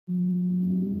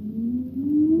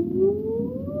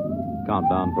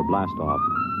countdown for blast off.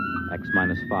 X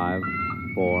minus 5,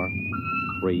 4,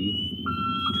 3,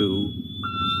 2,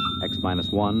 X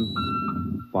minus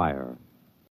 1, fire.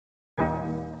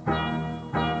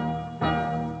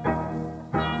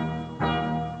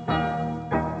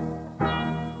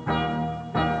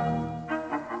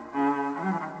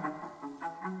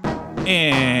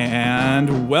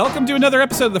 And welcome to another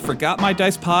episode of the Forgot My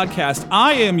Dice podcast.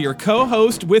 I am your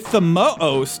co-host with the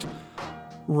mo-host,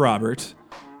 Robert.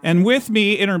 And with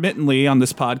me intermittently on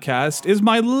this podcast is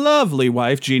my lovely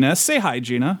wife, Gina. Say hi,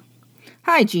 Gina.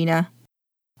 Hi, Gina.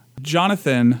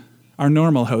 Jonathan, our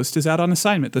normal host, is out on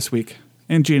assignment this week,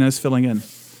 and Gina's filling in.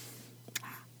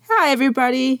 Hi,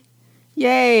 everybody.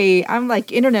 Yay, I'm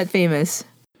like internet famous.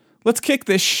 Let's kick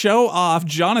this show off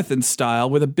Jonathan style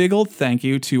with a big old thank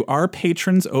you to our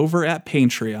patrons over at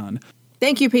Patreon.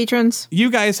 Thank you, patrons.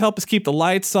 You guys help us keep the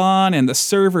lights on and the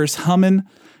servers humming,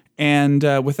 and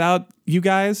without you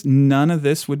guys, none of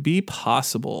this would be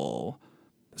possible.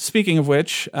 Speaking of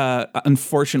which,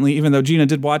 unfortunately, even though Gina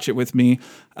did watch it with me,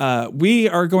 we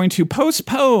are going to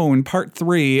postpone part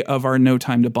 3 of our No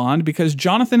Time to Bond because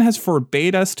Jonathan has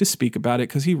forbade us to speak about it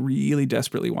because he really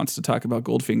desperately wants to talk about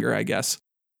Goldfinger, I guess.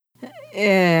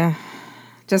 Yeah,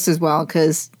 just as well,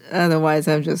 because otherwise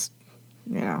I'm just,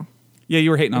 Yeah,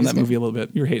 you were hating on that movie a little bit.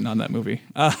 You were hating on that movie.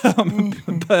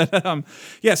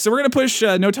 Yeah, so we're going to push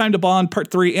No Time to Bond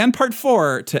Part 3 and Part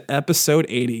 4 to Episode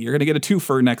 80. You're going to get a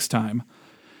twofer next time.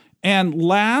 And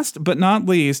last but not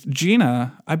least,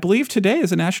 Gina, I believe today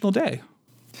is a national day.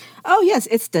 Oh, yes,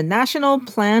 it's the National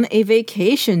Plan a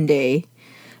Vacation Day.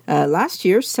 Last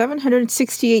year,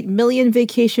 768 million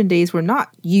vacation days were not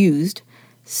used.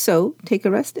 So take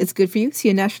a rest. It's good for you. See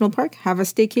a national park, have a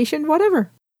staycation,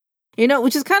 whatever. You know,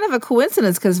 which is kind of a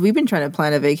coincidence because we've been trying to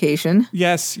plan a vacation.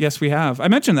 Yes, we have. I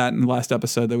mentioned that in the last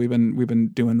episode that we've been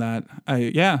doing that.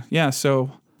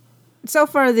 So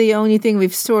far, the only thing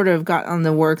we've sort of got on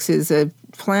the works is a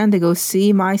plan to go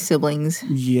see my siblings.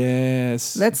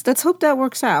 Yes. Let's hope that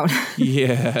works out.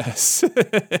 Yes.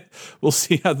 We'll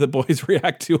see how the boys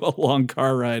react to a long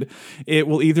car ride. It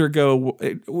will either go...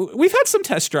 We've had some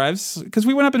test drives because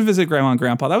we went up and visited Grandma and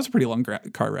Grandpa. That was a pretty long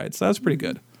car ride, so that was pretty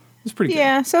good. It was pretty good.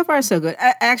 Yeah, so far so good.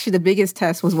 Actually, the biggest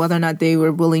test was whether or not they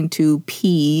were willing to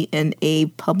pee in a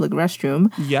public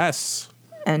restroom. Yes.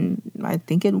 And I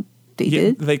think they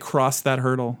did. They crossed that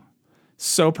hurdle.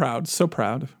 So proud, so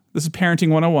proud. This is Parenting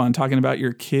 101, talking about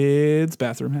your kids'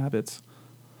 bathroom habits.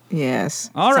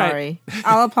 Yes. All right. Sorry.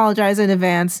 I'll apologize in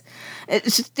advance.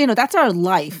 It's just, that's our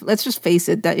life. Let's just face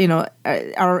it, that,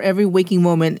 our every waking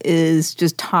moment is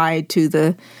just tied to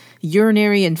the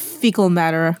urinary and fecal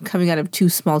matter coming out of 2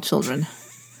 small children.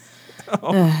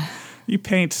 You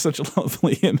paint such a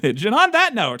lovely image. And on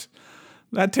that note,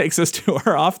 that takes us to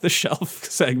our off-the-shelf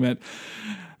segment.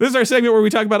 This is our segment where we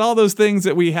talk about all those things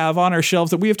that we have on our shelves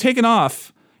that we have taken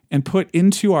off and put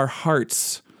into our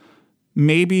hearts.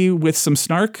 Maybe with some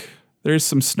snark. There's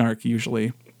some snark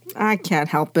usually. I can't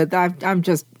help it.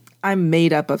 I'm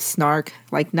made up of snark,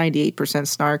 like 98%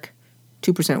 snark,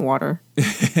 2% water.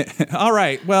 All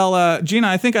right. Well, Gina,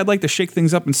 I think I'd like to shake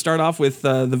things up and start off with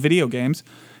the video games.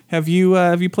 Have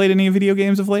you played any video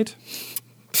games of late?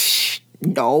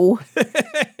 No.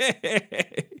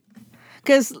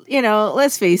 Because,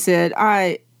 let's face it,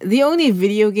 the only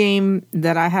video game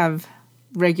that I have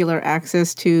regular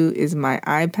access to is my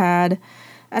iPad,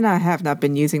 and I have not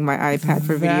been using my iPad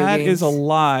for video games. That is a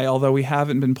lie, although we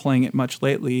haven't been playing it much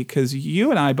lately, because you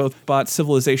and I both bought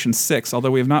Civilization 6,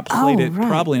 although we have not played it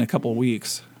probably in a couple of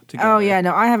weeks together. Oh, yeah,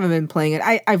 no, I haven't been playing it.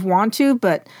 I want to,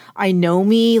 but I know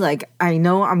me, I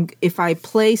know if I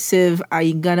play Civ,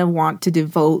 I'm gonna want to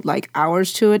devote,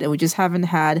 hours to it, and we just haven't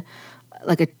had,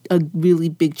 a really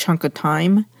big chunk of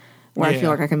time where I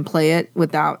feel like I can play it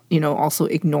without, also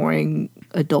ignoring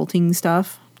adulting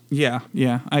stuff. Yeah,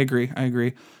 I agree.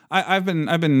 I've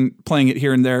been playing it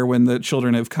here and there when the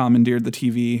children have commandeered the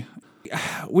TV.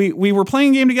 We were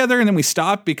playing a game together and then we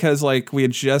stopped because we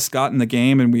had just gotten the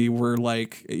game and we were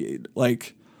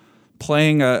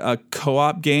playing a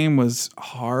co-op game was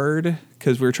hard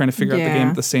because we were trying to figure out the game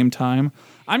at the same time.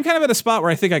 I'm kind of at a spot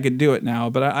where I think I could do it now,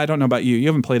 but I don't know about you. You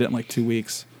haven't played it in 2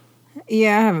 weeks.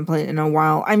 Yeah, I haven't played it in a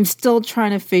while. I'm still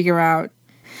trying to figure out...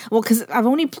 Well, because I've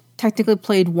only technically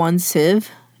played one Civ,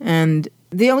 and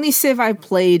the only Civ I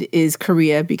played is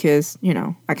Korea because,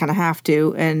 I kind of have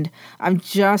to, and I'm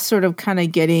just sort of kind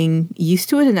of getting used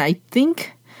to it, and I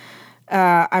think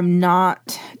I'm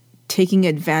not taking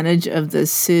advantage of the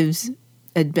Civ's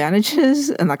advantages,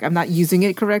 and I'm not using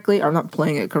it correctly, or I'm not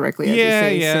playing it correctly.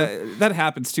 That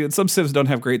happens too. And some Civs don't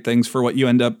have great things for what you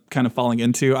end up kind of falling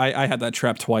into. I had that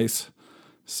trap twice.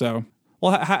 So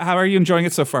Well, how are you enjoying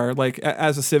it so far? Like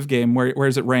as a Civ game, where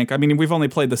does it rank? I mean, we've only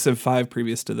played the Civ 5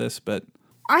 previous to this, but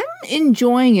I'm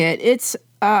enjoying it. It's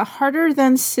harder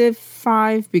than Civ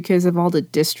 5 because of all the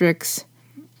districts.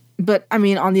 But I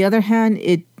mean, on the other hand,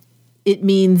 it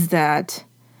means that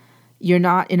you're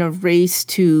not in a race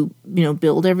to,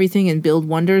 build everything and build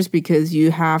wonders, because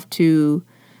you have to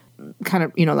kind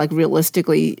of, like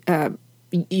realistically,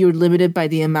 you're limited by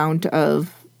the amount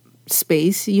of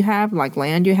space you have, like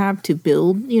land you have to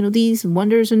build, these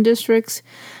wonders and districts.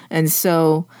 And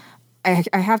so I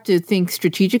have to think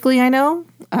strategically, I know,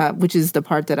 which is the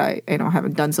part that I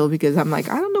haven't done so, because I'm like,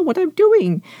 I don't know what I'm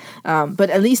doing.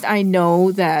 But at least I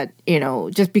know that,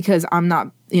 just because I'm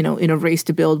not, in a race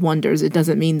to build wonders, it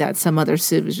doesn't mean that some other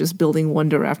Civ is just building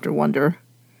wonder after wonder.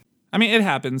 I mean, it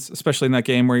happens, especially in that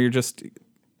game where you're just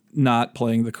not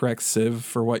playing the correct Civ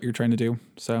for what you're trying to do.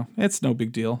 So it's no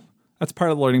big deal. That's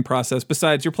part of the learning process.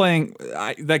 Besides, you're playing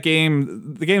that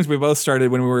game. The games we both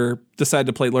started when we decided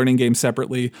to play learning games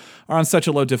separately are on such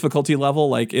a low difficulty level.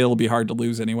 Like, it'll be hard to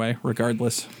lose anyway,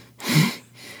 regardless.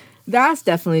 That's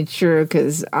definitely true,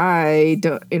 because I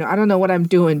don't know what I'm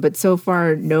doing, but so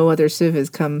far no other Civ has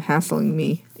come hassling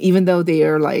me, even though they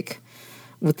are like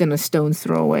within a stone's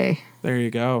throw away. There you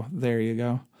go.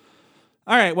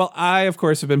 All right. Well, I, of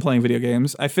course, have been playing video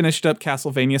games. I finished up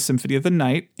Castlevania Symphony of the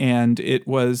Night, and it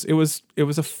was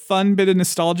a fun bit of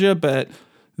nostalgia, but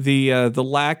the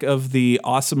lack of the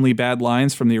awesomely bad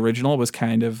lines from the original was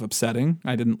kind of upsetting.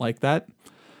 I didn't like that.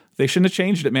 They shouldn't have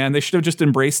changed it, man. They should have just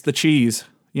embraced the cheese,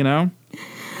 Yeah.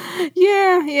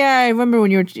 I remember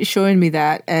when you were showing me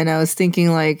that, and I was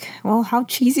thinking like, well, how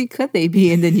cheesy could they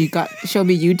be? And then you showed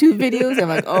me YouTube videos. I'm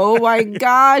like, oh my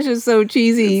gosh, it's so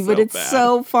cheesy, but it's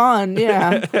so fun.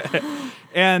 Yeah.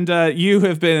 And you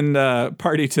have been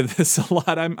party to this a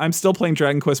lot. I'm still playing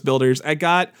Dragon Quest Builders. I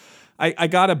got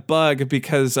a bug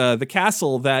because the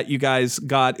castle that you guys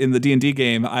got in the D&D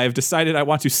game, I've decided I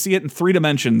want to see it in 3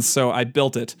 dimensions, so I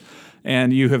built it.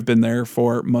 And you have been there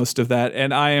for most of that.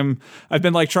 And I've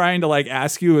been like trying to like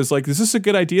ask you, is this a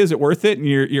good idea? Is it worth it? And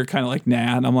you're kind of like,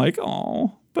 nah. And I'm like,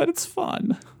 oh, but it's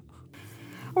fun.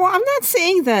 Well, I'm not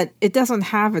saying that it doesn't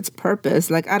have its purpose.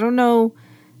 Like, I don't know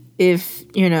if,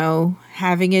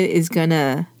 having it is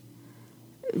gonna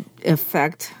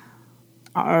affect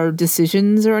our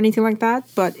decisions or anything like that.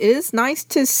 But it is nice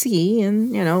to see.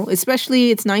 And, especially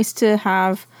it's nice to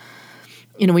have,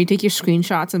 when you take your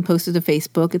screenshots and post it to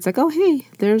Facebook, it's like, oh, hey,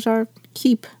 there's our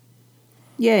keep.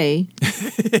 Yay.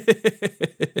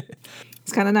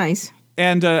 It's kind of nice.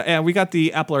 And we got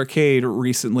the Apple Arcade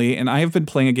recently, and I have been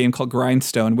playing a game called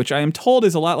Grindstone, which I am told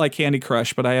is a lot like Candy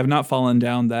Crush, but I have not fallen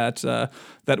down that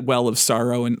well of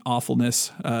sorrow and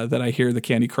awfulness that I hear the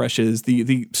Candy Crush is,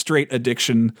 the straight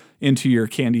addiction into your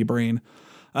candy brain.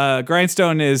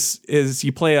 Grindstone is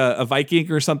you play a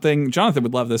Viking or something. Jonathan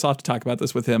would love this. I'll have to talk about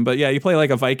this with him. But yeah, you play like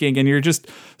a Viking and you're just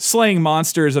slaying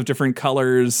monsters of different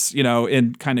colors,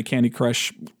 in kind of Candy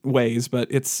Crush ways. But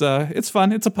it's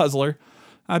fun. It's a puzzler.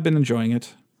 I've been enjoying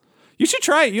it. You should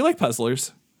try it. You like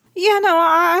puzzlers. Yeah, no,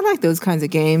 I like those kinds of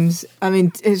games. I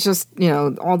mean, it's just,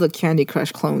 all the Candy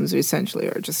Crush clones essentially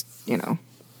are just, But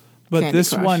Candy this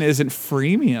Crush. one isn't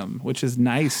freemium, which is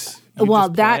nice. Well,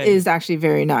 that is actually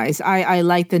very nice. I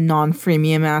like the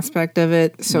non-freemium aspect of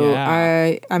it. So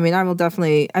Yeah. I mean, I will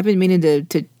definitely. I've been meaning to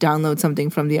download something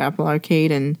from the Apple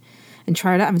Arcade and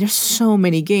try it out. I mean, there's so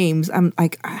many games. I'm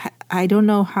like, I don't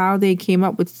know how they came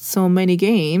up with so many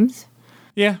games.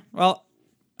 Yeah. Well,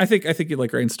 I think you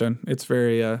like Grindstone. It's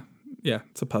very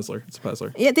it's a puzzler.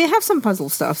 Yeah, they have some puzzle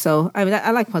stuff. So I mean,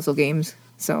 I like puzzle games.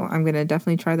 So I'm gonna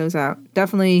definitely try those out.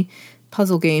 Definitely,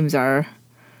 puzzle games are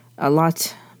a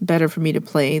lot better for me to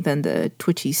play than the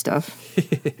twitchy stuff.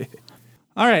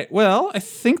 All right. Well, I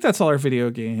think that's all our video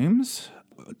games.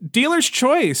 Dealer's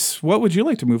choice. What would you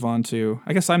like to move on to?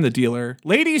 I guess I'm the dealer.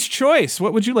 Lady's choice.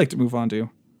 What would you like to move on to?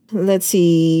 Let's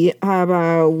see. How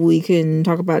about we can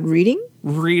talk about reading?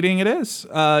 Reading it is.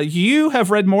 You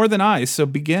have read more than I, so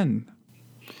begin.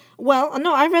 Well,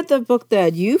 no, I read the book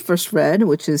that you first read,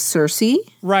 which is Circe.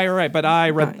 Right. But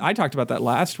I talked about that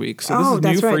last week, so this is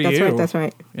that's new right, for you. That's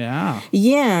right. Yeah.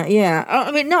 Yeah.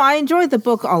 I mean, no, I enjoyed the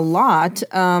book a lot,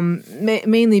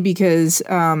 mainly because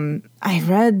I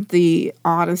read the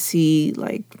Odyssey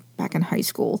like back in high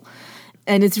school.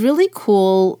 And it's really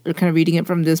cool kind of reading it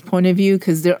from this point of view,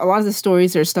 because a lot of the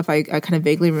stories are stuff I kind of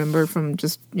vaguely remember from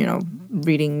just,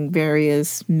 reading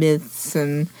various myths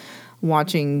and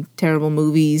watching terrible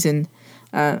movies. And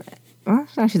well,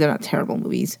 actually, they're not terrible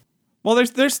movies. Well,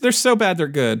 they're so bad they're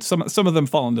good. Some of them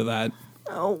fall into that.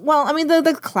 Well, I mean,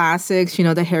 the classics, the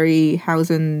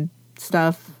Harryhausen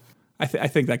stuff. I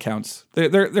think that counts.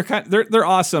 They're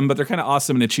awesome, but they're kind of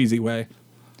awesome in a cheesy way.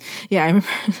 Yeah, I remember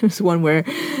there's one where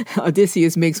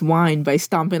Odysseus makes wine by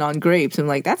stomping on grapes. I'm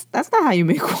like, that's not how you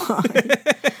make wine.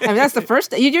 I mean, that's the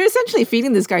first. You're essentially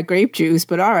feeding this guy grape juice,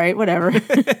 but all right, whatever.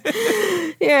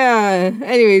 Yeah.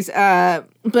 Anyways,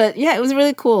 but yeah, it was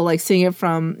really cool. Like seeing it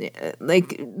from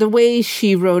like the way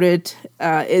she wrote it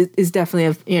is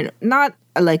definitely not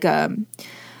like a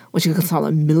what you could call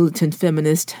a militant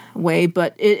feminist way,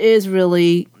 but it is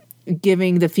really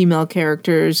giving the female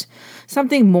characters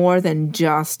something more than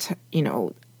just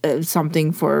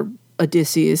something for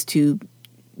Odysseus to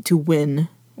win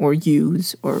or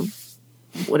use or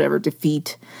whatever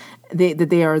defeat.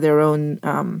 They are their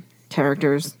own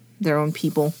characters, their own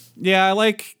people. Yeah, I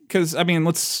like, because I mean,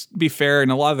 let's be fair. In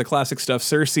a lot of the classic stuff,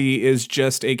 Circe is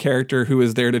just a character who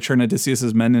is there to turn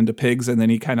Odysseus's men into pigs, and then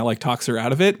he kind of like talks her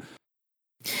out of it.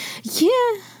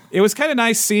 Yeah, it was kind of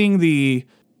nice seeing the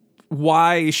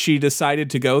why she decided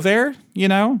to go there.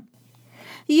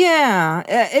 Yeah,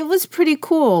 it was pretty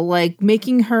cool. Like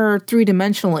making her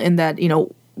 3-dimensional in that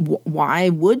why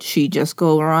would she just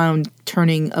go around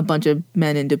turning a bunch of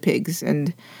men into pigs?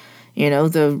 And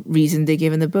the reason they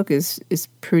give in the book is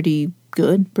pretty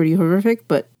good, pretty horrific,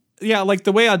 but yeah, like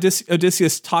the way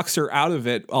Odysseus talks her out of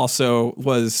it also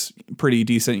was pretty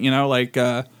decent.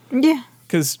 Yeah,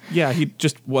 because he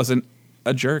just wasn't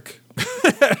a jerk.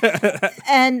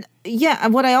 And yeah,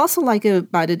 what I also like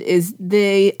about it is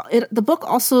the book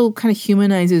also kind of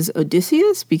humanizes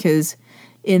Odysseus, because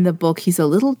in the book he's a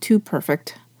little too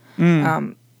perfect.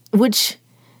 Which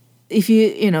if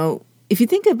you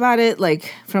think about it,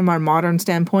 like from our modern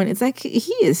standpoint, it's like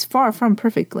he is far from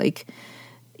perfect. Like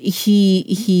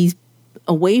he's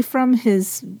away from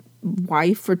his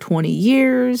wife for 20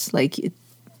 years. Like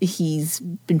he's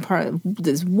been part of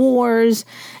these wars,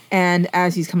 and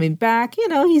as he's coming back,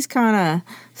 he's kind of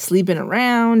sleeping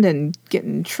around and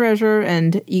getting treasure,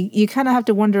 and you kind of have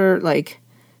to wonder, like,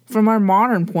 from our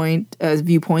modern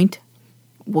viewpoint,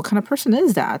 what kind of person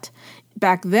is that?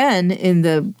 Back then,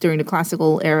 during the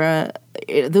classical era,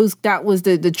 that was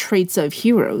the traits of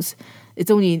heroes. It's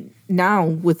only now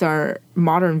with our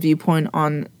modern viewpoint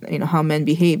on how men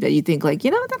behave that you think like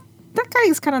that guy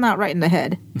is kind of not right in the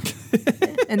head.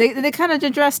 And they kind of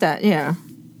address that. Yeah,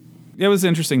 it was an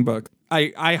interesting book.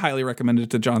 I highly recommend it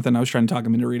to Jonathan. I was trying to talk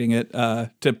him into reading it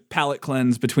to palate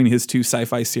cleanse between his 2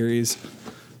 sci-fi series.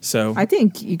 So I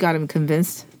think you got him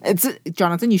convinced.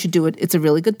 Jonathan, you should do it. It's a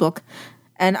really good book.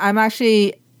 And I'm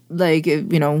actually like,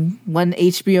 when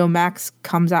HBO Max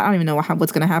comes out, I don't even know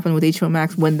what's going to happen with HBO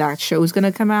Max when that show is going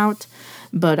to come out.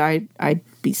 But I'd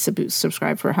be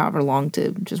subscribed for however long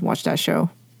to just watch that show.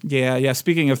 Yeah.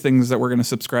 Speaking of things that we're going to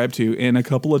subscribe to in a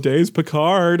couple of days,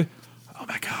 Picard. Oh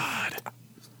my God.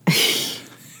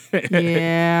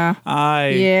 Yeah. I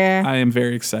am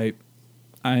very excited.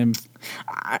 I'm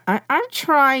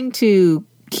trying to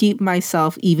keep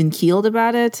myself even keeled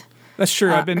about it. That's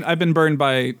true. I've been burned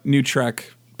by New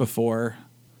Trek before.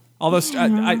 Although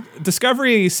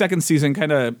Discovery second season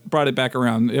kind of brought it back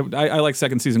around. I like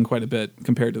second season quite a bit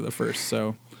compared to the first.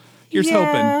 So here's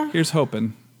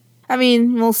hoping. I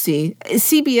mean, we'll see.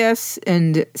 CBS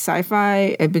and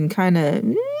Sci-Fi have been kind of.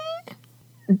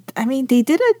 I mean, they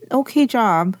did an okay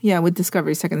job, with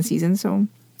Discovery second season. So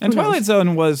and Twilight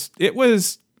Zone was.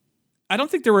 I don't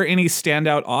think there were any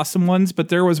standout awesome ones, but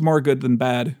there was more good than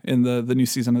bad in the new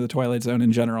season of the Twilight Zone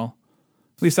in general.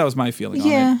 At least that was my feeling on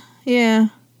it. Yeah.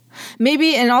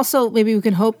 Maybe, and also maybe we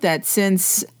can hope that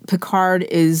since Picard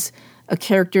is a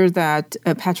character that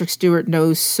Patrick Stewart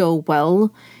knows so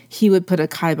well, he would put a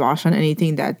kibosh on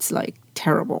anything that's like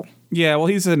terrible. Yeah, well,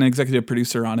 he's an executive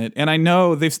producer on it, and I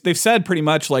know they've said pretty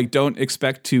much like don't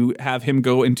expect to have him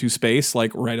go into space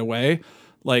like right away.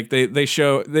 Like they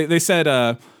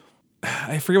said.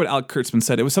 I forget what Alec Kurtzman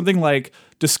said. It was something like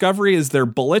Discovery is their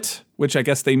bullet, which I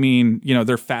guess they mean,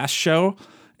 their fast show.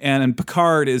 And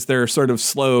Picard is their sort of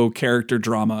slow character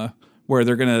drama where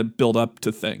they're going to build up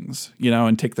to things,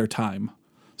 and take their time.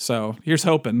 So here's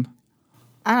hoping.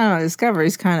 I don't know.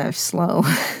 Discovery's kind of slow.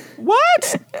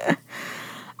 What?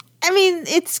 I mean,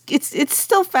 it's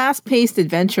still fast-paced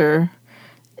adventure.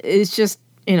 It's just,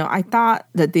 I thought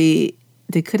that they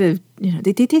could have,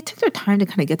 they took their time to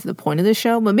kind of get to the point of the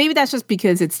show, but maybe that's just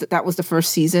because that was the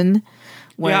first season.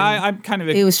 When I'm kind of.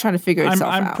 It was trying to figure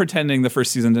itself out. I'm pretending the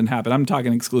first season didn't happen. I'm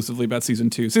talking exclusively about season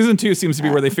 2. Season 2 seems to be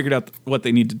where they figured out what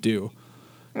they need to do.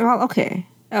 Well, okay.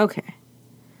 I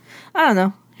don't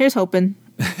know. Here's hoping.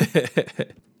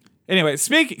 Anyway,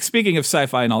 speaking of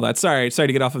sci-fi and all that, sorry to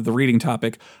get off of the reading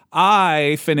topic.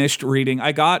 I finished reading.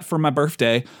 I got for my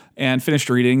birthday and finished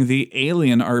reading the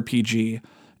Alien RPG.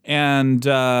 And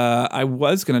I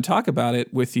was going to talk about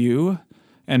it with you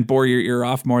and bore your ear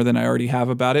off more than I already have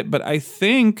about it. But I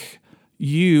think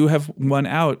you have won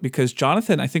out because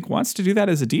Jonathan, I think, wants to do that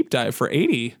as a deep dive for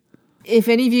 80. If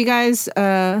any of you guys,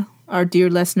 our dear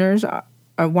listeners,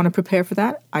 want to prepare for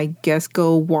that, I guess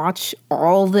go watch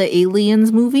all the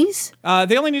Aliens movies.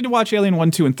 They only need to watch Alien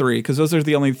 1, 2, and 3 because those are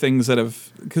the only things that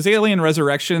have... Because Alien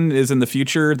Resurrection is in the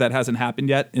future that hasn't happened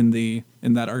yet in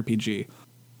that RPG.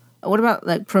 What about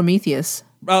like Prometheus?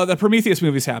 Oh, the Prometheus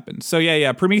movies happened. So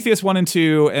yeah. Prometheus 1 and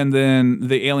 2 and then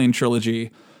the Alien trilogy,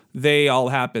 they all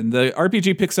happened. The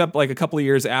RPG picks up like a couple of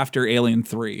years after Alien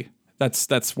 3.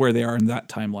 That's where they are in that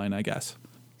timeline, I guess.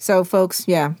 So folks,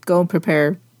 yeah, go and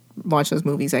prepare, watch those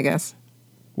movies, I guess.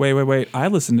 Wait. I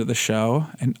listened to the show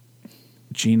and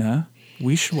Gina,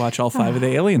 we should watch all 5 of the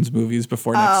Aliens movies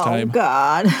before next time. Oh,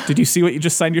 God. Did you see what you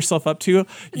just signed yourself up to?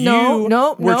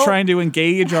 No. We're trying to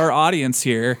engage our audience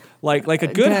here like a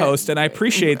good host, and I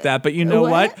appreciate that. But you know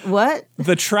what? What?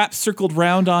 The trap circled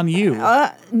round on you.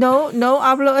 No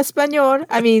hablo español.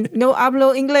 I mean, no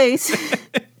hablo inglés.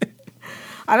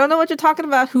 I don't know what you're talking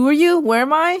about. Who are you? Where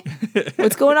am I?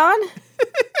 What's going on?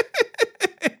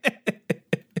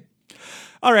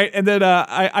 All right, and then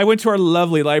I went to our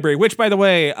lovely library, which, by the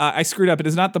way, I screwed up. It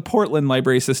is not the Portland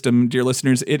Library System, dear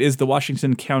listeners. It is the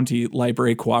Washington County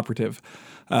Library Cooperative.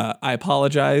 I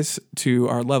apologize to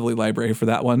our lovely library for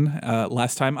that one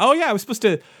last time. Oh, yeah, that was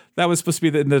supposed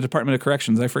to be in the Department of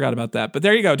Corrections. I forgot about that. But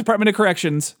there you go, Department of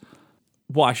Corrections,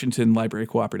 Washington Library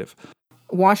Cooperative.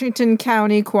 Washington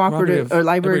County Cooperative or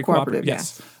Library Cooperative.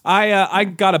 Yes. I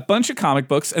got a bunch of comic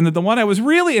books, and then the one I was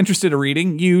really interested in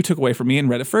reading, you took away from me and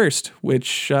read it first,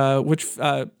 which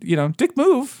dick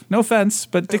move. No offense,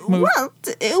 but dick move. Well,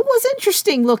 it was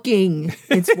interesting looking.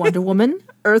 It's Wonder Woman,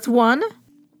 Earth 1.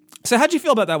 So how'd you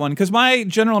feel about that one? Because my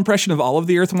general impression of all of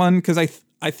the Earth one, because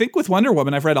I think with Wonder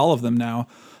Woman, I've read all of them now.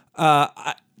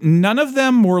 None of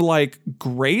them were like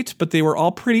great, but they were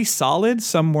all pretty solid.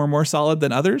 Some were more solid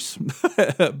than others.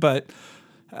 But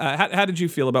how did you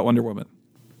feel about Wonder Woman?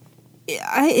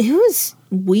 It was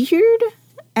weird,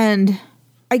 and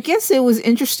I guess it was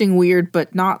interesting weird,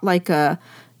 but not like a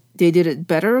they did it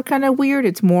better kind of weird.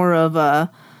 It's more of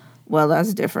a, well,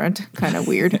 that's different kind of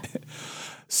weird.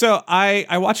 So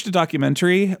I watched a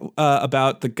documentary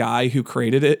about the guy who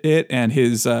created it and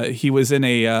his he was in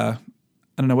a I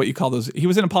don't know what you call those. He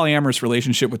was in a polyamorous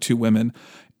relationship with 2 women,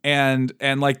 and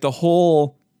like the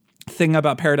whole thing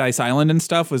about Paradise Island and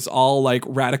stuff was all like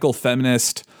radical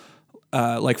feminist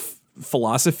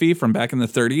philosophy from back in the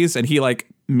 30s, and he like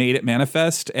made it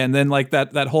manifest. And then like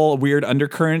that whole weird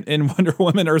undercurrent in Wonder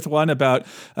Woman Earth 1 about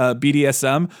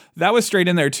BDSM, that was straight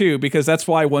in there too, because that's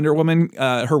why Wonder Woman,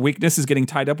 her weakness is getting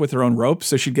tied up with her own rope.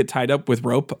 So she'd get tied up with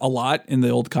rope a lot in the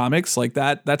old comics like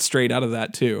that. That's straight out of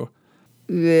that too.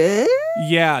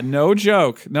 Yeah, no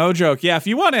joke. Yeah, if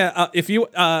you want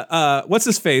to, what's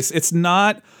his face? It's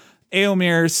not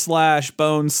Eomer /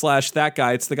 Bones / that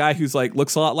guy. It's the guy who's like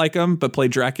looks a lot like him but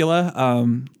played Dracula.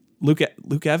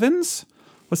 Luke Evans.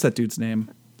 What's that dude's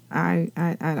name? I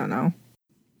don't know.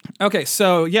 Okay,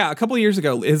 so yeah, a couple of years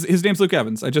ago, his name's Luke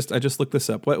Evans. I just looked this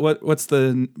up. What's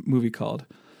the movie called?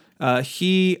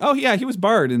 He was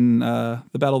Bard in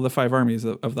the Battle of the Five Armies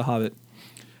of the Hobbit.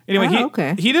 Anyway,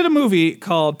 he did a movie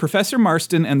called Professor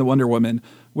Marston and the Wonder Woman,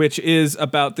 which is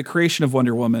about the creation of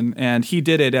Wonder Woman. And he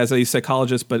did it as a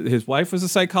psychologist, but his wife was a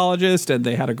psychologist, and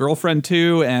they had a girlfriend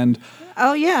too. And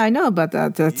oh yeah, I know about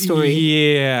that story.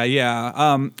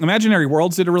 Yeah. Imaginary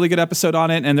Worlds did a really good episode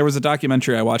on it, and there was a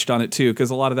documentary I watched on it too, because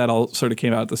a lot of that all sort of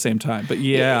came out at the same time. But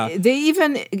yeah, they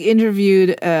even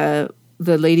interviewed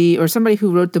the lady or somebody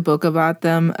who wrote the book about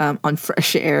them on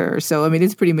Fresh Air. So, I mean,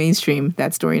 it's pretty mainstream,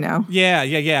 that story now.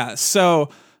 Yeah. So,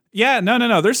 yeah,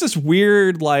 no. There's this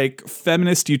weird, like,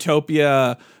 feminist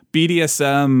utopia,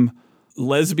 BDSM,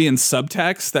 lesbian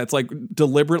subtext that's, like,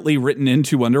 deliberately written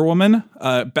into Wonder Woman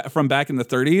from back in the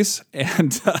 30s.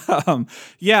 And,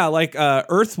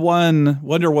 Earth 1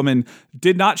 Wonder Woman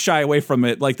did not shy away from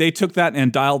it. Like, they took that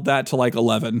and dialed that to, like,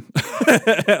 11.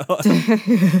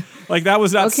 Like that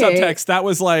was not subtext. That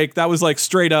was like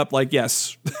straight up like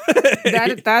yes.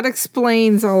 that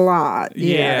explains a lot.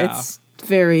 Yeah. It's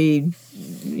very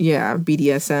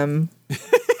BDSM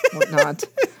whatnot.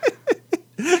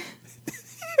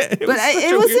 It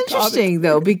was interesting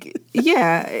though.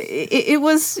 It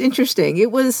was interesting.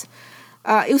 It was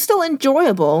still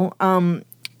enjoyable.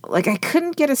 Like I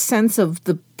couldn't get a sense of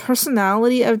the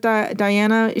personality of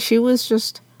Diana. She was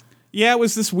just. Yeah, it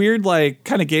was this weird, like,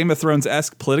 kind of Game of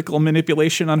Thrones-esque political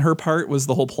manipulation on her part was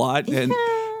the whole plot.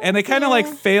 And they kind of, like,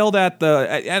 failed at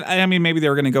I mean, maybe they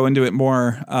were going to go into it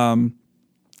more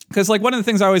Because like one of the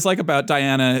things I always like about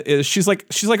Diana is she's like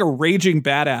a raging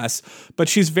badass, but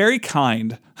she's very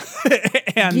kind.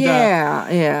 And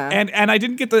and I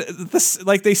didn't get this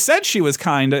like they said she was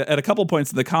kind at a couple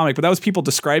points in the comic, but that was people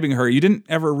describing her. You didn't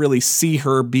ever really see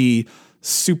her be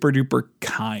super duper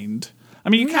kind. I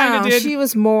mean, you kind of did. She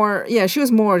was more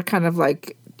kind of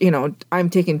like, I'm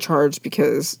taking charge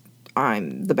because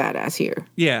I'm the badass here.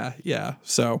 Yeah.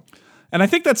 So. And I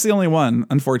think that's the only one,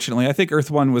 unfortunately. I think Earth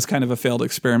 1 was kind of a failed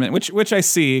experiment, which I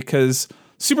see, because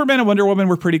Superman and Wonder Woman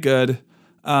were pretty good.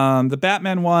 The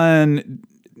Batman one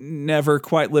never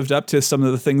quite lived up to some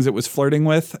of the things it was flirting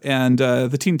with, and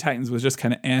the Teen Titans was just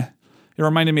kind of eh. It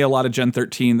reminded me a lot of Gen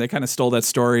 13. They kind of stole that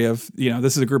story of,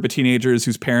 this is a group of teenagers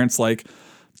whose parents, like,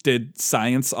 did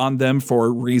science on them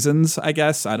for reasons, I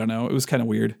guess. I don't know. It was kind of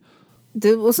weird.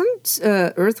 Wasn't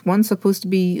Earth 1 supposed to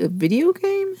be a video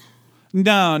game?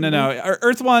 No.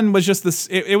 Earth 1 was just this.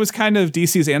 It was kind of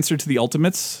DC's answer to the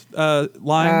Ultimates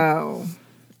line.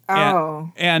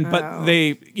 But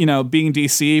they, being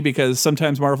DC, because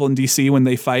sometimes Marvel and DC, when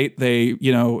they fight, they,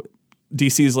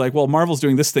 DC's like, well, Marvel's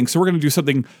doing this thing, so we're going to do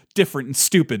something different and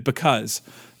stupid because.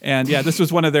 And yeah, this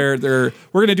was one of their we're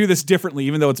going to do this differently,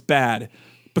 even though it's bad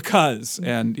because.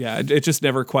 And yeah, it just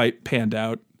never quite panned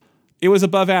out. It was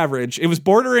above average. It was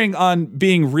bordering on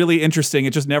being really interesting.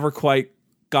 It just never quite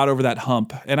got over that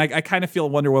hump. And I kind of feel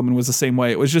Wonder Woman was the same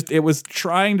way. It was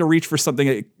trying to reach for something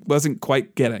it wasn't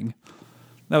quite getting.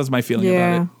 That was my feeling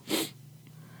about it.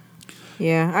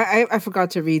 Yeah, I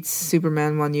forgot to read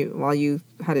Superman while you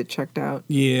had it checked out.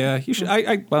 Yeah, you should.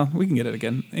 Well, we can get it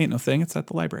again. Ain't no thing. It's at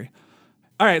the library.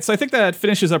 All right, so I think that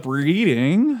finishes up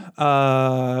reading.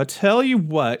 Tell you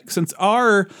what, since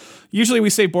usually we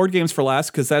say board games for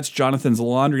last because that's Jonathan's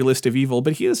laundry list of evil,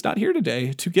 but he is not here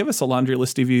today to give us a laundry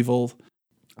list of evil.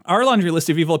 Our laundry list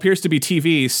of evil appears to be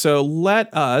TV, so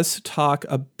let us talk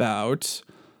about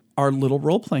our little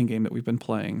role-playing game that we've been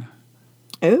playing.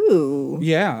 Oh.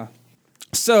 Yeah.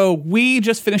 So we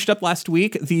just finished up last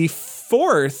week the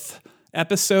 4th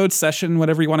episode, session,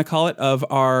 whatever you want to call it, of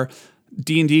our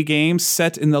D&D game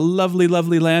set in the lovely,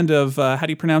 lovely land of, how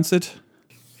do you pronounce it?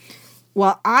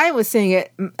 Well, I was saying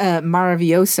it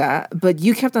Maraviosa, but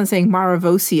you kept on saying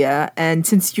Maravosia, and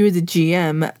since you're the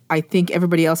GM, I think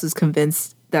everybody else is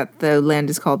convinced that the land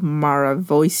is called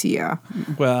Maravoisia.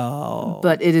 Well,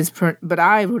 but it is. But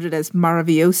I wrote it as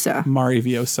Maraviosa.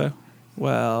 Maraviosa.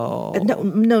 Well, no,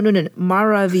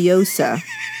 Maraviosa.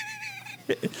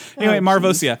 Anyway,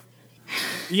 Maravosia.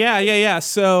 Yeah.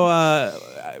 So,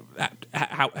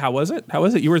 how was it? How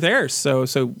was it? You were there, so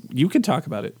you can talk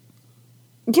about it.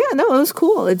 Yeah, no, it was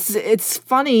cool. It's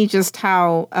funny just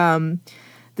how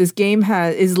this game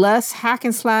is less hack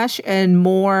and slash and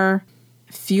more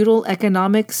feudal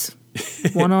economics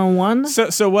 101.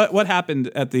 So what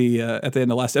happened at the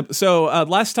end of last episode? So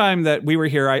last time that we were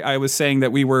here, I was saying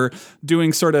that we were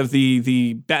doing sort of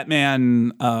the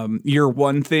Batman year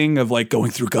one thing of like going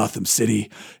through Gotham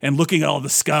City and looking at all the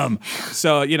scum.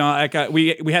 So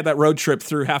we had that road trip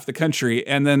through half the country,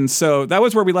 and then so that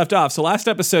was where we left off. So last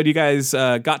episode, you guys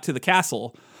got to the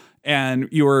castle. And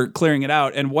you were clearing it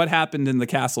out. And what happened in the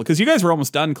castle? Because you guys were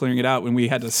almost done clearing it out when we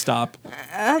had to stop.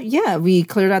 Yeah, we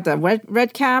cleared out the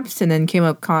red caps and then came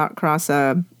across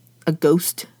a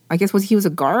ghost. I guess he was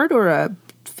a guard or a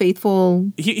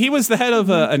faithful. He was the head of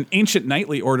an ancient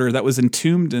knightly order that was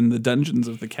entombed in the dungeons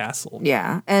of the castle.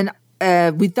 Yeah, and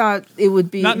we thought it would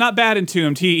be not bad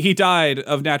entombed. He died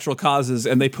of natural causes,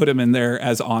 and they put him in there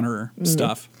as honor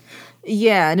stuff.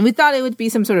 Yeah, and we thought it would be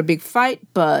some sort of big fight,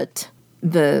 but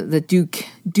the Duke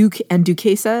and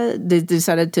Duquesa, they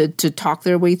decided to talk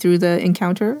their way through the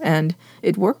encounter, and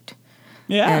it worked.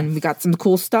 Yeah. And we got some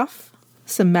cool stuff,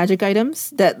 some magic items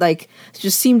that like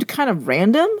just seemed kind of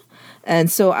random.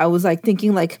 And so I was like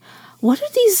thinking like, what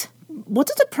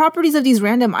do the properties of these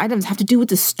random items have to do with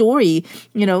the story?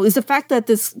 Is the fact that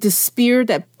this spear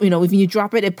that, if you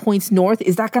drop it, it points north,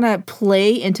 is that going to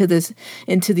play into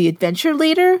the adventure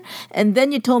later? And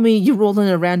then you told me you rolled in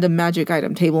a random magic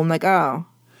item table. I'm like, oh,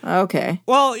 okay.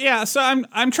 Well, yeah. So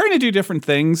I'm trying to do different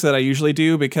things that I usually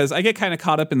do because I get kind of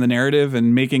caught up in the narrative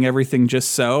and making everything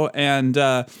just so. And,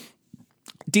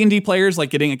 D&D players like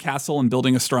getting a castle and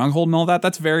building a stronghold and all that.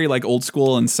 That's very like old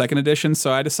school and second edition.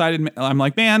 So I decided, I'm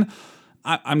like, man,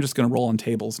 I'm just going to roll on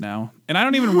tables now. And I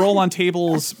don't even roll on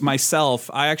tables myself.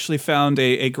 I actually found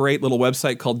a great little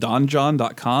website called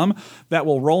donjon.com that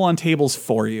will roll on tables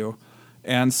for you.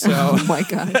 And so oh my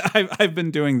God. I've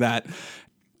been doing that.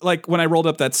 Like when I rolled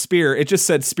up that spear, it just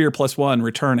said spear +1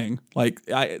 returning. Like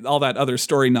all that other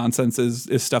story nonsense is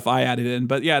stuff I added in.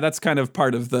 But yeah, that's kind of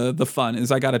part of the fun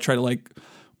is I got to try to like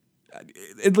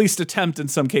at least attempt in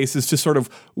some cases to sort of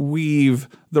weave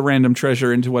the random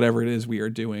treasure into whatever it is we are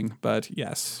doing. But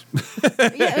yes.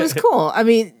 Yeah, it was cool. I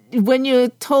mean, when you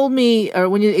told me, or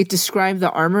when you described the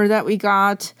armor that we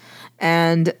got,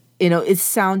 and, it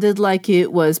sounded like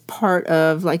it was part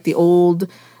of like the old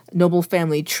noble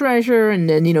family treasure. And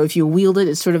then, if you wield it,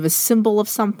 it's sort of a symbol of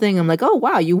something. I'm like, oh,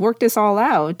 wow, you worked this all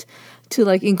out to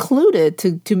like include it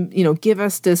to give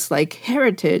us this like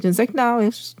heritage. And it's like, no,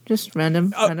 it's just random.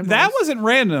 That wasn't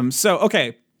random. So,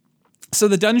 okay. So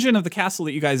the dungeon of the castle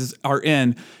that you guys are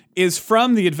in is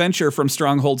from the adventure from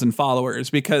Strongholds and Followers,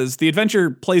 because the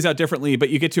adventure plays out differently, but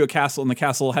you get to a castle and the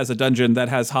castle has a dungeon that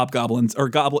has hobgoblins or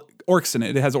orcs in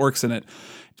it. It has orcs in it.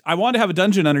 I wanted to have a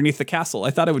dungeon underneath the castle. I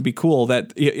thought it would be cool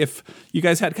that if you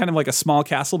guys had kind of like a small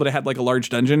castle, but it had like a large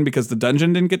dungeon, because the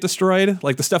dungeon didn't get destroyed.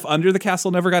 Like the stuff under the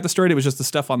castle never got destroyed. It was just the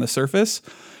stuff on the surface.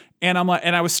 And I'm like,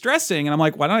 and I was stressing, and I'm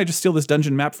like, why don't I just steal this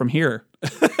dungeon map from here?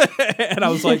 And I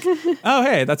was like, oh,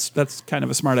 hey, that's kind of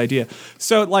a smart idea.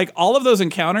 So like all of those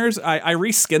encounters, I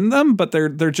reskinned them, but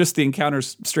they're just the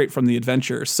encounters straight from the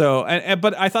adventure. So,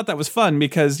 but I thought that was fun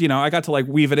because, I got to like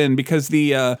weave it in because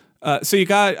so you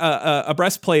got a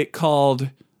breastplate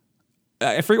called,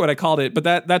 I forget what I called it, but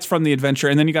that's from the adventure.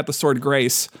 And then you got the sword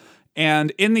Grace.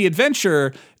 And in the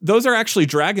adventure, those are actually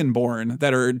Dragonborn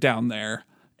that are down there.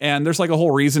 And there's like a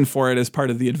whole reason for it as part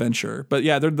of the adventure. But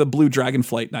yeah, they're the Blue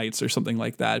Dragonflight Knights or something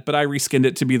like that. But I reskinned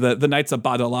it to be the Knights of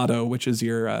Badolado, which is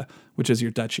your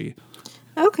duchy.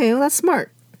 Okay, well that's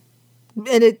smart,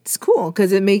 and it's cool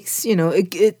because it makes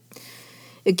it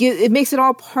makes it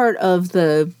all part of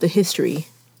the history.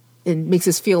 It makes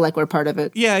us feel like we're part of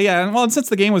it. Yeah. And since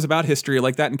the game was about history,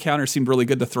 like that encounter seemed really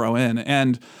good to throw in.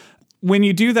 And when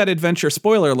you do that adventure,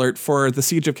 spoiler alert for the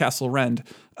Siege of Castle Rend,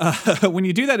 when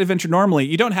you do that adventure normally,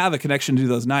 you don't have a connection to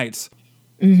those knights.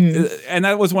 Mm-hmm. And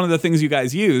that was one of the things you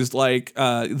guys used. Like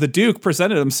the Duke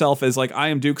presented himself as like, I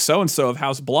am Duke so-and-so of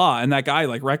House Blah. And that guy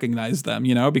like recognized them,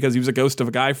 because he was a ghost of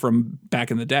a guy from back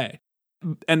in the day.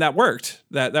 And that worked.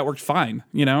 That worked fine,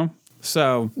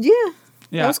 So yeah.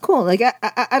 That was cool. Like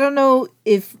I don't know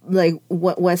if like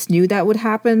what Wes knew that would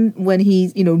happen when he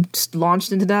just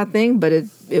launched into that thing, but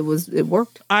it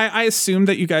worked. I assumed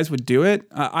that you guys would do it.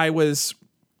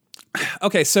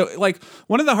 Okay, so like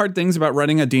one of the hard things about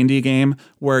running a D&D game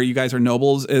where you guys are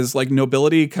nobles is like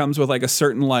nobility comes with like a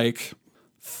certain like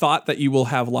thought that you will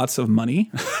have lots of money.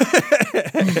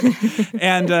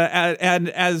 and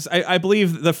as I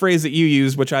believe the phrase that you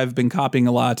use, which I've been copying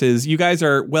a lot, is you guys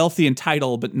are wealthy in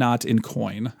title, but not in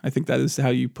coin. I think that is how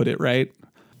you put it, right?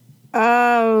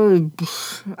 I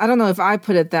don't know if I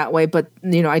put it that way, but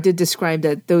I did describe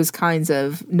that those kinds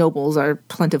of nobles are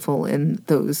plentiful in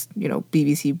those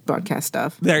BBC broadcast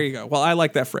stuff. There you go. Well, I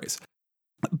like that phrase.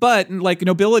 But like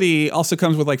nobility also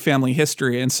comes with like family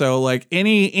history. And so like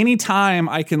any time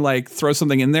I can like throw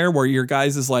something in there where your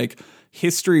guys is like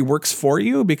history works for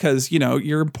you because,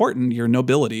 you're important, you're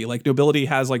nobility. Like nobility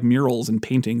has like murals and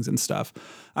paintings and stuff.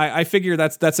 I figure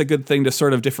that's a good thing to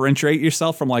sort of differentiate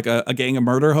yourself from like a gang of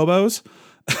murder hobos.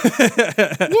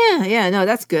 Yeah. No,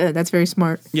 that's good. That's very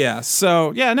smart. Yeah.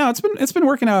 So yeah, no, it's been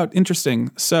working out interesting.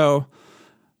 So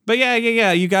but yeah.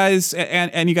 You guys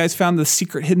and you guys found the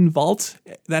secret hidden vault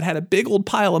that had a big old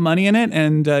pile of money in it,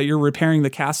 and you're repairing the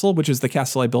castle, which is the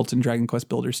castle I built in Dragon Quest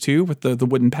Builders 2 with the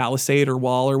wooden palisade or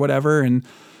wall or whatever, and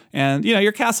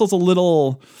your castle's a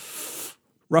little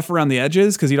rough around the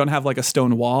edges because you don't have like a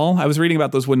stone wall. I was reading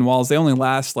about those wooden walls; they only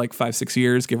last like 5-6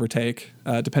 years, give or take,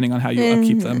 depending on how you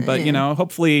upkeep them. But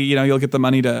hopefully, you'll get the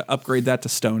money to upgrade that to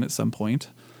stone at some point,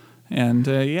 and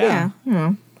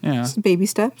Yeah. Some baby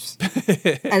steps.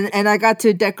 and I got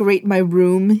to decorate my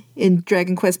room in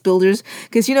Dragon Quest Builders.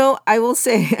 Because, I will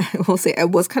say, I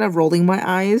was kind of rolling my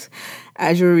eyes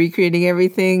as you were recreating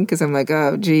everything. Because I'm like,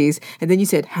 oh, geez. And then you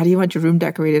said, how do you want your room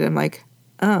decorated? I'm like,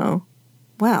 oh,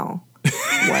 well.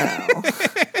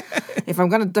 If I'm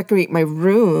going to decorate my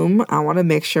room, I want to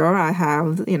make sure I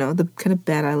have, the kind of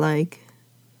bed I like.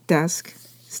 Desk.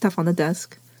 Stuff on the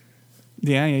desk.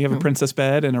 Yeah, you have a princess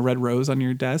bed and a red rose on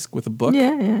your desk with a book.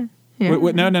 Yeah.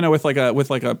 No, with like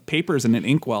a papers and an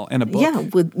inkwell and a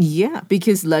book.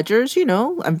 Because ledgers,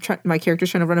 my character's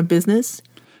trying to run a business.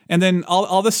 And then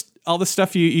all the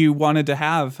stuff you wanted to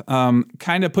have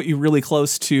kind of put you really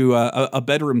close to a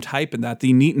bedroom type in that,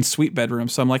 the neat and sweet bedroom.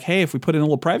 So I'm like, hey, if we put in a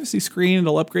little privacy screen,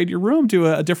 it'll upgrade your room to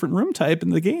a different room type in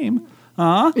the game.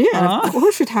 Of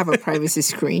course you'd have a privacy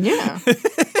screen, yeah.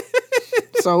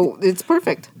 So it's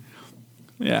perfect.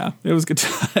 Yeah, it was good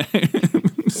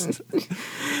times.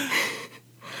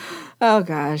 Oh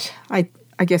gosh, I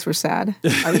I guess we're sad.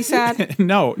 Are we sad?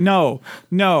 No.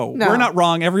 We're not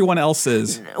wrong. Everyone else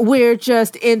is. We're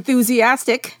just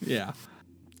enthusiastic. Yeah.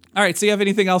 All right. So you have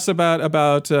anything else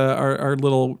about our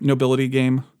little nobility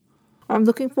game? I'm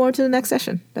looking forward to the next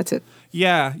session. That's it.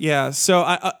 Yeah.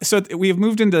 So we have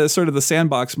moved into sort of the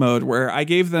sandbox mode where I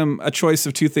gave them a choice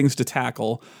of two things to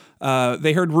tackle.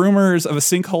 They heard rumors of a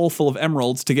sinkhole full of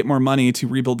emeralds to get more money to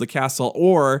rebuild the castle,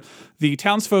 or the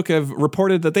townsfolk have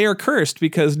reported that they are cursed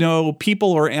because no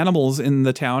people or animals in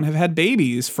the town have had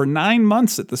babies for 9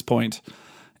 months at this point.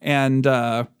 And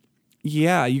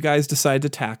you guys decide to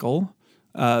tackle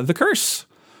the curse,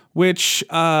 which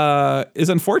is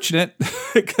unfortunate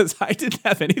because I didn't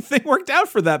have anything worked out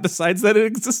for that besides that it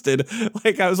existed.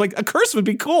 Like, I was like, a curse would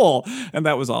be cool, and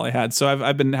that was all I had. So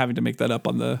I've been having to make that up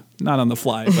not on the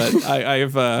fly, but I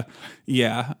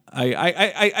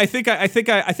think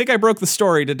I broke the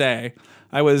story today.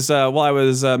 I was while I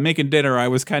was making dinner, I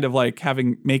was kind of like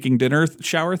making dinner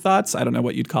shower thoughts. I don't know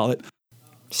what you'd call it.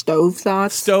 Stove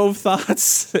thoughts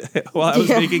while I was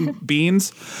making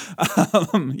beans.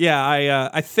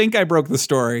 I think I broke the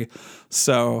story.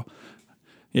 So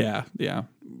yeah.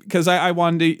 Because I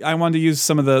wanted to use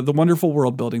some of the wonderful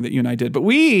world building that you and I did. But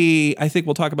I think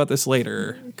we'll talk about this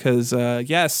later. Because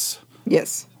yes.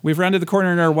 We've rounded the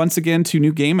corner once again to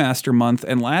New Game Master Month.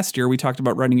 And last year we talked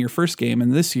about running your first game.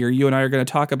 And this year you and I are going to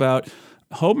talk about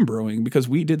home brewing, because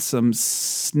we did some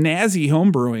snazzy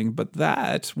home brewing, but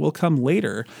that will come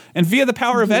later. And via the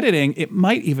power of editing, it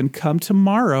might even come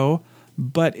tomorrow,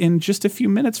 but in just a few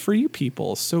minutes for you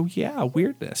people. So yeah,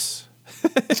 weirdness.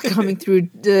 It's coming through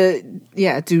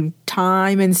through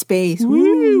time and space.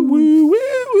 Woo, woo, woo,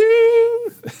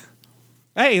 woo.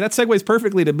 Hey, that segues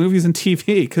perfectly to movies and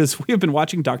TV, because we have been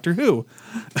watching Doctor Who.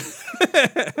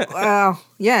 Well,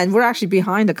 yeah, and we're actually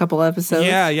behind a couple episodes.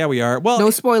 Yeah, we are. Well, no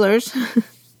spoilers.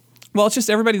 Well, it's just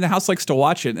everybody in the house likes to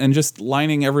watch it, and just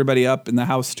lining everybody up in the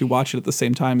house to watch it at the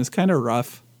same time is kind of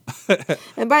rough.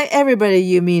 And by everybody,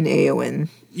 you mean Eowyn.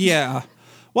 Yeah.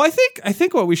 Well, I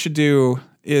think what we should do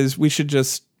is we should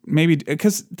just maybe,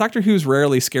 because Doctor Who's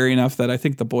rarely scary enough that I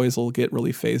think the boys will get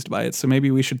really fazed by it. So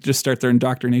maybe we should just start their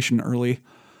indoctrination early.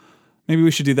 Maybe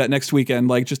we should do that next weekend,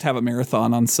 like just have a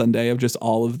marathon on Sunday of just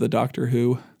all of the Doctor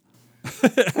Who.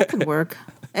 That could work.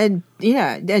 And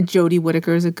Jodie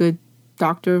Whittaker is a good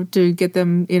doctor to get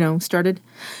them, started.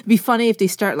 It'd be funny if they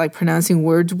start like pronouncing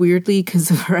words weirdly because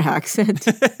of her accent.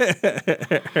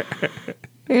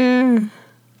 Yeah.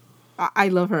 I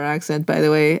love her accent, by the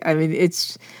way. I mean,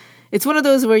 it's one of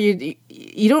those where you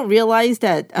don't realize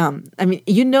that.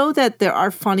 That there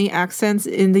are funny accents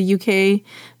in the UK,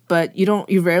 but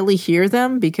you rarely hear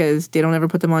them because they don't ever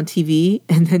put them on TV,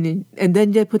 and then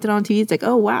they put it on TV. It's like,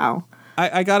 oh wow.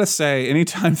 I gotta say,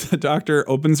 anytime the Doctor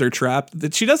opens her trap,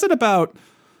 that she does it about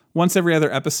once every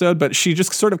other episode, but she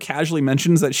just sort of casually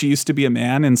mentions that she used to be a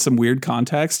man in some weird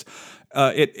context.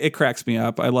 It cracks me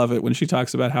up. I love it when she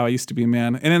talks about how I used to be a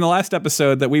man. And in the last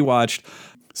episode that we watched,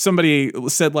 somebody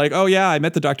said like, "Oh yeah, I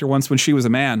met the Doctor once when she was a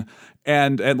man,"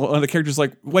 and one of the characters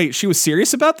like, "Wait, she was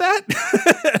serious about that?"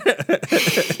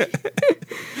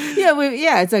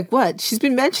 Yeah, it's like, what? She's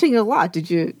been mentioning it a lot. What did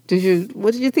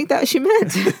you think that she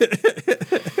meant?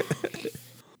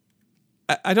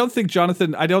 I don't think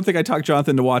I talked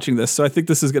Jonathan to watching this, so I think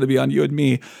this is going to be on you and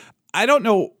me. I don't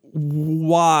know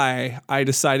why I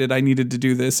decided I needed to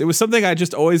do this. It was something I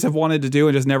just always have wanted to do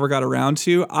and just never got around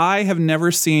to. I have never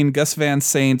seen Gus Van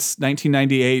Sant's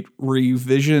 1998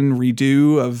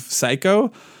 redo of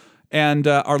Psycho. And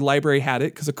our library had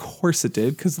it, because of course it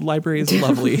did, because the library is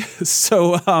lovely.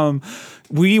 So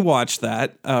we watched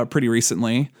that pretty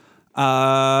recently.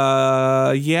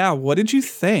 What did you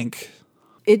think?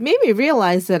 It made me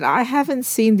realize that I haven't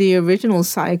seen the original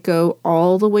Psycho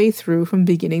all the way through from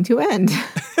beginning to end.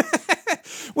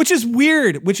 Which is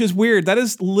weird. That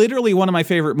is literally one of my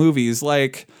favorite movies.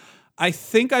 Like, I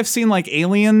think I've seen like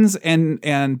Aliens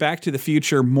and Back to the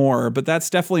Future more, but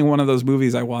that's definitely one of those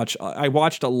movies I watch. I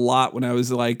watched a lot when I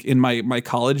was like in my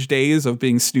college days of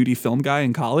being snooty film guy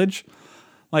in college.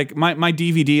 Like my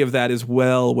DVD of that is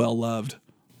well loved.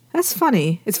 That's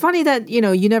funny. It's funny that,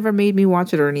 you never made me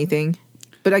watch it or anything,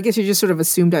 but I guess you just sort of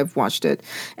assumed I've watched it.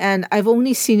 And I've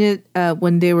only seen it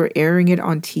when they were airing it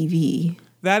on TV.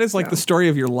 That is like the story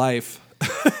of your life.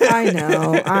 I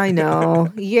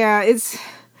know. Yeah,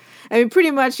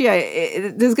 pretty much,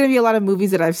 there's going to be a lot of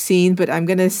movies that I've seen, but I'm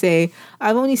going to say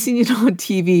I've only seen it on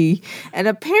TV. And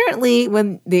apparently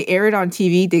when they air it on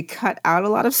TV, they cut out a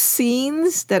lot of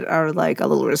scenes that are like a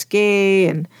little risque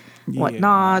and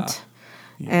whatnot.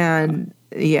 Yeah. And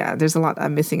there's a lot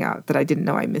I'm missing out that I didn't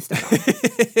know I missed out on.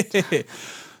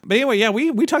 But anyway,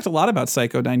 we talked a lot about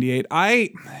Psycho 98.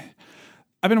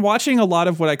 I've been watching a lot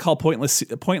of what I call pointless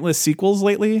sequels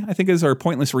lately, I think or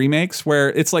pointless remakes, where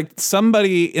it's like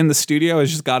somebody in the studio has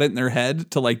just got it in their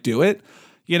head to like do it,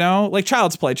 you know, like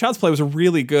Child's Play. Child's Play was a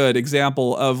really good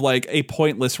example of like a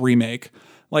pointless remake.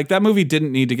 Like that movie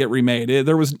didn't need to get remade.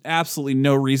 There was absolutely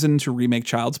no reason to remake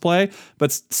Child's Play,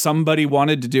 but somebody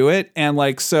wanted to do it. And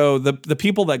like, so the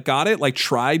people that got it, like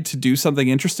tried to do something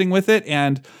interesting with it.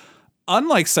 And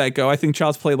unlike Psycho, I think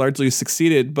Child's Play largely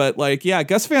succeeded, but like, yeah,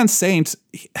 Gus Van Sant,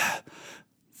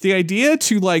 the idea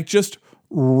to like just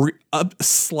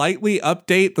slightly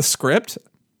update the script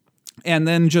and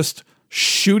then just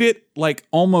shoot it like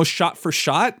almost shot for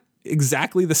shot,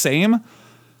 exactly the same,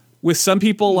 with some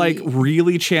people like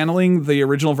really channeling the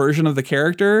original version of the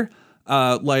character,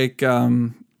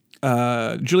 Julianne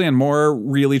Moore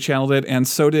really channeled it, and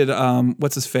so did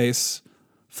what's his face,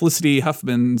 Felicity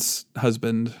Huffman's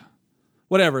husband.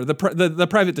 Whatever, the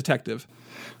private detective.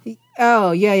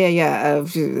 Oh, yeah. Yeah,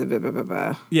 What's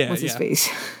his face?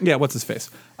 Yeah, what's his face?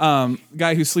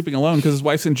 Guy who's sleeping alone because his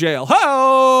wife's in jail.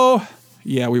 Ho!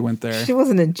 Yeah, we went there. She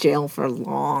wasn't in jail for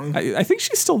long. I think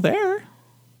she's still there.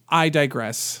 I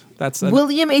digress. That's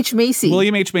William H. Macy.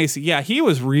 William H. Macy. Yeah, he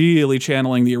was really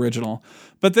channeling the original.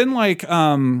 But then like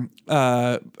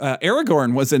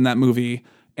Aragorn was in that movie,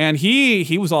 and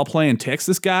he was all playing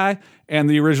Texas guy, and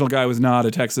the original guy was not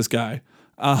a Texas guy.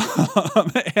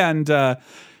 And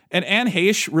Anne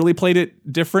Heche really played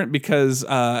it different because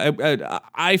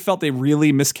I felt they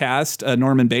really miscast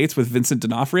Norman Bates with Vincent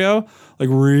D'Onofrio, like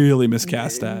really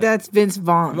miscast that. That's Vince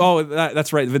Vaughn. Oh,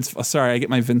 that's right, Vince. Sorry, I get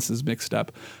my Vinces mixed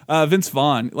up. Vince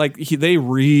Vaughn, like they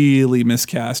really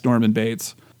miscast Norman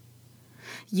Bates.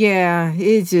 Yeah,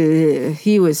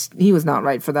 he was not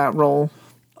right for that role,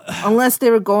 unless they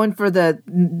were going for the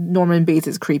Norman Bates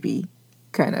is creepy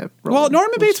kind of role. Well,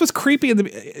 Norman Bates was creepy in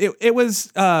it was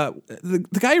the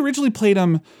guy originally played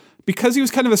him because he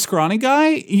was kind of a scrawny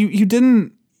guy.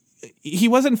 He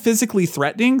wasn't physically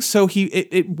threatening, so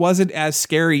it wasn't as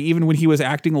scary even when he was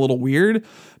acting a little weird,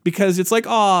 because it's like,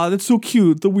 oh, that's so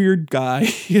cute, the weird guy,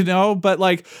 you know. But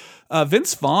like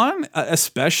Vince Vaughn,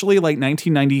 especially like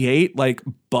 1998, like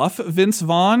buff Vince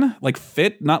Vaughn, like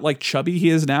fit, not like chubby he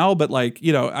is now, but like,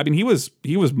 you know, I mean, he was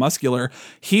muscular.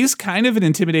 He's kind of an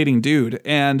intimidating dude.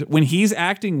 And when he's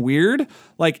acting weird,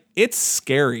 like it's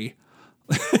scary.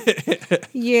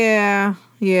 Yeah.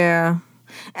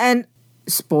 And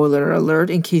spoiler alert,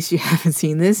 in case you haven't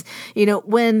seen this, you know,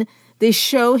 when they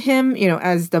show him, you know,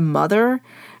 as the mother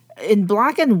in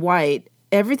black and white,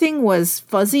 everything was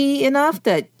fuzzy enough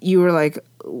that you were like,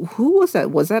 who was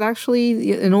that? Was that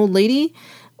actually an old lady?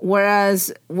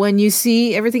 Whereas when you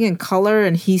see everything in color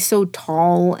and he's so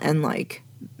tall and like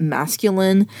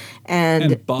masculine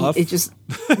and buff, it just,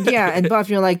 yeah, and buff,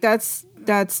 you're like, that's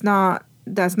not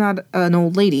an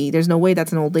old lady. There's no way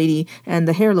that's an old lady, and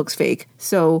the hair looks fake.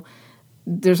 So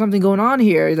there's something going on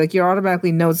here. Like you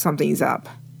automatically know something's up.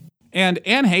 And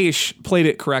Anne Heche played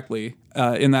it correctly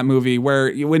in that movie,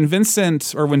 where when Vince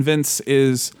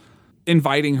is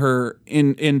inviting her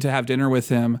in to have dinner with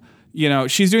him, you know,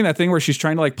 she's doing that thing where she's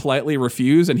trying to like politely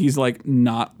refuse, and he's like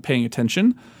not paying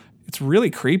attention. It's really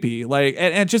creepy. Like,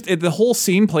 and the whole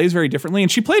scene plays very differently,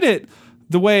 and she played it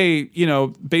the way, you know,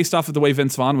 based off of the way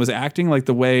Vince Vaughn was acting, like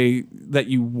the way that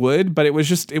you would, but he was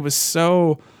just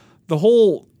so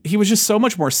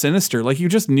much more sinister. Like you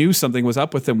just knew something was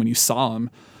up with him when you saw him.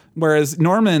 Whereas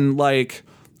Norman, like,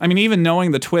 I mean, even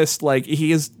knowing the twist, like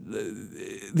he is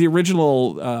the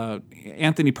original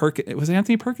Anthony Perkins. Was it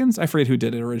Anthony Perkins? I forget who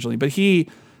did it originally, but he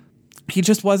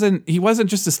wasn't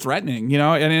just as threatening, you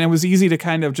know, and it was easy to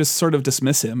kind of just sort of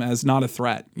dismiss him as not a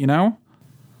threat, you know?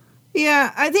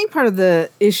 Yeah, I think part of the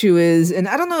issue is, and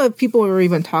I don't know if people were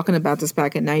even talking about this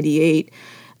back in '98,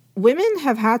 women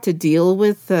have had to deal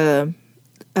with a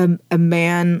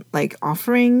man like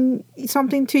offering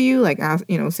something to you, like,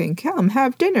 you know, saying, come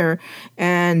have dinner.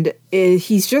 And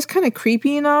he's just kind of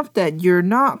creepy enough that you're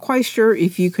not quite sure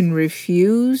if you can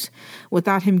refuse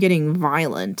without him getting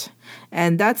violent.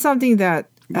 And that's something that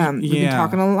we've been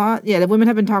talking a lot. Yeah, the women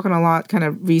have been talking a lot kind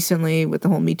of recently with the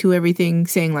whole Me Too everything,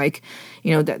 saying like,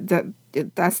 you know,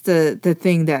 that's the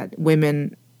thing that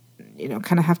women, you know,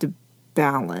 kind of have to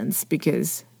balance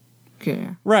because...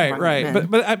 Yeah, right.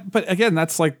 But again,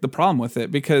 that's like the problem with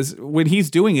it, because when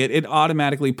he's doing it, it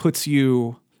automatically puts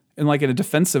you in like in a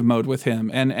defensive mode with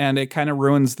him, and it kind of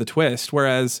ruins the twist.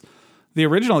 Whereas the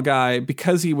original guy,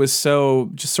 because he was so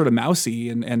just sort of mousy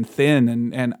and thin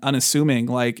and unassuming,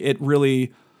 like it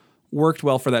really worked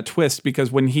well for that twist,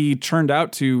 because when he turned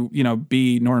out to, you know,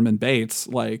 be Norman Bates,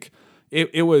 like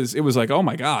it was like, oh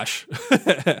my gosh.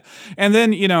 And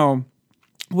then, you know,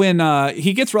 when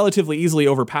he gets relatively easily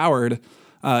overpowered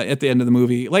at the end of the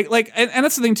movie. And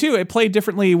that's the thing too. It played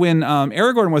differently when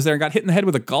Aragorn was there and got hit in the head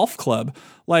with a golf club.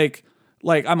 Like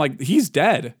I'm like, he's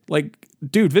dead. Like,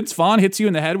 dude, Vince Vaughn hits you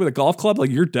in the head with a golf club, like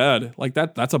you're dead. Like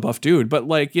that's a buff dude. But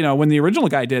like, you know, when the original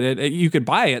guy did it, you could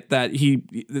buy it that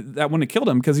that wouldn't have killed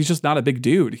him because he's just not a big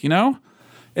dude. You know,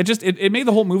 it made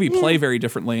the whole movie play very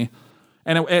differently,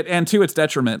 and to its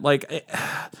detriment. Like,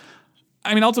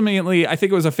 I mean, ultimately, I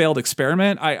think it was a failed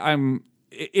experiment.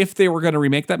 If they were going to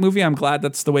remake that movie, I'm glad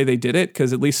that's the way they did it,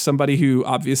 because at least somebody who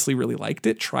obviously really liked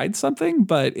it tried something.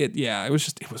 But it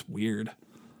was weird.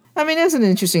 I mean, it's an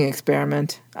interesting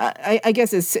experiment. I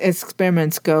guess as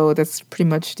experiments go, that's pretty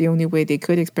much the only way they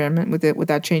could experiment with it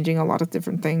without changing a lot of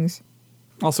different things.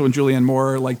 Also, when Julianne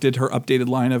Moore did her updated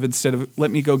line of, instead of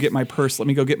 "let me go get my purse, let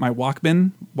me go get my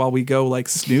Walkman" while we go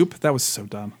Snoop, that was so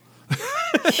dumb.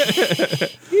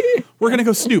 We're gonna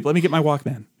go Snoop. Let me get my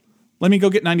Walkman. Let me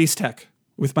go get 90s Tech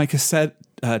with my cassette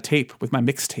tape, with my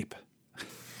mixtape.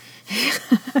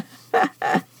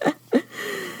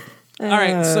 All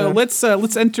right, so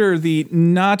let's enter the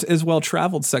not as well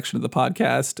traveled section of the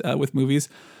podcast with movies.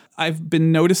 I've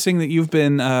been noticing that you've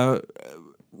been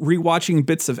rewatching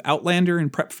bits of Outlander in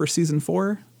prep for season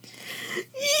 4. I'm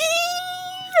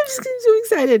just so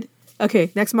excited.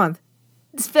 Okay, next month.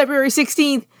 It's February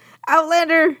 16th.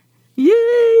 Outlander.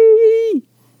 Yay!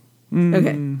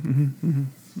 Okay.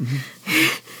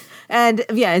 And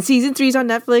yeah, and season 3 is on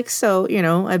Netflix, so you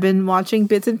know I've been watching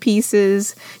bits and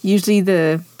pieces. Usually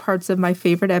the parts of my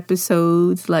favorite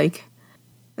episodes, like.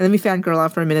 Let me fangirl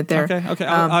out for a minute there. Okay.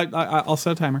 I'll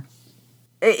set a timer.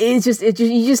 It's just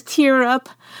you just tear up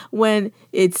when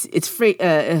it's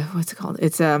what's it called?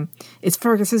 It's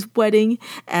Fergus's wedding,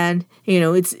 and you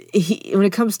know when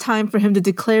it comes time for him to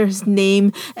declare his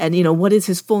name, and you know what is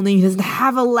his full name? He doesn't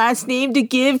have a last name to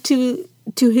give to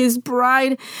his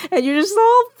bride, and you're just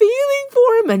all feeling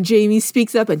for him. And Jamie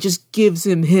speaks up and just gives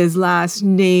him his last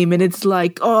name, and it's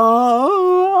like,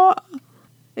 oh,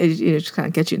 it just kind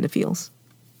of gets you in the feels.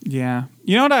 Yeah.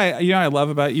 You know what I love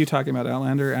about you talking about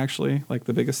Outlander, actually? Like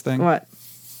the biggest thing? What?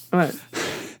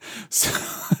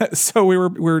 So we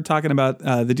were talking about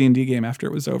the D&D game after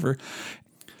it was over.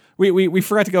 We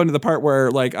forgot to go into the part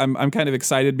where I'm kind of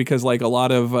excited because a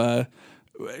lot of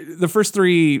the first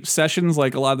 3 sessions, a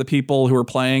lot of the people who were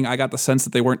playing, I got the sense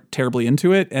that they weren't terribly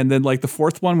into it. And then the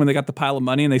fourth one, when they got the pile of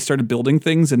money and they started building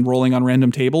things and rolling on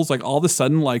random tables, all of a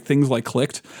sudden, things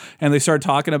clicked, and they started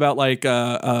talking about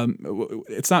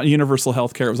it's not universal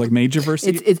healthcare. It was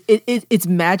Magiversity. It's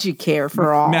Magic Care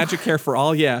for all. Magic Care for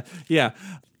all. Yeah.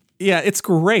 It's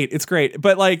great.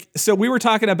 But so we were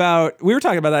talking about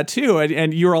that too.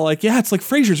 And you were all like, yeah, it's like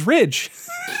Fraser's Ridge.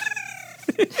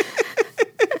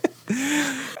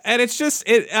 And it's just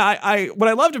what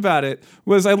I loved about it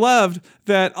was I loved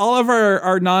that all of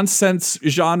our nonsense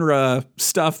genre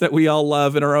stuff that we all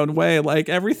love in our own way,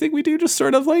 everything we do just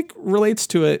sort of relates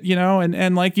to it, you know,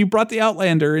 and you brought the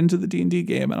Outlander into the D&D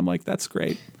game, and I'm like, that's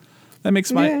great. That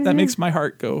makes my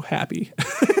heart go happy.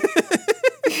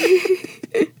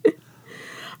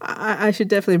 I should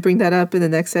definitely bring that up in the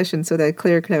next session so that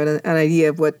Claire can have an idea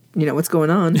of what's going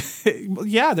on.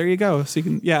 Yeah, there you go. So you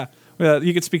can,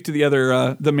 you could speak to the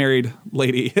other, the married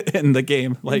lady in the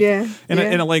game,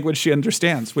 in a language she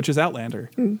understands, which is Outlander.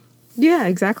 Yeah,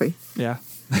 exactly. Yeah.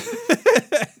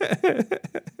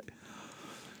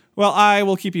 Well, I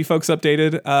will keep you folks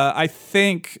updated. I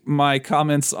think my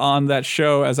comments on that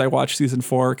show as I watch season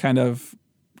 4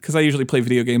 because I usually play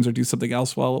video games or do something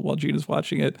else while Gina's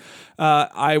watching it.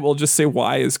 I will just say,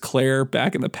 why is Claire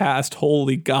back in the past?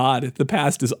 Holy God, the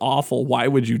past is awful. Why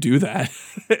would you do that?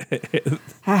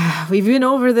 We've been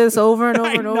over this over and over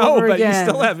and over but again. You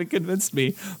still haven't convinced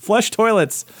me. Flush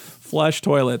toilets.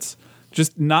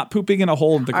 Just not pooping in a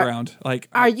hole in the ground.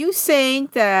 Are you saying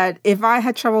that if I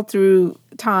had traveled through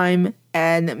time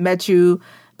and met you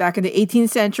back in the 18th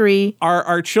century,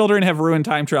 our children have ruined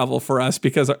time travel for us,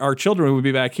 because our children would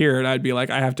be back here and I'd be like,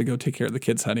 I have to go take care of the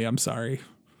kids, honey. I'm sorry.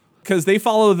 Because they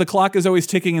follow the clock is always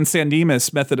ticking in San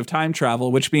Dimas method of time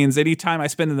travel, which means any time I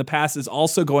spend in the past is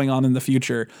also going on in the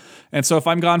future. And so if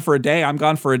I'm gone for a day, I'm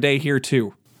gone for a day here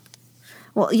too.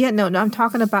 Well, yeah, no, I'm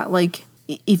talking about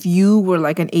if you were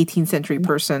an 18th century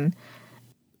person.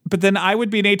 But then I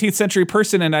would be an 18th century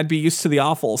person and I'd be used to the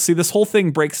awful. See, this whole thing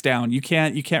breaks down. You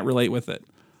can't relate with it.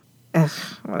 Ugh,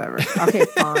 whatever. Okay,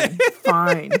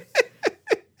 fine.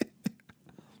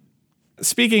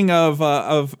 Speaking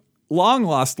of long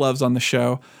lost loves on the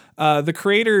show, the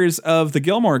creators of the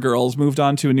Gilmore Girls moved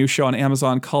on to a new show on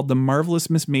Amazon called The Marvelous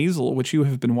Miss Maisel, which you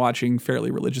have been watching fairly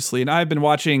religiously. And I've been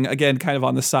watching, again, kind of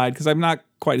on the side, because I'm not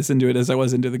quite as into it as I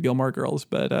was into the Gilmore Girls.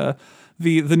 But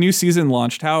the new season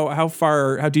launched.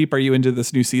 How deep are you into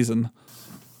this new season?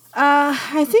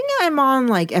 I think I'm on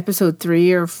like episode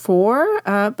 3 or 4,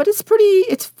 but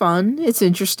it's fun. It's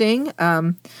interesting.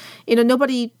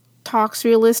 Nobody talks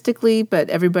realistically, but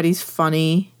everybody's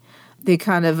funny. They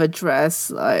kind of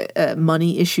address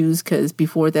money issues because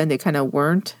before then they kind of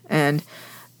weren't. And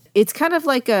it's kind of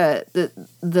like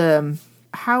the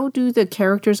how do the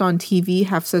characters on TV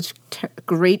have such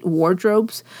great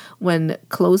wardrobes when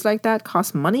clothes like that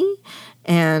cost money?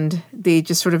 And they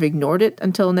just sort of ignored it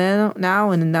until now.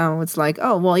 And now it's like,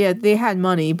 oh, well, yeah, they had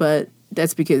money, but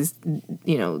that's because,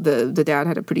 the dad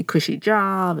had a pretty cushy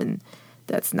job and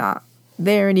that's not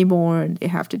there anymore. And they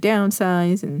have to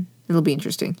downsize and it'll be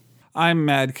interesting. I'm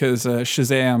mad because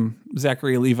Shazam,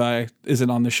 Zachary Levi, isn't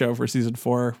on the show for season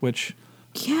 4, which,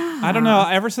 yeah, I don't know.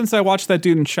 Ever since I watched that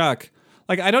dude in Chuck,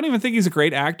 like, I don't even think he's a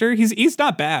great actor. He's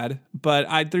not bad,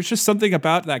 but there's just something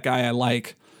about that guy I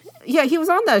like. Yeah, he was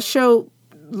on that show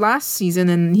last season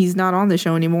and he's not on the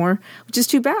show anymore, which is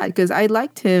too bad because I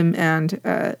liked him and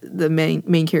the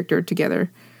main character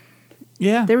together.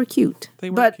 Yeah. They were cute.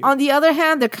 But on the other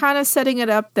hand, they're kind of setting it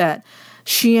up that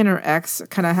she and her ex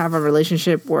kind of have a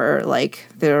relationship where, like,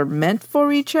 they're meant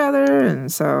for each other,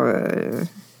 and so...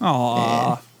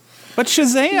 Aww. But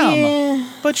Shazam!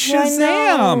 Yeah, but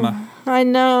Shazam! I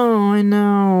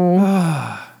know.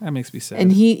 That makes me sad.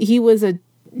 And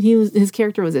his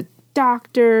character was a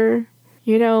doctor,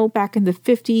 back in the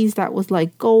 50s. That was,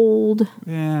 like, gold.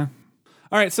 Yeah.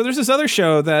 All right, so there's this other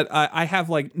show that I have,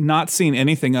 like, not seen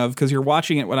anything of because you're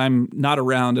watching it when I'm not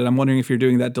around, and I'm wondering if you're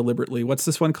doing that deliberately. What's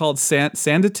this one called?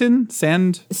 Sanditon?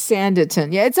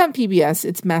 Sanditon. Yeah, it's on PBS.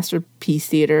 It's Masterpiece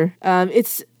Theater.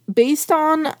 It's based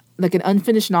on, like, an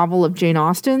unfinished novel of Jane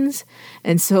Austen's,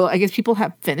 and so I guess people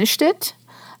have finished it.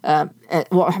 How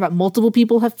about multiple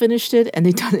people have finished it, and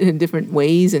they've done it in different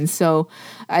ways, and so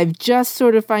I'm just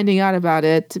sort of finding out about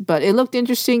it, but it looked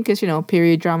interesting because,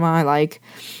 period drama I like.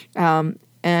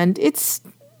 And it's,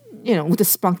 with a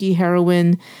spunky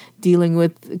heroine dealing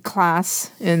with class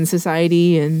and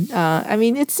society. And,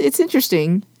 it's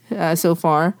interesting so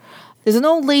far. There's an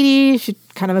old lady, she's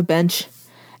kind of a bench.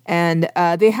 And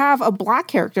they have a black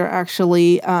character,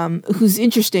 actually, who's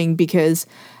interesting because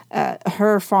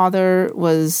her father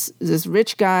was this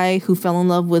rich guy who fell in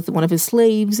love with one of his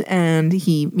slaves. And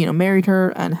he, married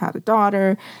her and had a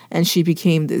daughter. And she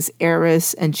became this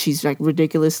heiress. And she's, like,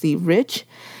 ridiculously rich.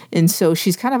 And so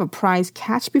she's kind of a prize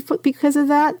catch because of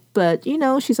that. But,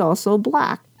 she's also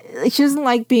black. She doesn't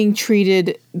like being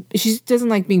treated. She doesn't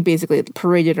like being basically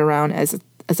paraded around as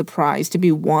a prize to be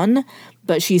won.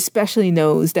 But she especially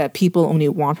knows that people only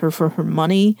want her for her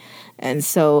money. And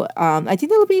so I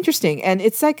think that'll be interesting. And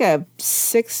it's like a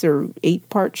 6 or 8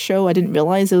 part show. I didn't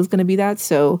realize it was going to be that.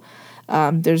 So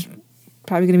there's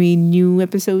probably going to be new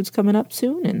episodes coming up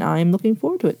soon. And I'm looking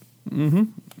forward to it. Mm-hmm.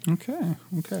 Okay.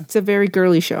 It's a very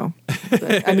girly show.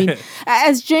 But,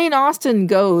 as Jane Austen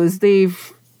goes,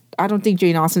 I don't think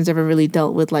Jane Austen's ever really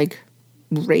dealt with, like,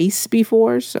 race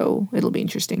before, so it'll be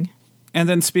interesting. And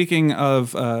then speaking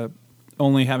of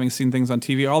only having seen things on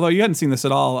TV, although you hadn't seen this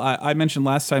at all, I mentioned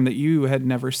last time that you had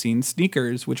never seen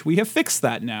Sneakers, which we have fixed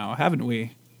that now, haven't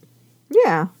we?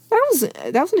 Yeah, that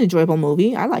was an enjoyable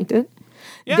movie. I liked it.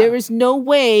 Yeah. There is no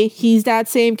way he's that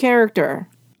same character.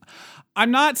 I'm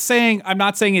not saying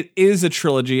it is a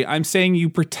trilogy. I'm saying you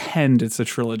pretend it's a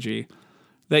trilogy.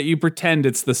 That you pretend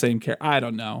it's the same character. I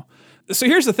don't know. So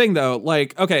here's the thing, though.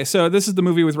 Like, okay, so this is the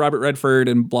movie with Robert Redford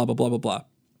and blah, blah, blah, blah, blah.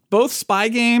 Both Spy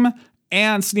Game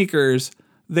and Sneakers,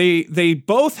 they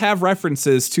both have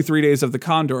references to 3 Days of the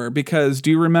Condor because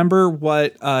do you remember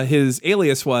what his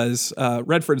alias was?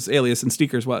 Redford's alias in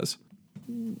Sneakers was?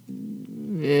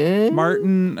 Yeah.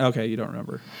 Martin. Okay, you don't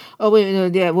remember. Oh, wait, no,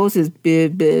 yeah. What was his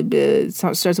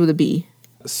starts with a B.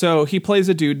 So he plays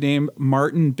a dude named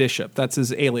Martin Bishop. That's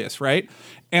his alias, right?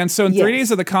 And so in 3 Days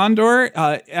of the Condor,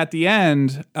 at the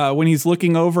end, when he's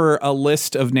looking over a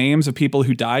list of names of people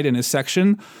who died in his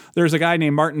section, there's a guy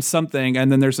named Martin something,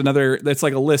 and then there's another that's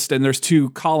like a list, and there's 2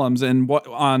 columns, and what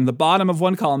on the bottom of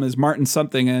one column is Martin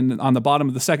something, and on the bottom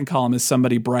of the second column is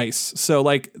somebody Bryce. So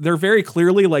like they're very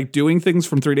clearly like doing things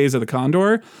from 3 Days of the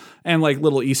Condor, and like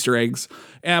little Easter eggs.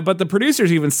 But the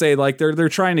producers even say like they're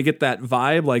trying to get that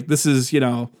vibe, like this is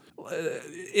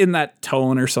in that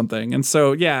tone or something. And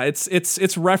so yeah,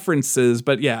 it's references,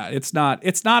 but yeah, it's not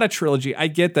a trilogy. I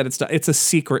get that it's a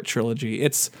secret trilogy.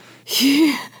 It's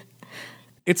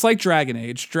like Dragon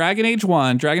Age. Dragon Age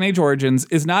 1, Dragon Age Origins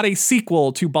is not a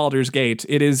sequel to Baldur's Gate.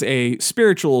 It is a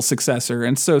spiritual successor.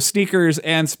 And so Sneakers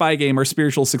and Spy Game are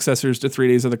spiritual successors to 3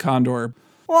 Days of the Condor.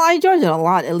 Well, I enjoyed it a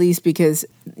lot, at least because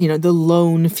the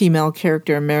lone female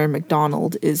character, Mary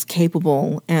McDonald, is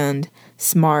capable and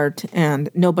smart, and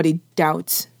nobody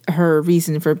doubts her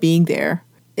reason for being there.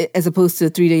 As opposed to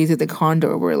 3 Days of the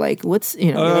Condor, where like, what's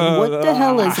you're like, what the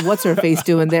hell is what's her face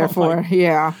doing there for?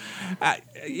 Yeah,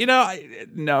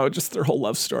 no, just their whole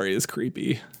love story is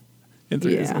creepy in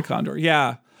 3 Days of the Condor.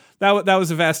 Yeah. That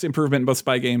was a vast improvement in both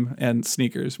Spy Game and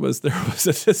Sneakers. There was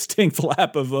a distinct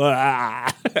lap of yeah.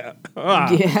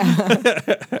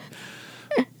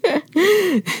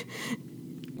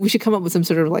 We should come up with some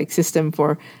sort of like system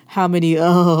for how many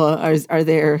are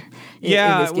there.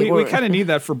 Yeah, in this game. we kind of need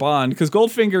that for Bond, because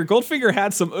Goldfinger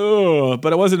had some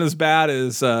but it wasn't as bad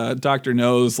as Dr.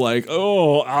 No's like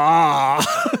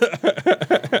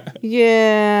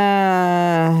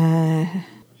Yeah.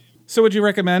 So would you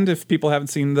recommend if people haven't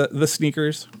seen the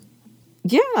Sneakers?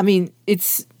 Yeah, I mean,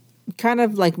 it's kind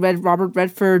of like Robert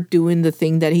Redford doing the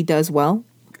thing that he does well.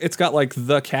 It's got like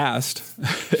the cast.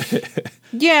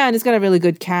 Yeah, and it's got a really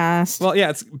good cast. Well, yeah,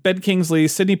 it's Ben Kingsley,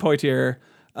 Sidney Poitier,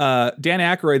 Dan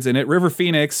Aykroyd's in it, River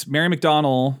Phoenix, Mary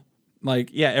McDonnell. Like,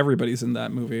 yeah, everybody's in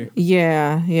that movie.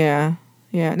 Yeah.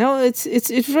 No,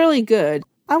 it's really good.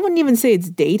 I wouldn't even say it's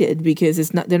dated because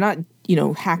they're not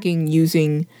hacking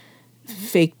using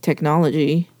fake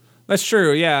technology. That's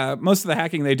true. Yeah, most of the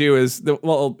hacking they do is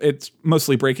it's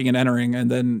mostly breaking and entering,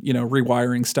 and then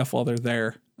rewiring stuff while they're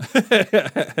there.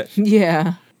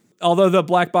 Yeah. Although the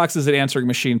black boxes and answering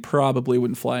machine probably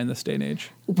wouldn't fly in this day and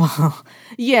age. Well,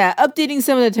 yeah, updating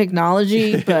some of the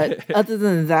technology, but other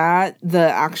than that, the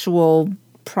actual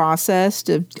process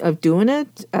of doing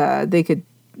it, they could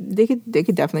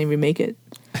definitely remake it.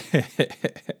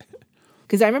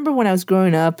 Because I remember when I was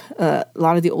growing up, a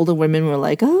lot of the older women were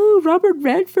like, "Oh, Robert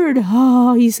Redford,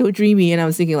 oh, he's so dreamy," and I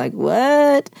was thinking like,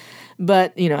 "What?"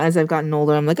 But as I've gotten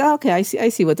older, I'm like, "Oh, okay, I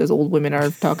see what those old women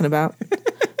are talking about."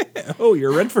 Oh,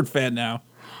 you're a Redford fan now.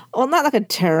 Well, not like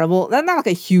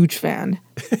a huge fan.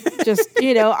 Just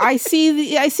I see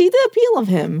the appeal of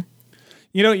him.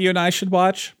 You and I should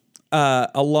watch.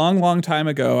 A long time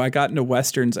ago, I got into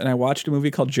Westerns and I watched a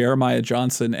movie called Jeremiah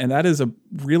Johnson, and that is a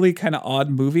really kind of odd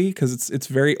movie because it's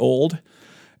very old.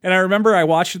 And I remember I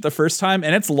watched it the first time,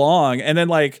 and it's long, and then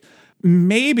like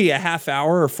maybe a half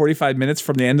hour or 45 minutes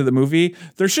from the end of the movie,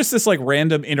 there's just this like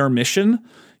random intermission.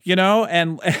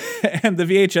 And the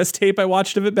VHS tape I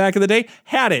watched of it back in the day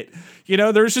had it.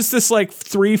 There was just this like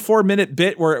 3-4 minute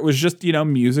bit where it was just,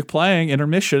 music playing,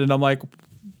 intermission. And I'm like,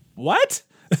 what?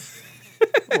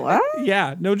 What?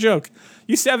 Yeah, no joke.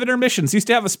 Used to have intermissions. Used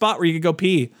to have a spot where you could go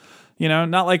pee.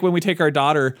 Not like when we take our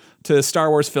daughter to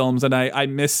Star Wars films and I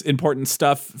miss important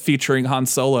stuff featuring Han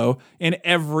Solo in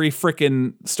every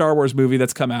frickin' Star Wars movie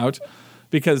that's come out,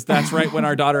 because that's right when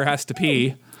our daughter has to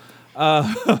pee.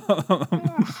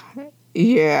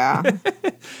 Yeah.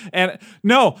 And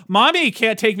no, mommy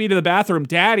can't take me to the bathroom.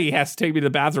 Daddy has to take me to the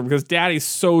bathroom because daddy's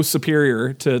so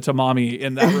superior to mommy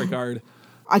in that regard.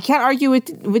 I can't argue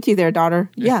with you there, daughter.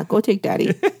 Yeah, go take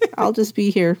daddy. I'll just be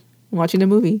here watching a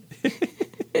movie.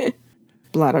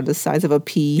 Bladder the size of a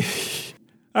pea.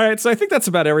 All right, so I think that's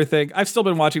about everything. I've still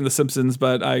been watching The Simpsons,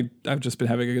 but I've just been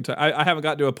having a good time. I haven't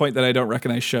gotten to a point that I don't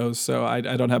recognize shows, so I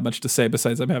don't have much to say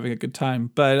besides I'm having a good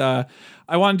time. But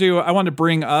I want to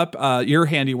bring up your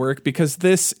handiwork, because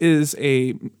this is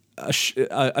a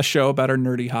show about our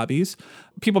nerdy hobbies.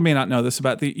 People may not know this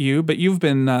about you, but you've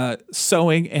been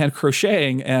sewing and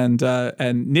crocheting and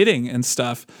knitting and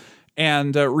stuff.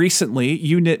 And recently,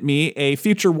 you knit me a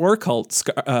Future War Cult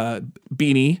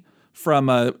beanie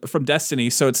from Destiny.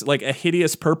 So it's like a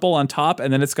hideous purple on top,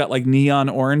 and then it's got like neon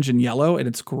orange and yellow, and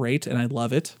it's great, and I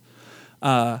love it.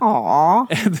 Aww.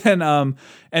 And then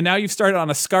and now you've started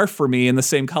on a scarf for me in the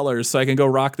same colors, so I can go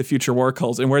rock the Future War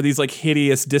Cults and wear these like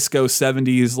hideous disco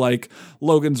 70s like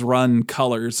Logan's Run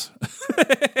colors.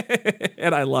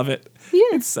 And I love it. Yeah,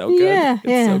 it's so good.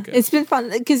 Yeah, so good. It's been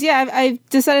fun because I've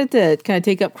decided to kind of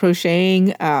take up crocheting.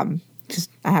 Because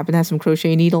I happen to have some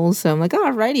crochet needles, so I'm like,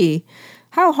 alrighty,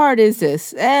 how hard is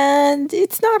this? And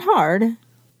it's not hard.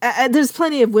 There's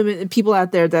plenty of people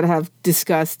out there that have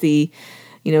discussed the,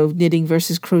 knitting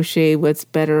versus crochet, what's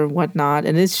better and whatnot,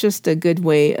 and it's just a good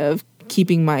way of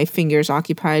keeping my fingers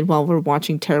occupied while we're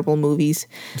watching terrible movies.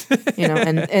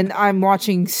 And I'm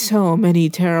watching so many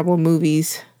terrible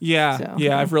movies. Yeah, so,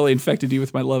 yeah, I've really infected you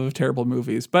with my love of terrible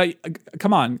movies. But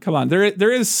come on.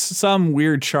 There is some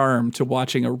weird charm to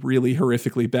watching a really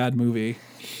horrifically bad movie.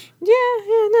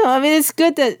 Yeah, no. I mean, it's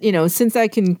good that, since I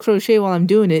can crochet while I'm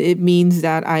doing it, it means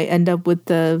that I end up with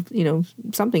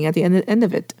something at the end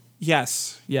of it.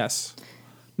 Yes.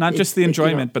 Not just the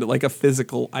enjoyment, but like a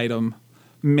physical item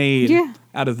made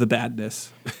out of the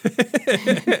badness.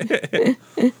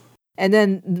 And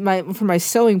then for my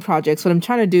sewing projects, what I'm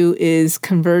trying to do is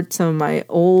convert some of my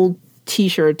old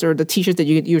T-shirts or the T-shirts that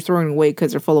you're throwing away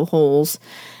because they're full of holes,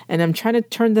 and I'm trying to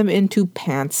turn them into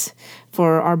pants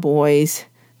for our boys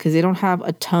because they don't have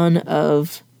a ton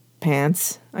of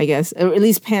pants, I guess, or at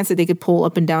least pants that they could pull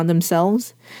up and down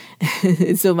themselves.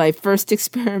 So my first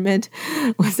experiment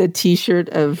was a T-shirt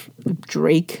of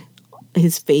Drake.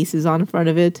 His face is on the front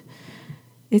of it.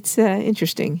 It's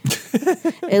interesting.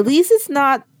 At least it's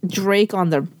not Drake on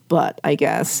their butt, I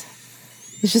guess.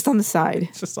 It's just on the side.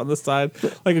 It's just on the side,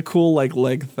 like a cool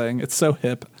leg thing. It's so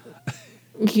hip.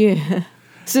 Yeah.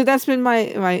 So that's been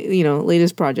my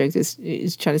latest project is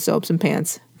trying to sew up some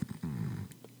pants.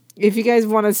 If you guys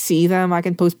want to see them, I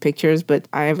can post pictures, but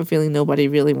I have a feeling nobody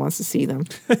really wants to see them.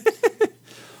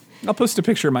 I'll post a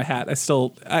picture of my hat. I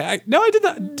did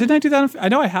that. Didn't I do that? I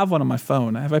know I have one on my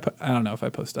phone. I don't know if I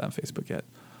posted that on Facebook yet.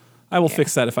 I will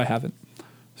fix that if I haven't.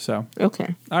 So.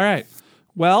 Okay. All right.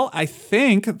 Well, I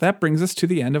think that brings us to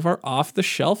the end of our off the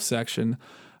shelf section.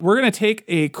 We're going to take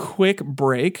a quick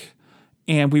break,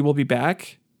 and we will be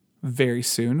back very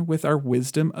soon with our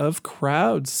Wisdom of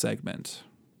Crowds segment.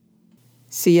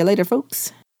 See you later,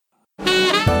 folks.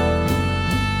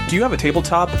 Do you have a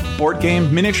tabletop, board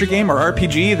game, miniature game, or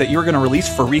RPG that you're going to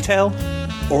release for retail?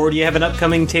 Or do you have an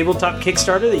upcoming tabletop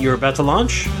Kickstarter that you're about to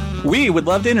launch? We would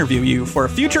love to interview you for a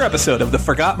future episode of the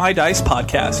Forgot My Dice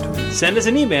podcast. Send us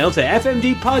an email to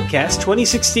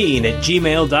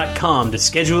fmdpodcast2016@gmail.com to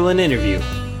schedule an interview.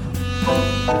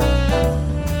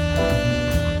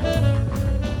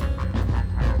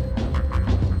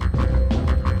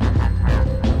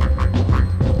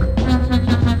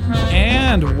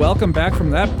 And welcome back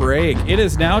from that break. It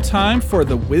is now time for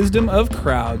the Wisdom of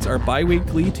Crowds, our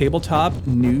bi-weekly tabletop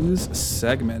news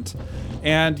segment.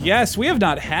 And yes, we have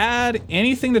not had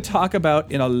anything to talk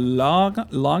about in a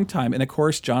long time. And of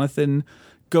course, Jonathan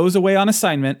goes away on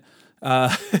assignment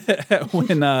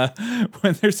when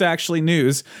there's actually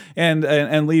news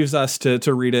and leaves us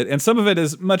to read it. And some of it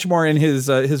is much more in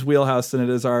his wheelhouse than it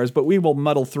is ours, but we will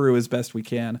muddle through as best we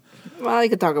can. Well, I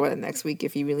could talk about it next week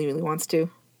if he really, really wants to.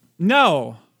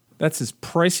 No, that's his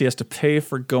price he has to pay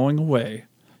for going away.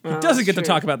 He doesn't get to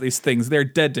talk about these things. They're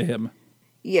dead to him.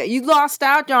 Yeah, you lost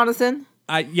out, Jonathan.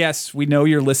 Yes, we know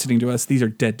you're listening to us. These are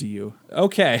dead to you.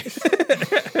 Okay.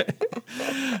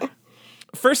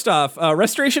 First off,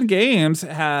 Restoration Games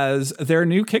has their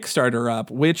new Kickstarter up,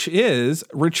 which is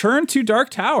Return to Dark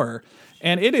Tower.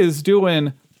 And it is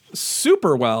doing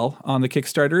super well on the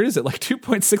Kickstarter. It is at like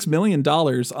 $2.6 million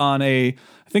on I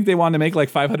think they wanted to make like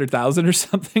 500,000 or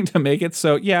something to make it.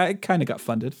 So yeah, it kind of got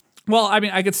funded. Well, I mean,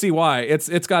 I could see why.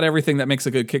 It's got everything that makes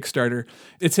a good Kickstarter.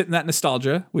 It's hitting that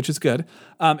nostalgia, which is good.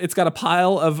 It's got a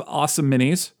pile of awesome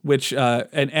minis, which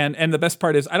and the best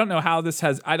part is I don't know how the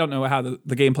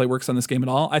gameplay works on this game at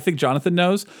all. I think Jonathan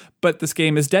knows, but this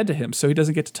game is dead to him, so he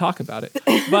doesn't get to talk about it.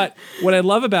 But what I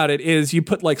love about it is you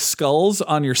put like skulls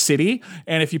on your city,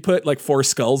 and if you put like 4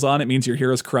 skulls on, it means your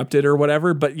hero's corrupted or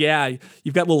whatever. But yeah,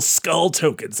 you've got little skull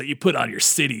tokens that you put on your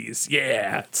cities.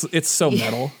 Yeah, it's so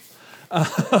metal.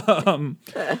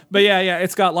 But yeah,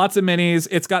 it's got lots of minis.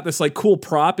 It's got this like cool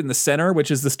prop in the center,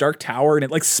 which is this dark tower, and it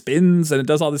like spins and it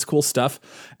does all this cool stuff.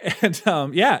 And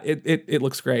it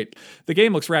looks great. The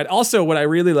game looks rad. Also, what I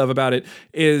really love about it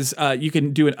is you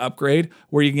can do an upgrade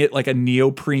where you can get like a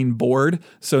neoprene board.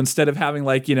 So instead of having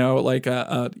like, like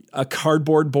a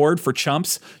cardboard board for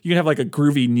chumps, you can have like a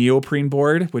groovy neoprene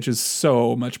board, which is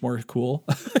so much more cool.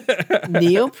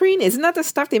 Neoprene? Isn't that the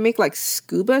stuff they make like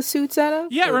scuba suits out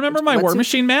of? Yeah, remember my War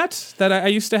Machine mat that I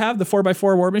used to have, the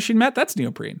 4x4 War Machine mat? That's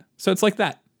neoprene. So it's like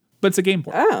that, but it's a game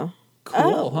board. Oh.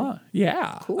 Cool, huh?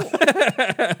 Yeah. Cool.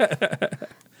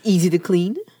 Easy to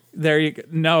clean? There you go.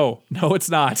 No,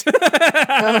 it's not.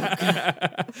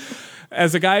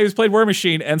 As a guy who's played War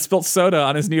Machine and spilt soda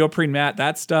on his neoprene mat,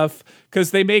 that stuff, because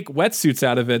they make wetsuits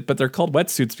out of it, but they're called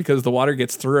wetsuits because the water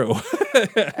gets through.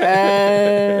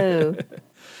 Oh.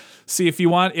 See, if you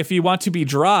want to be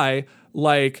dry,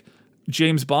 like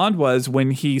James Bond was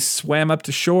when he swam up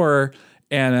to shore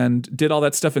and did all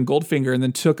that stuff in Goldfinger and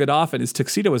then took it off and his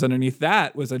tuxedo was underneath,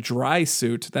 that was a dry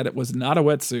suit, that it was not a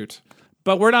wetsuit.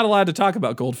 But we're not allowed to talk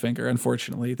about Goldfinger,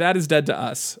 unfortunately. That is dead to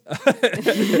us.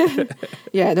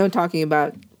 Yeah, no talking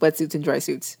about wetsuits and dry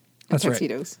suits and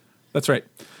tuxedos. That's right.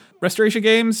 Restoration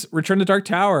Games, Return to Dark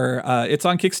Tower. It's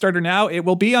on Kickstarter now. It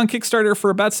will be on Kickstarter for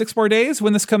about 6 more days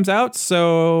when this comes out,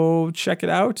 so check it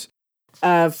out.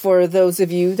 For those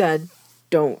of you that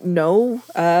don't know,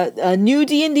 a new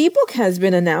D&D book has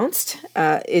been announced.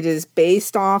 It is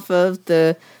based off of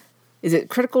is it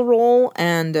Critical Role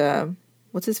and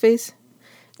what's his face?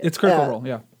 It's Critical Role,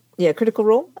 yeah. Yeah, Critical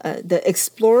Role. The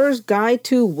Explorer's Guide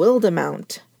to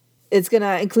Wildemount. It's going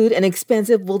to include an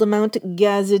expansive Wildemount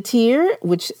Gazetteer,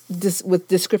 with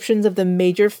descriptions of the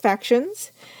major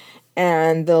factions.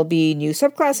 And there'll be new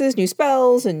subclasses, new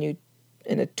spells, and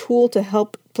a tool to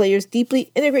help players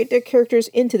deeply integrate their characters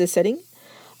into the setting.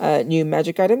 New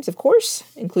magic items, of course,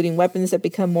 including weapons that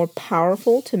become more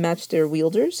powerful to match their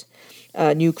wielders.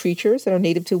 New creatures that are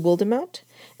native to Wildemount.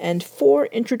 And 4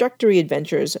 introductory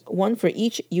adventures, one for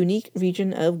each unique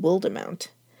region of Wildemount.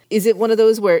 Is it one of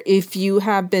those where if you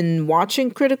have been watching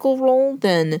Critical Role,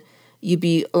 then you'd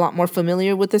be a lot more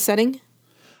familiar with the setting?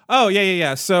 Oh,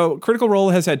 yeah. So Critical Role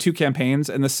has had 2 campaigns,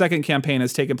 and the second campaign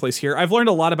has taken place here. I've learned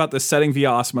a lot about this setting via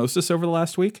osmosis over the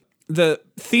last week. The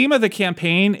theme of the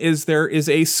campaign is there is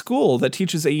a school that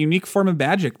teaches a unique form of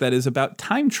magic that is about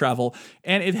time travel,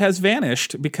 and it has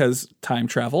vanished because time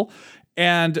travel.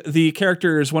 And the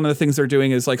characters, one of the things they're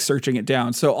doing is like searching it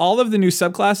down. So all of the new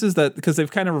subclasses because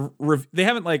they've kind of, they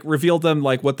haven't like revealed them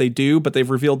like what they do, but they've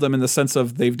revealed them in the sense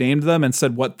of they've named them and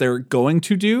said what they're going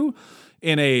to do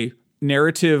in a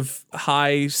narrative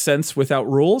high sense without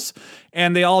rules.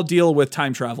 And they all deal with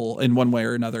time travel in one way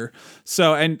or another.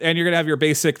 So, and you're going to have your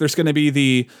basic, there's going to be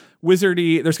the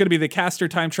wizardy, there's going to be the caster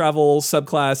time travel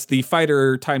subclass, the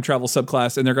fighter time travel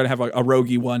subclass, and they're going to have a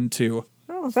roguey one too.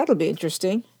 Oh, that'll be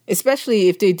interesting. Especially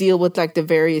if they deal with like the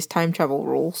various time travel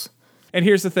rules. And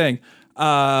here's the thing.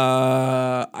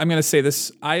 I'm going to say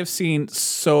this. I have seen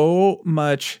so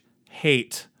much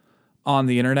hate on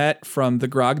the internet from the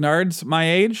grognards my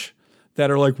age that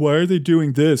are like, why are they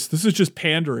doing this? This is just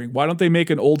pandering. Why don't they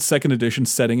make an old second edition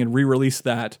setting and re-release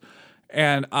that?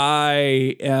 And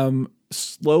I am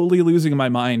slowly losing my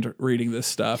mind reading this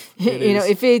stuff.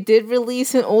 If they did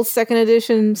release an old second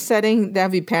edition setting,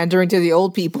 that'd be pandering to the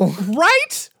old people.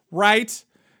 Right.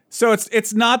 So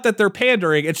it's not that they're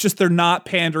pandering, it's just they're not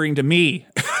pandering to me.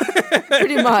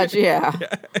 Pretty much, yeah.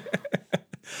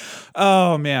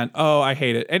 Oh man. Oh, I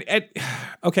hate it. And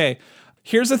okay,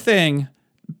 here's the thing.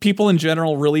 People in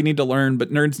general really need to learn,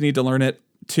 but nerds need to learn it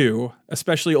too,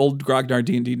 especially old grognard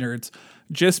D&D nerds.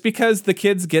 Just because the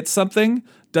kids get something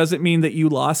doesn't mean that you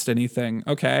lost anything,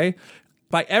 okay?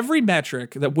 By every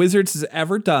metric that Wizards has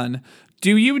ever done,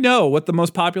 do you know what the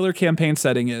most popular campaign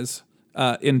setting is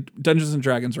in Dungeons &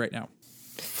 Dragons right now?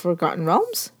 Forgotten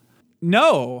Realms?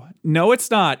 No,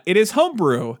 it's not. It is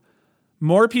homebrew.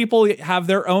 More people have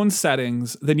their own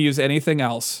settings than use anything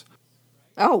else.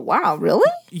 Oh, wow, really?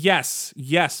 Yes,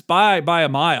 by a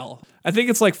mile. I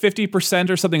think it's like 50%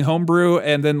 or something homebrew,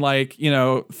 and then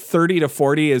 30 to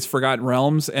 40 is Forgotten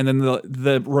Realms, and then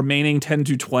the remaining 10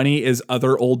 to 20 is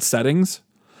other old settings.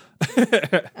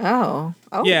 Oh,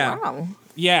 yeah. Wow.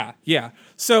 Yeah.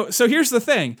 So here's the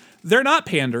thing. They're not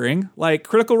pandering. Like,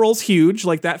 Critical Role's huge.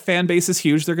 Like, that fan base is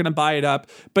huge. They're going to buy it up.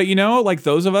 But, like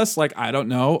those of us, like, I don't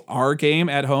know, our game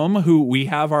at home, who we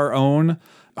have our own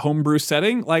homebrew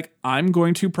setting, like, I'm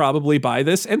going to probably buy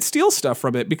this and steal stuff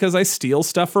from it because I steal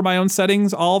stuff for my own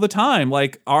settings all the time.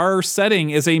 Like, our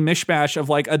setting is a mishmash of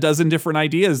like a dozen different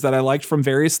ideas that I liked from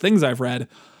various things I've read.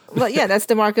 Well, yeah, that's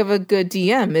the mark of a good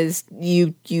DM is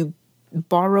you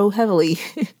borrow heavily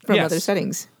from other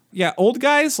settings. Yeah, old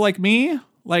guys like me,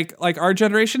 like our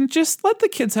generation, just let the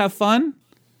kids have fun.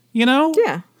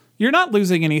 Yeah. You're not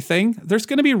losing anything. There's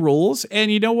going to be rules,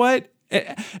 and you know what?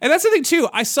 And that's the thing too.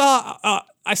 I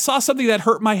saw something that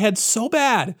hurt my head so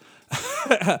bad.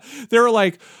 They were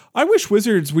like, I wish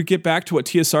Wizards would get back to what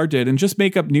TSR did and just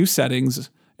make up new settings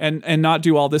and not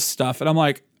do all this stuff. And I'm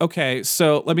like, okay,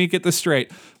 so let me get this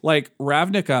straight. Like,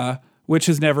 Ravnica, which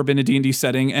has never been a D&D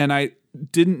setting, and I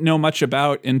didn't know much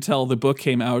about until the book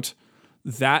came out,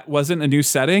 that wasn't a new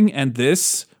setting. And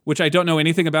this, which I don't know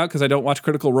anything about because I don't watch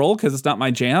Critical Role because it's not my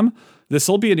jam, this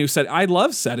will be a new set. I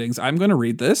love settings. I'm going to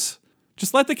read this.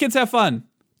 Just let the kids have fun.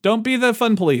 Don't be the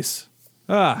fun police.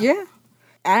 Yeah.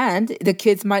 And the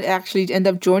kids might actually end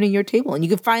up joining your table, and you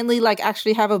can finally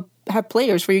actually have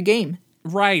players for your game.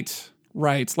 Right.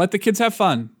 Let the kids have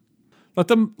fun. Let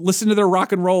them listen to their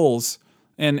rock and rolls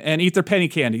and eat their penny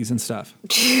candies and stuff.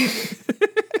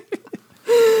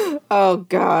 Oh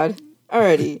God.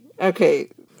 Alrighty. Okay.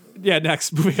 Yeah,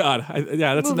 next, moving on.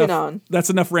 That's moving enough. On. That's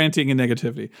enough ranting and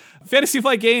negativity. Fantasy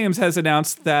Flight Games has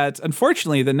announced that,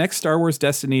 unfortunately, the next Star Wars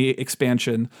Destiny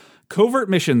expansion, Covert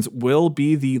Missions, will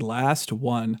be the last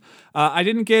one. I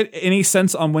didn't get any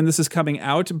sense on when this is coming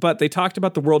out, but they talked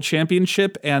about the World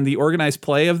Championship and the organized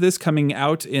play of this coming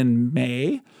out in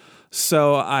May.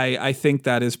 So I think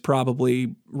that is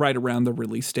probably right around the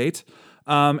release date.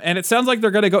 And it sounds like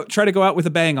they're going to try to go out with a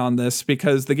bang on this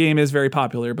because the game is very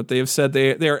popular, but they have said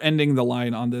they are ending the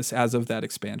line on this as of that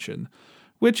expansion,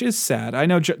 which is sad. I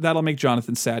know that'll make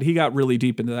Jonathan sad. He got really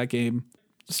deep into that game.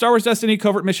 Star Wars Destiny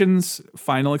Covert Missions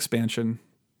final expansion.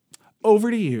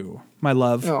 Over to you, my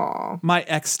love. Aw. My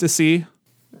ecstasy.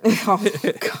 Oh,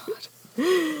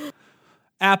 God.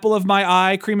 Apple of my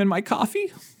eye, cream in my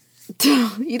coffee.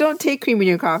 You don't take cream in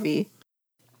your coffee.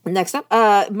 Next up,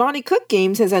 Monty Cook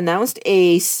Games has announced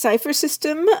a Cypher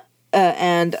system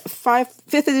and 5th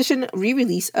edition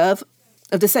re-release of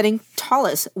the setting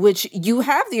Talus, which you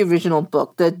have the original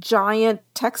book, the giant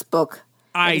textbook.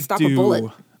 I Stop a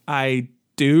bullet. I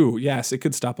do. Yes, it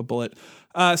could stop a bullet.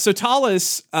 So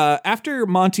Talus, after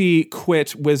Monty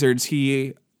quit Wizards,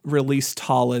 he released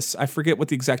Talus. I forget what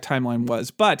the exact timeline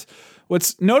was, but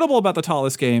what's notable about the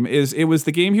Talus game is it was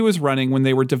the game he was running when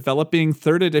they were developing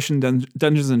 3rd edition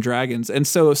Dungeons and Dragons. And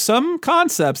so some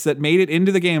concepts that made it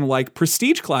into the game, like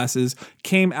prestige classes,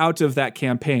 came out of that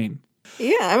campaign.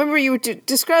 Yeah, I remember you were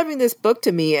describing this book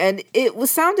to me, and it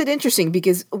sounded interesting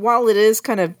because while it is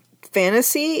kind of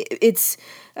fantasy, it's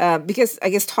because I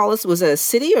guess Talus was a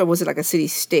city, or was it like a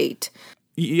city-state?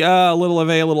 Yeah, a little of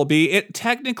A, a little B.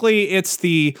 It's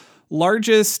the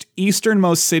largest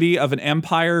easternmost city of an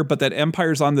empire, but that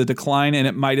empire's on the decline, and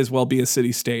it might as well be a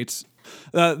city-state.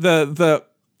 The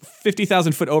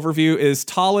 50,000 foot overview is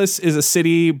Talus is a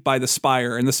city by the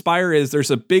spire, and the spire is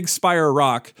there's a big spire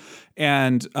rock,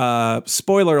 and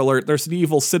spoiler alert, there's an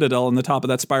evil citadel on the top of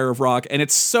that spire of rock, and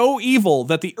it's so evil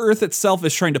that the earth itself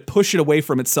is trying to push it away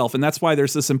from itself, and that's why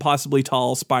there's this impossibly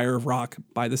tall spire of rock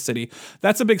by the city.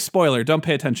 That's a big spoiler. Don't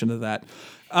pay attention to that.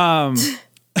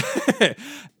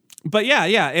 But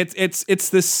yeah, it's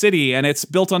this city, and it's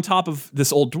built on top of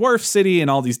this old dwarf city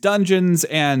and all these dungeons,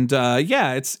 and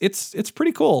it's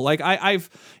pretty cool. Like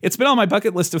it's been on my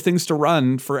bucket list of things to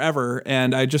run forever,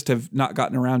 and I just have not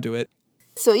gotten around to it.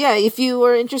 So yeah, if you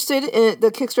are interested,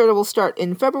 the Kickstarter will start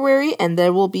in February, and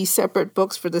there will be separate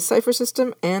books for the Cypher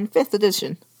system and 5th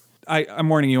edition. I'm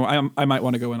warning you, I might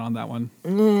want to go in on that one.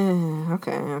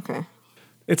 Okay.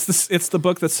 It's the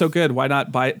book that's so good. Why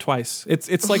not buy it twice?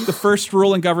 It's like the first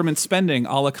rule in government spending,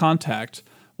 a la Contact.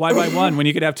 Why buy one when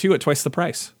you could have two at twice the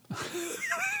price?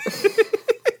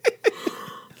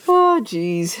 Oh,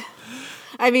 jeez.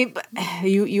 I mean,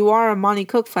 you are a Monty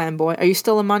Cook fanboy. Are you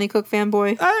still a Monty Cook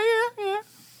fanboy? Yeah.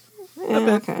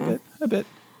 A bit.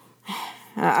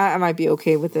 I might be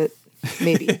okay with it.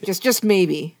 Maybe. just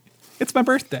maybe. It's my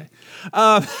birthday.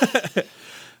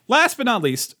 Last but not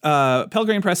least,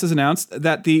 Pelgrane Press has announced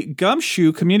that the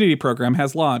Gumshoe Community Program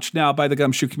has launched. Now, by the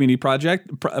Gumshoe Community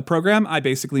Program, I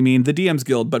basically mean the DM's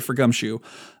Guild, but for Gumshoe.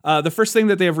 The first thing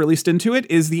that they have released into it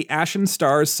is the Ashen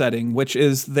Stars setting, which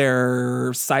is their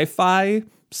sci-fi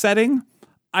setting.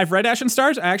 I've read Ashen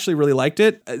Stars. I actually really liked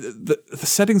it. The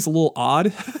setting's a little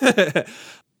odd.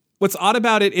 What's odd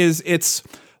about it is it's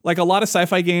like a lot of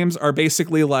sci-fi games are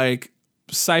basically like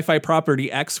sci-fi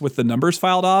property X with the numbers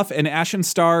filed off, and Ashen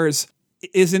Stars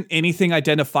isn't anything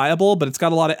identifiable, but it's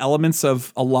got a lot of elements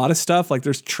of a lot of stuff. Like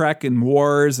there's Trek and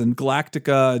Wars and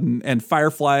Galactica and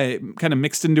Firefly kind of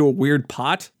mixed into a weird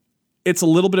pot. It's a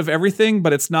little bit of everything,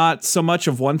 but it's not so much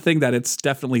of one thing that it's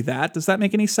definitely that. Does that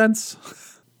make any sense?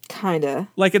 Kinda.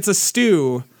 Like it's a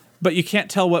stew, but you can't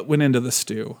tell what went into the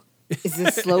stew. Is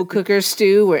this slow cooker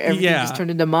stew where everything just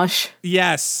turned into mush?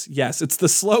 Yes. It's the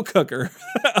slow cooker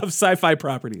of sci-fi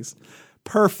properties.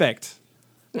 Perfect.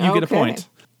 You get a point.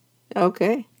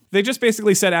 Okay. They just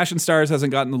basically said Ashen Stars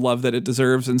hasn't gotten the love that it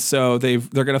deserves, and so they're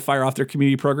going to fire off their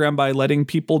community program by letting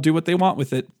people do what they want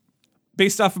with it.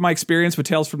 Based off of my experience with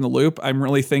Tales from the Loop, I'm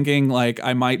really thinking like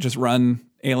I might just run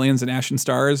Aliens and Ashen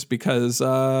Stars because,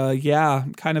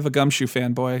 I'm kind of a Gumshoe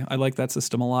fanboy. I like that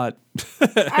system a lot.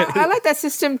 I like that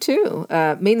system too,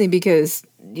 mainly because,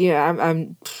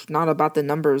 I'm not about the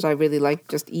numbers. I really like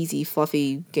just easy,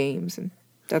 fluffy games, and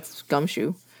that's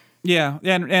Gumshoe. Yeah,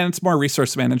 and it's more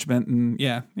resource management, and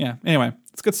yeah. Anyway,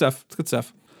 it's good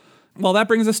stuff. Well, that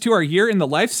brings us to our Year in the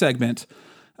Life segment.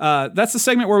 That's the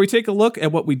segment where we take a look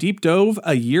at what we deep dove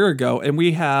a year ago, and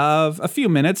we have a few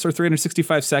minutes or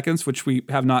 365 seconds, which we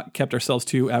have not kept ourselves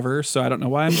to ever, so I don't know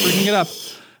why I'm bringing it up,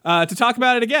 to talk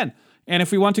about it again. And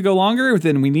if we want to go longer,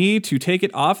 then we need to take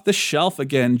it off the shelf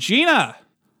again. Gina,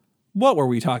 what were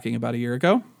we talking about a year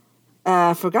ago?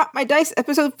 Forgot My Dice,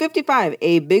 episode 55,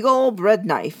 A Big Ol' Bread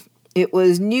Knife. It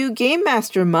was New Game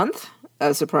Master Month,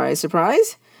 surprise,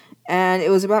 surprise, and it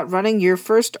was about running your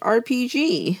first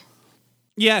RPG.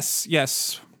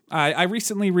 Yes. I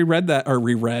recently reread that, or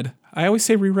reread. I always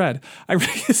say reread. I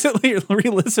recently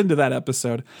re-listened to that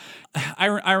episode. I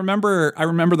remember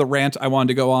the rant I wanted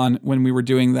to go on when we were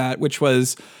doing that, which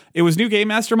was, it was New Game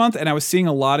Master Month, and I was seeing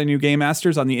a lot of new game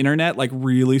masters on the internet, like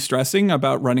really stressing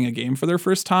about running a game for their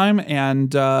first time.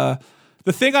 And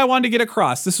The thing I wanted to get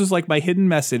across, this was like my hidden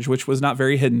message, which was not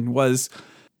very hidden, was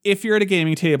if you're at a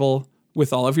gaming table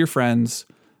with all of your friends,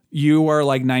 you are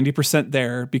like 90%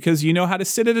 there because you know how to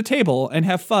sit at a table and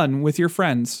have fun with your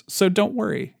friends. So don't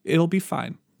worry. It'll be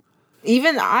fine.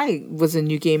 Even I was a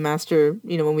new game master,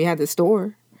 when we had the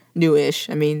store. Newish.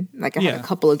 I mean, like I had a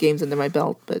couple of games under my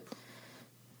belt, but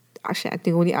actually I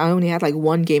think I only had like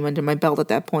one game under my belt at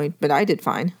that point, but I did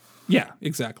fine. Yeah,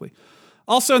 exactly.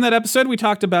 Also in that episode, we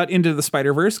talked about Into the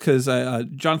Spider-Verse because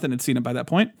Jonathan had seen it by that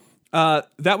point.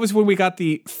 That was when we got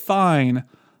the fine,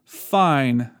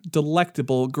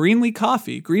 delectable Greenlee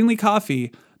coffee. Greenlee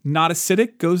coffee, not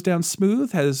acidic, goes down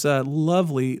smooth, has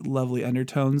lovely, lovely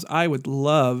undertones. I would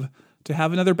love to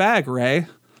have another bag, Ray.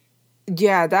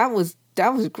 Yeah, that was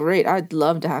great. I'd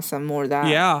love to have some more of that.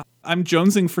 Yeah, I'm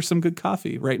jonesing for some good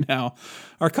coffee right now.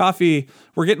 Our coffee,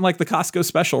 we're getting like the Costco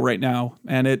special right now,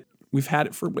 and we've had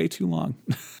it for way too long.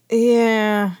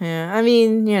 Yeah. I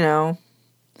mean,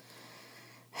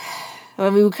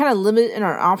 we kind of limit in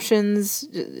our options,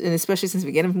 and especially since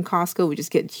we get them from Costco, we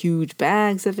just get huge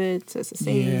bags of it. So it's the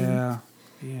same.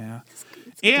 Yeah.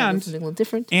 And something a little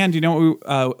different. And you know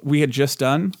what we had just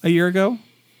done a year ago?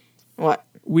 What?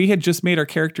 We had just made our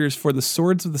characters for the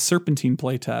Swords of the Serpentine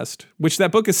playtest, which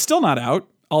that book is still not out.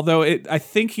 Although I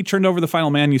think he turned over the final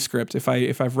manuscript, if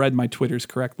I've read my Twitters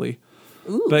correctly.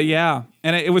 Ooh. But yeah,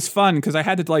 and it was fun because I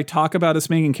had to like talk about us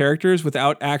making characters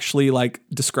without actually like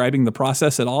describing the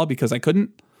process at all because I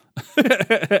couldn't.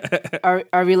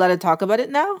 Are we allowed to talk about it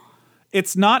now?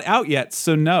 It's not out yet,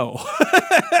 so no.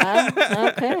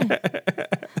 Okay.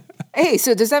 Hey,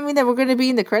 so does that mean that we're going to be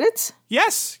in the credits?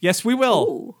 Yes, we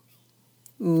will.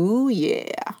 Ooh, yeah.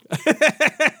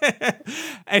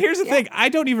 And here's the thing. I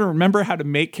don't even remember how to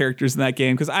make characters in that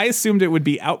game because I assumed it would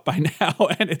be out by now,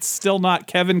 and it's still not.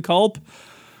 Kevin Culp,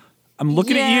 I'm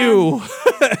looking at you.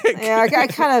 Yeah, I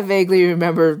kind of vaguely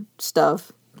remember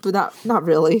stuff, but not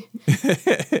really.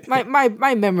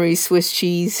 My memory's Swiss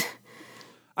cheese.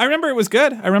 I remember it was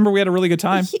good. I remember we had a really good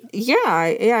time. Yeah,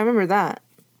 I remember that.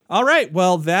 All right,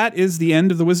 well, that is the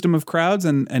end of the Wisdom of Crowds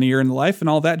and A Year in the Life and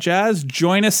all that jazz.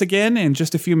 Join us again in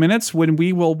just a few minutes when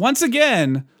we will once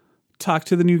again talk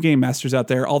to the new game masters out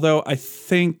there. Although I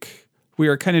think we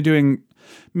are kind of doing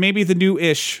maybe the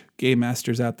new-ish game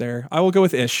masters out there. I will go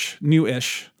with ish,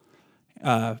 new-ish.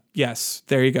 Yes,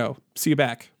 there you go. See you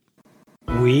back.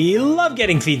 We love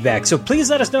getting feedback, so please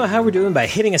let us know how we're doing by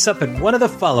hitting us up at one of the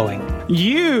following.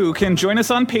 You can join us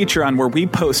on Patreon where we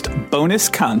post bonus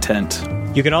content.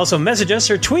 You can also message us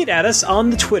or tweet at us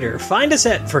on the Twitter. Find us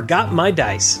at Forgot My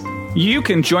Dice. You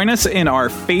can join us in our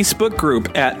Facebook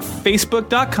group at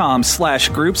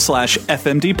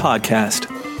facebook.com/group/FMD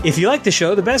podcast. If you like the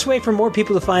show, the best way for more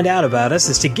people to find out about us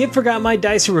is to give Forgot My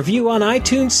Dice a review on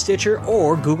iTunes, Stitcher,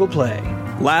 or Google Play.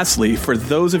 Lastly, for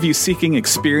those of you seeking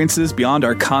experiences beyond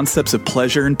our concepts of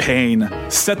pleasure and pain,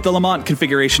 set the Lamont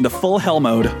configuration to full hell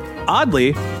mode.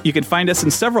 Oddly, you can find us in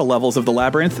several levels of the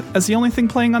labyrinth as the only thing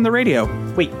playing on the radio.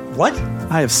 Wait, what?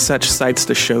 I have such sights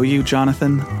to show you,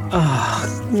 Jonathan.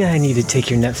 Oh, I need to take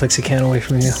your Netflix account away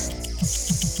from you.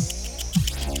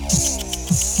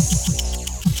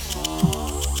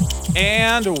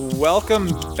 And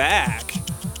welcome back.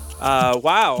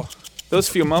 Wow, those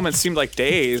few moments seemed like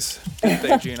days, didn't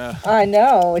they, Gina? I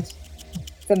know. It's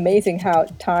amazing how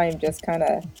time just kind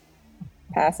of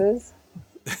passes.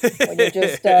 When you're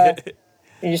just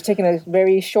taking a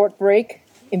very short break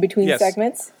in between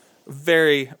segments.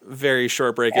 Very, very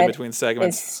short break in between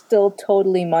segments. It's still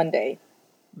totally Monday.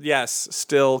 Yes,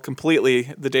 still completely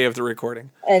the day of the recording.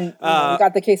 And we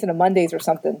got the case of the Mondays or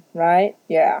something, right?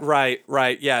 Yeah. Right,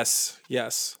 yes.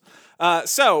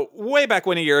 So, way back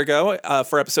when a year ago,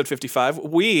 for episode 55,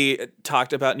 we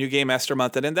talked about New Game Master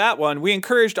Month. And in that one, we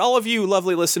encouraged all of you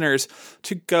lovely listeners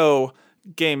to go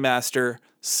Game Master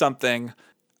something.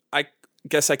 I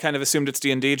guess I kind of assumed it's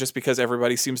D&D just because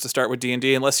everybody seems to start with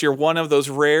D&D, unless you're one of those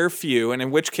rare few, and in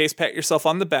which case, pat yourself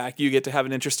on the back. You get to have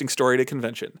an interesting story to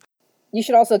convention. You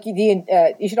should also game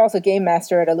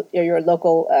master at your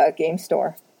local game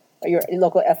store or your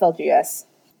local FLGS.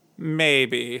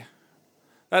 Maybe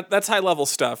that's high level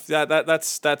stuff.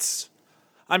 That's.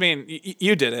 I mean,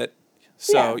 you did it,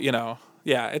 so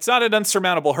yeah. It's not an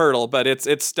unsurmountable hurdle, but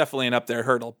it's definitely an up there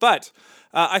hurdle. But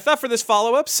I thought for this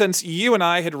follow up, since you and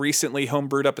I had recently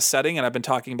homebrewed up a setting, and I've been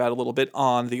talking about it a little bit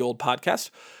on the old podcast,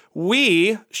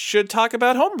 we should talk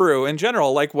about homebrew in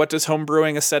general. Like, what does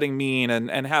homebrewing a setting mean,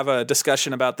 and have a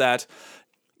discussion about that.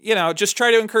 Just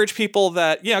try to encourage people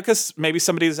that, because maybe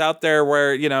somebody's out there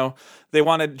where, they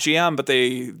want to GM, but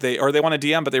they want to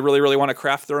DM, but they really, really want to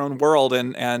craft their own world.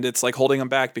 And it's like holding them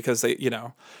back because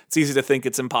it's easy to think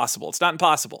it's impossible. It's not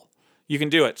impossible. You can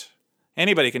do it.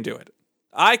 Anybody can do it.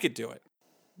 I could do it.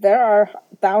 There are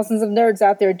thousands of nerds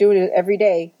out there doing it every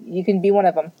day. You can be one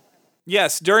of them.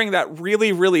 Yes, during that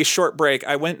really, really short break,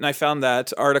 I went and I found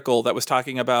that article that was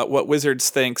talking about what Wizards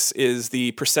thinks is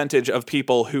the percentage of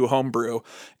people who homebrew,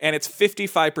 and it's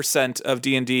 55% of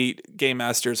D&D game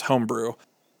masters homebrew.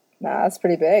 Nah, that's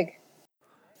pretty big.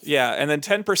 Yeah, and then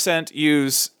 10%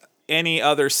 use any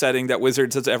other setting that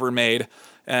Wizards has ever made,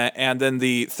 and then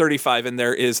the 35 in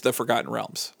there is the Forgotten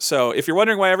Realms. So if you're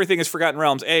wondering why everything is Forgotten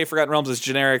Realms, A, Forgotten Realms is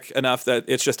generic enough that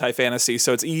it's just high fantasy,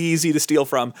 so it's easy to steal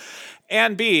from,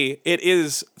 and B, it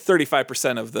is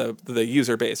 35% of the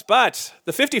user base. But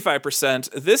the 55%,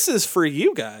 this is for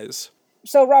you guys.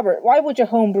 So, Robert, why would you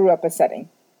homebrew up a setting?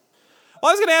 Well,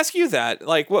 I was going to ask you that.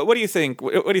 Like, what do you think?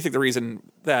 What do you think the reason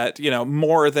that,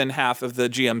 more than half of the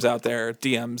GMs out there,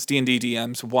 DMs, D&D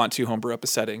DMs, want to homebrew up a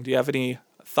setting? Do you have any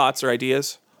thoughts or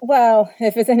ideas? Well,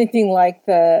 if it's anything like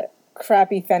the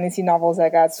crappy fantasy novels I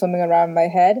got swimming around in my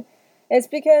head, it's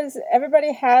because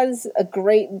everybody has a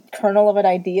great kernel of an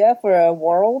idea for a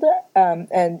world,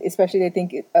 and especially they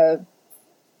think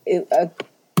it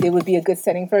would be a good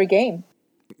setting for a game.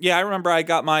 Yeah, I remember I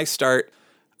got my start.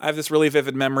 I have this really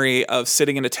vivid memory of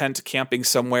sitting in a tent camping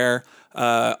somewhere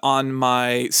on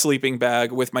my sleeping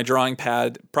bag with my drawing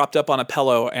pad propped up on a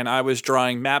pillow, and I was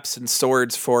drawing maps and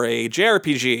swords for a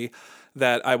JRPG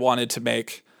that I wanted to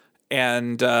make.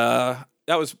 And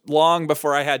that was long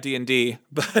before I had D&D.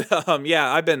 But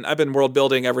yeah, I've been world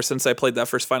building ever since I played that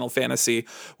first Final Fantasy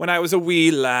when I was a wee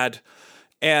lad.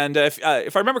 And if I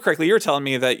remember correctly, you were telling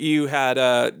me that you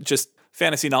had just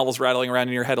fantasy novels rattling around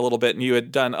in your head a little bit, and you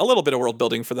had done a little bit of world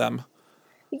building for them.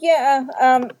 Yeah,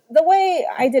 the way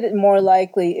I did it more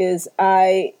likely is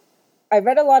I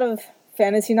read a lot of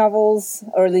fantasy novels,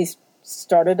 or at least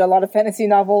started a lot of fantasy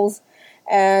novels,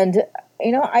 and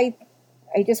I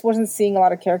just wasn't seeing a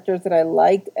lot of characters that I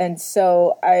liked, and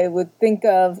so I would think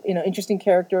of interesting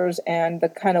characters and the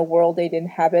kind of world they'd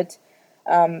inhabit.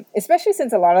 Especially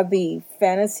since a lot of the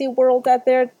fantasy world out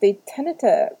there, they tended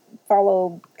to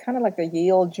follow kind of like the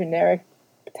Yale generic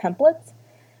templates,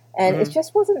 and it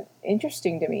just wasn't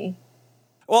interesting to me.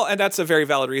 Well, and that's a very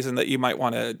valid reason that you might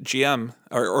want to GM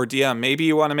or DM. Maybe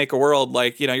you want to make a world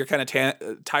like, you're kind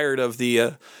of tired of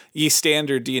the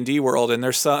standard D&D world, and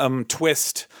there's some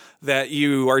twist that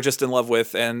you are just in love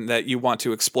with and that you want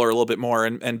to explore a little bit more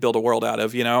and build a world out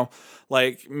of,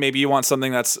 Like maybe you want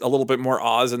something that's a little bit more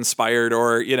Oz inspired,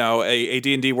 or, a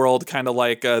D&D world kind of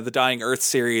like the Dying Earth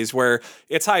series where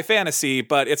it's high fantasy,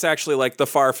 but it's actually like the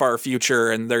far, far future.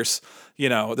 And there's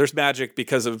magic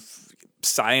because of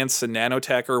science and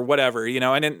nanotech or whatever,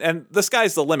 and the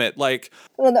sky's the limit. Like,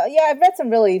 well, yeah, I've read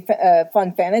some really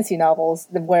fun fantasy novels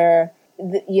where,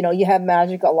 you have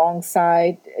magic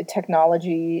alongside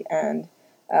technology and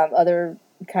other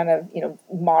kind of,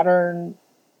 modern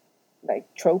like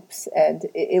tropes, and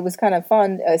it was kind of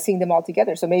fun seeing them all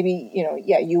together. So maybe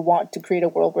you want to create a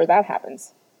world where that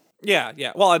happens. Yeah.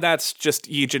 Well, and that's just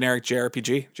generic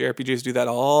JRPG. JRPGs do that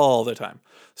all the time.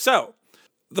 So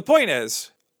the point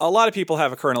is, a lot of people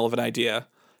have a kernel of an idea,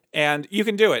 and you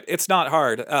can do it. It's not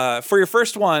hard. For your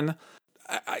first one,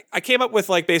 I came up with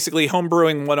like basically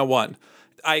homebrewing 101.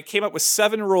 I came up with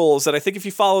 7 rules that I think if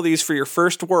you follow these for your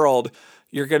first world,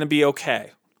 you're going to be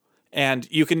okay. And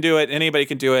you can do it. Anybody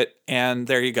can do it. And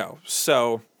there you go.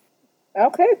 So.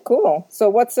 Okay, cool. So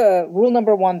what's rule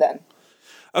number 1 then?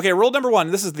 Okay, rule number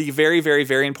 1. This is the very, very,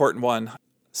 very important one.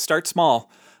 Start small.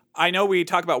 I know we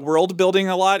talk about world building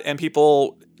a lot, and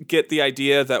people get the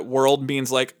idea that world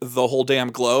means like the whole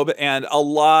damn globe. And a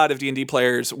lot of D&D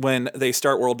players, when they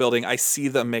start world building, I see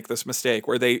them make this mistake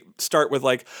where they start with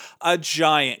like a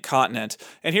giant continent.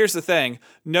 And here's the thing.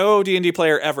 No D&D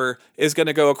player ever is going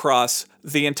to go across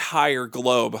the entire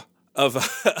globe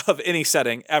of any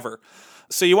setting ever.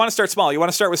 So you want to start small. You want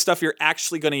to start with stuff you're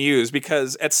actually going to use,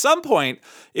 because at some point,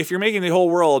 if you're making the whole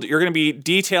world, you're going to be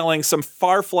detailing some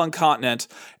far-flung continent,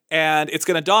 and it's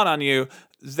going to dawn on you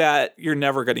that you're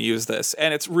never going to use this.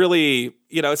 And it's really,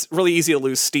 it's really easy to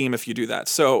lose steam if you do that.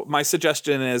 So my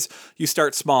suggestion is you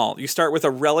start small. You start with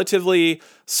a relatively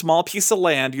small piece of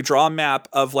land. You draw a map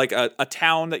of like a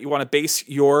town that you want to base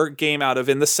your game out of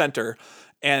in the center,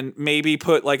 and maybe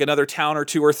put like another town or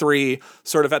 2 or 3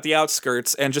 sort of at the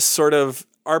outskirts, and just sort of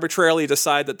arbitrarily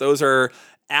decide that those are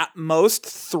at most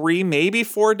 3, maybe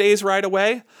 4 days ride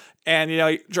away. And,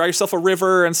 you draw yourself a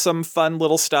river and some fun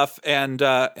little stuff, and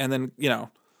then,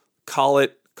 call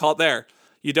it there.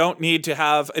 You don't need to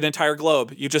have an entire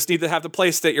globe. You just need to have the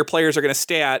place that your players are going to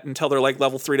stay at until they're like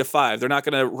level 3 to 5. They're not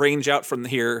going to range out from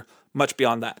here much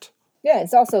beyond that. Yeah,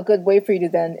 it's also a good way for you to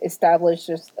then establish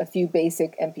just a few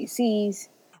basic NPCs.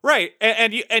 Right,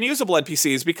 and usable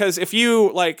NPCs, because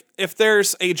if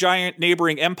there's a giant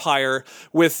neighboring empire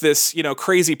with this,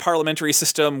 crazy parliamentary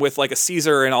system with like a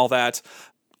Caesar and all that,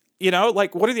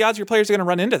 what are the odds your players are going to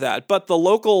run into that? But the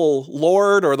local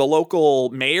lord or the local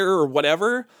mayor or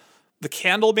whatever, the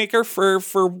candle maker for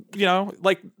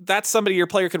that's somebody your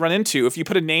player could run into. If you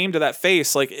put a name to that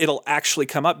face, like it'll actually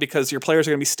come up because your players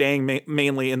are going to be staying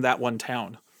mainly in that one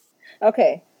town.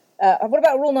 Okay. What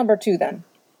about rule number 2 then?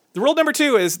 The rule number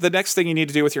 2 is the next thing you need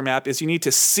to do with your map is you need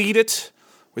to seed it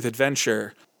with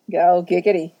adventure. Go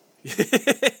giggity.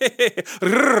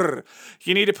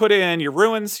 You need to put in your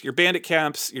ruins, your bandit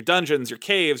camps, your dungeons, your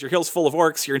caves, your hills full of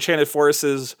orcs, your enchanted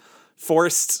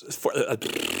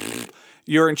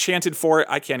your enchanted forest.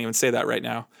 I can't even say that right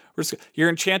now. Your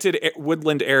enchanted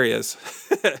woodland areas.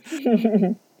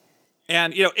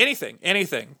 And,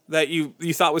 anything that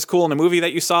you thought was cool in a movie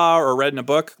that you saw or read in a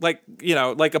book, like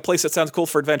a place that sounds cool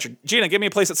for adventure. Gina, give me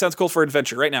a place that sounds cool for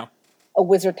adventure right now. A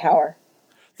wizard tower.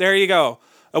 There you go.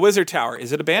 A wizard tower.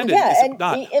 Is it abandoned? Yeah, Is it and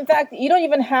not? in fact, you don't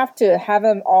even have to have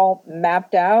them all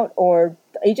mapped out, or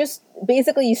you just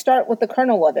basically you start with the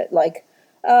kernel of it. Like,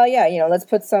 let's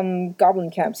put some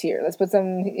goblin camps here. Let's put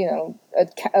some,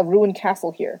 a ruined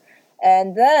castle here.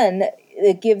 And then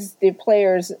it gives the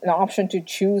players an option to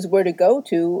choose where to go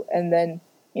to, and then,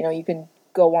 you can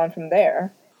go on from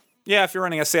there. Yeah, if you're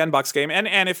running a sandbox game,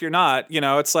 and if you're not,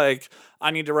 it's like, I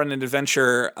need to run an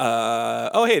adventure.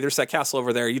 Hey, there's that castle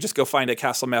over there. You just go find a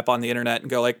castle map on the internet and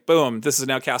go like, boom, this is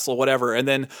now castle whatever. And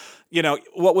then,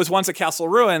 what was once a castle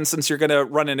ruin, since you're going to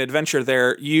run an adventure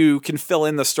there, you can fill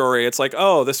in the story. It's like,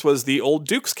 oh, this was the old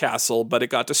duke's castle, but it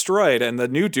got destroyed, and the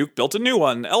new duke built a new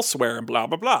one elsewhere, and blah,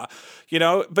 blah, blah.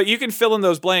 But you can fill in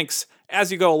those blanks as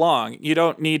you go along. You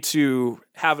don't need to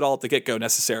have it all at the get-go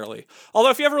necessarily. Although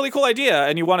if you have a really cool idea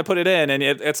and you want to put it in and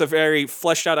it's a very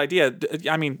fleshed out idea, do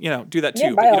that too.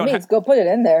 Yeah, by all means, go put it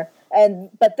in there.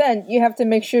 But then you have to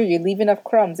make sure you leave enough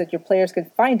crumbs that your players can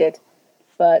find it,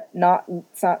 but not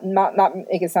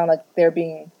make it sound like they're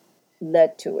being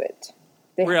led to it.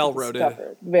 Railroaded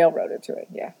to it,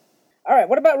 yeah. All right,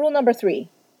 what about rule number 3?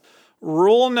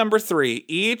 Rule number 3,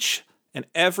 each and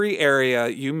every area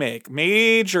you make,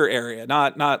 major area,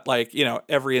 not like,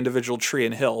 every individual tree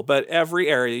and hill, but every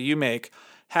area you make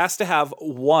has to have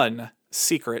one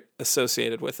secret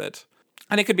associated with it.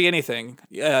 And it could be anything,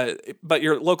 but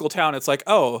your local town, it's like,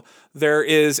 oh, there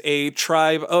is a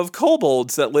tribe of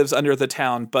kobolds that lives under the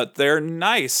town, but they're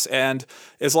nice. And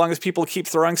as long as people keep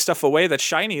throwing stuff away that's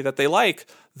shiny that they like,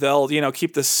 they'll,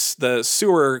 keep the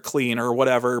sewer clean or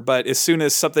whatever. But as soon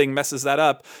as something messes that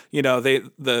up,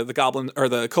 the goblin or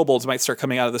the kobolds might start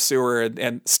coming out of the sewer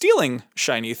and stealing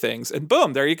shiny things. And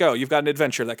boom, there you go. You've got an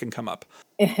adventure that can come up.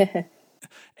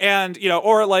 And,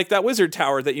 or like that wizard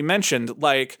tower that you mentioned,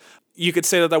 like, you could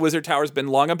say that wizard tower's been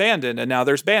long abandoned and now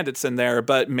there's bandits in there,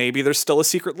 but maybe there's still a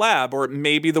secret lab, or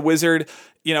maybe the wizard,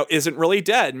 isn't really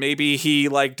dead. Maybe he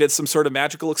did some sort of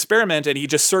magical experiment and he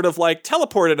just sort of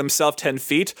teleported himself 10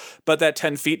 feet, but that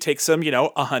 10 feet takes him,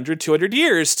 100, 200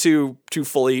 years to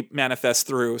fully manifest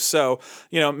through. So,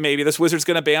 maybe this wizard's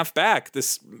going to bamf back,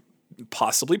 this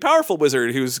possibly powerful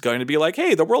wizard who's going to be like,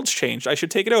 hey, the world's changed, I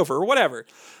should take it over, or whatever.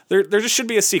 There just should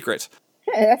be a secret.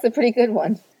 Hey, that's a pretty good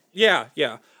one. Yeah.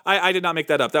 I did not make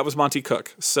that up. That was Monty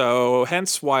Cook. So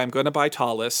hence why I'm going to buy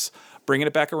Tallis, bringing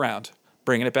it back around.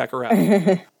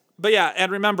 But yeah,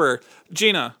 and remember,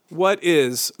 Gina, what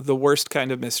is the worst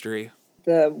kind of mystery?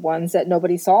 The ones that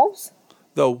nobody solves?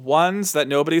 The ones that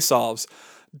nobody solves.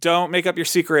 Don't make up your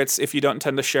secrets if you don't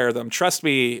intend to share them. Trust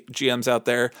me, GMs out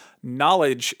there,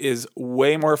 knowledge is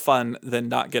way more fun than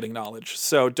not getting knowledge.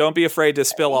 So don't be afraid to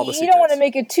spill all the secrets. You don't want to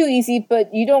make it too easy,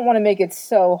 but you don't want to make it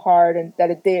so hard and that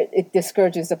it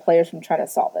discourages the players from trying to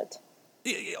solve it.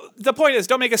 The point is,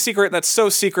 don't make a secret that's so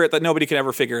secret that nobody can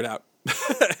ever figure it out.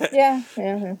 Yeah.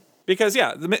 Because,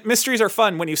 the mysteries are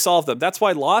fun when you solve them. That's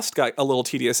why Lost got a little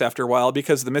tedious after a while,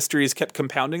 because the mysteries kept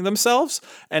compounding themselves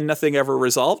and nothing ever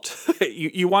resolved.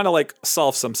 You want to,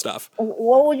 solve some stuff.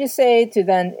 What would you say to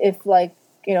then if,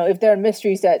 if there are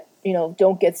mysteries that,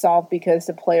 don't get solved because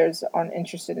the players aren't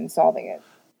interested in solving it?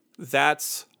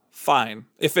 That's fine.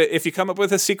 If you come up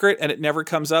with a secret and it never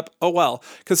comes up, oh well.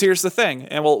 Because here's the thing,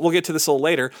 and we'll get to this a little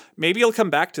later. Maybe you'll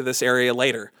come back to this area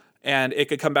later, and it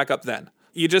could come back up then.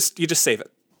 You just save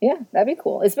it. Yeah, that'd be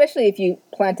cool. Especially if you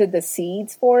planted the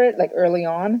seeds for it, early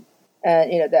on,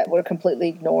 and, that were completely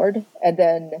ignored. And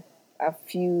then a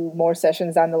few more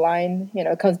sessions down the line,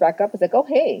 it comes back up. It's like, oh,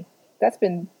 hey, that's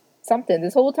been something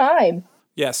this whole time.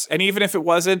 Yes, and even if it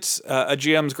wasn't, a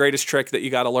GM's greatest trick that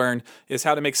you got to learn is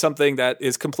how to make something that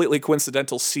is completely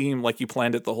coincidental seem like you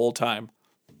planned it the whole time.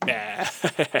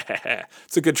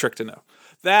 It's a good trick to know.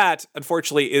 That,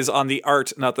 unfortunately, is on the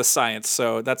art, not the science.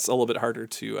 So that's a little bit harder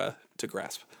to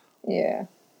grasp. Yeah.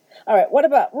 All right. What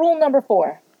about rule number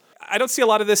 4? I don't see a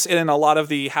lot of this in a lot of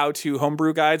the how-to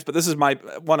homebrew guides, but this is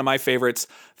one of my favorites.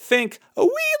 Think a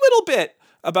wee little bit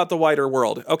about the wider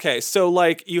world. Okay, so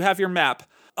like you have your map.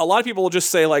 A lot of people will just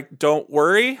say like, don't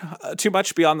worry too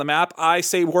much beyond the map. I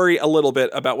say worry a little bit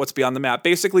about what's beyond the map.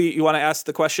 Basically, you want to ask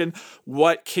the question,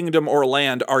 what kingdom or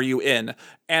land are you in?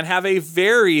 And have a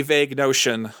very vague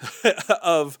notion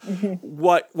of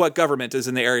what government is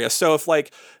in the area. So if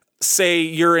like, say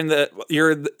your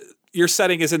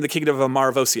setting is in the kingdom of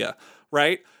Maravosia,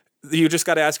 right? You just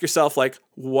got to ask yourself like,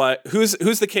 who's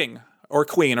the king or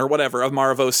queen or whatever of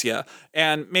Maravosia,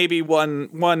 and maybe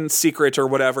one secret or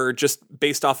whatever just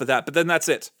based off of that. But then that's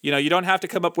it. You know, you don't have to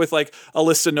come up with like a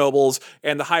list of nobles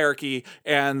and the hierarchy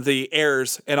and the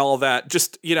heirs and all that.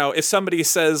 Just, you know, if somebody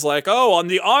says like, oh, on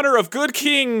the honor of good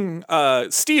King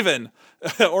Stephen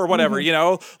or whatever, you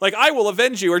know, like I will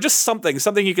avenge you, or just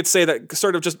something you could say that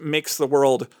sort of just makes the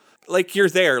world like you're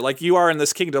there, like you are in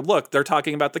this kingdom. Look, they're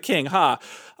talking about the king,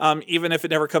 even if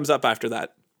it never comes up after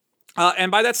that.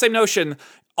 And by that same notion,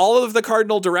 all of the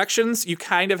cardinal directions, you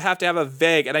kind of have to have a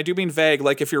vague, and I do mean vague,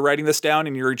 like if you're writing this down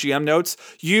in your GM notes,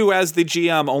 you as the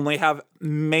GM only have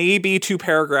maybe 2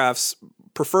 paragraphs,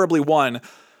 preferably 1,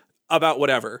 about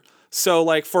whatever. So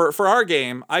like for our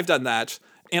game, I've done that.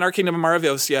 In our kingdom of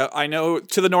Maravosia, I know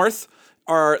to the north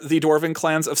are the Dwarven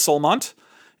clans of Solmont.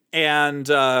 And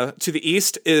to the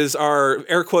east is our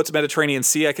air quotes Mediterranean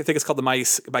Sea. I think it's called the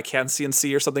Mycancian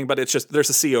Sea or something, but it's just there's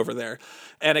a sea over there,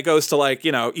 and it goes to like,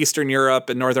 you know, Eastern Europe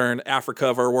and Northern Africa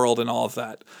of our world and all of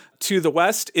that. To the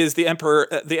west is the Empire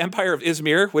of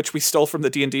Izmir, which we stole from the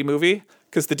D&D movie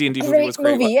because the D&D movie was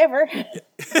great. Movie ever.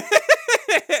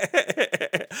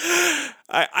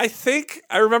 I think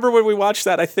I remember when we watched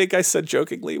that. I think I said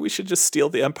jokingly we should just steal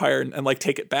the Empire and like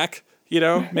take it back. You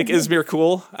know, make Izmir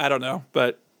cool. I don't know,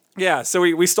 but. Yeah, so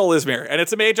we stole Izmir, and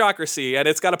it's a magocracy, and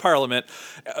it's got a parliament,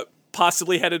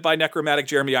 possibly headed by necromantic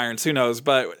Jeremy Irons. Who knows?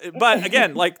 But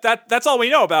again, like that's all we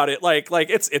know about it. Like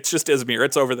it's just Izmir.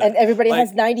 It's over there, and everybody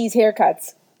has 90s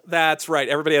haircuts. That's right.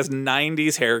 Everybody has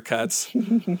 90s haircuts.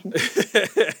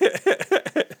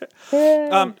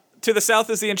 To the south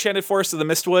is the Enchanted Forest of the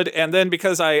Mistwood, and then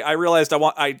because I realized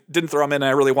I didn't throw them in, and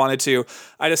I really wanted to,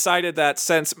 I decided that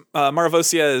since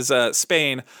Maravosia is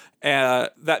Spain.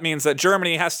 That means that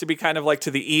Germany has to be kind of like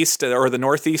to the east or the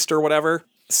northeast or whatever.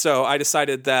 So I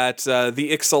decided that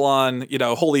the Ixalan, you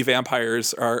know, holy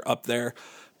vampires are up there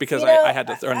because I had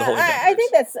to throw in the holy vampires. I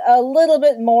think that's a little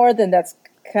bit more than that's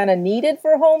kind of needed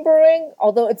for homebrewing,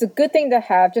 although it's a good thing to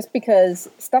have just because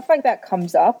stuff like that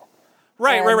comes up.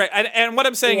 Right. And what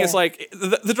I'm saying is like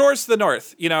the doors to the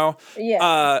north, you know?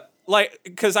 Yeah. Like,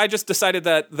 because I just decided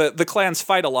that the clans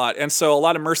fight a lot, and so a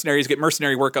lot of mercenaries get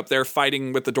mercenary work up there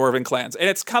fighting with the Dwarven clans. And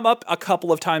it's come up a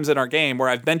couple of times in our game where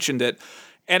I've mentioned it,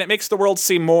 and it makes the world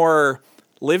seem more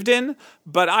lived in.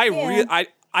 But I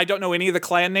don't know any of the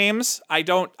clan names. I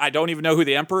don't even know who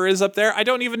the emperor is up there. I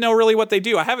don't even know really what they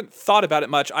do. I haven't thought about it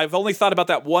much. I've only thought about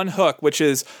that one hook, which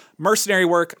is mercenary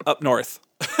work up north.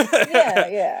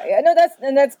 Yeah. No,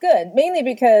 that's good. Mainly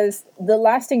because the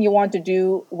last thing you want to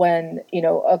do when, you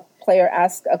know, a player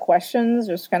asks a question is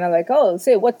just kind of like, oh,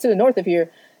 say what's to the north of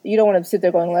here. You don't want to sit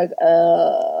there going like,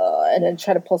 and then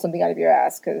try to pull something out of your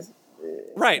ass because.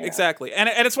 Right, exactly. And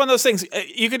it's one of those things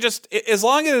you could just, as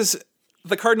long as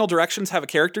the cardinal directions have a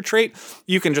character trait,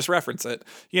 you can just reference it.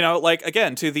 You know, like,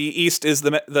 again, to the east is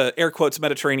the air quotes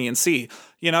Mediterranean Sea.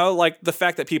 You know, like the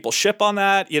fact that people ship on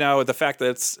that, you know, the fact that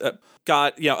it's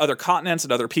got, you know, other continents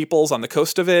and other peoples on the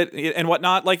coast of it and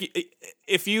whatnot. Like,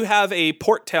 if you have a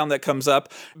port town that comes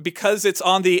up, because it's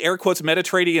on the air quotes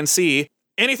Mediterranean Sea,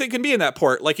 anything can be in that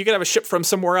port. Like, you could have a ship from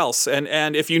somewhere else.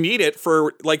 And if you need it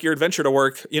for, like, your adventure to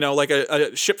work, you know, like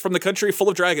a ship from the country full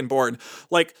of Dragonborn,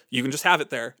 like, you can just have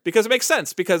it there. Because it makes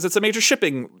sense. Because it's a major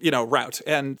shipping, you know, route.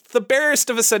 And the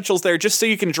barest of essentials there, just so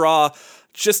you can draw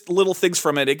just little things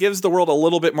from it. It gives the world a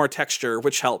little bit more texture,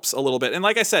 which helps a little bit. And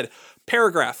like I said,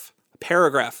 paragraph.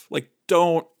 Like,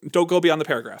 don't go beyond the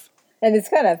paragraph. And it's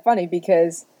kind of funny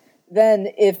because then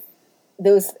if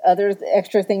those other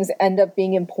extra things end up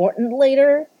being important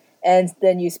later, and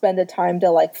then you spend the time to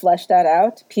like flesh that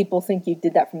out, people think you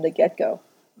did that from the get-go.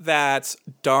 That's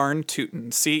darn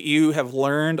tootin'. See, you have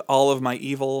learned all of my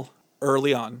evil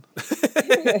early on.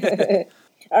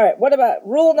 All right, what about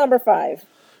rule number 5?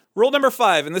 Rule number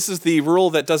 5, and this is the rule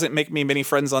that doesn't make me many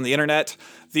friends on the internet.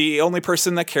 The only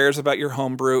person that cares about your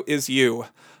homebrew is you.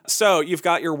 So you've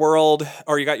got your world,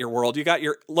 you got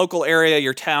your local area,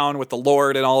 your town with the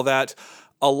Lord and all of that.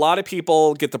 A lot of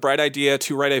people get the bright idea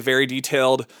to write a very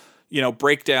detailed,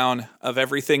 breakdown of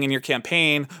everything in your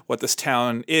campaign, what this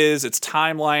town is, its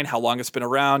timeline, how long it's been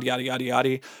around, yada, yada,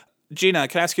 yada. Gina,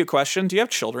 can I ask you a question? Do you have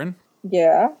children?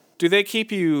 Yeah. Do they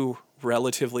keep you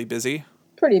relatively busy?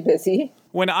 Pretty busy.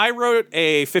 When I wrote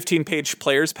a 15-page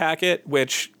player's packet,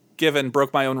 which, given,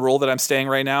 broke my own rule that I'm staying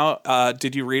right now,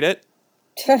 did you read it?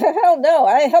 Hell no.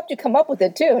 I helped you come up with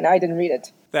it, too, and I didn't read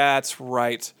it. That's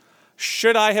right.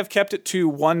 Should I have kept it to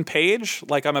one page,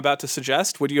 like I'm about to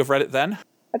suggest? Would you have read it then?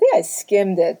 I think I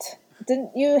skimmed it.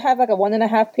 Didn't you have like a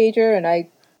 1.5 pager and I...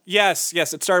 Yes,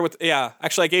 it started with, yeah.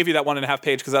 Actually, I gave you that 1.5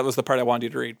 page because that was the part I wanted you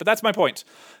to read. But that's my point.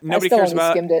 Nobody cares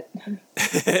about... skimmed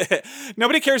it.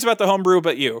 Nobody cares about the homebrew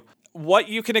but you. What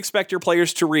you can expect your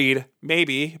players to read,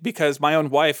 maybe, because my own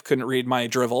wife couldn't read my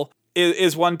drivel,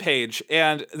 is one page.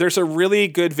 And there's a really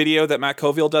good video that Matt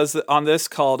Colville does on this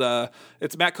called,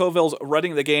 it's Matt Colville's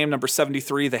Running the Game number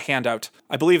 73, The Handout.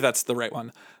 I believe that's the right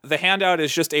one. The handout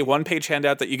is just a one-page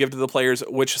handout that you give to the players,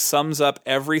 which sums up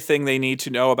everything they need to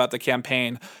know about the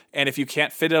campaign. And if you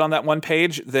can't fit it on that one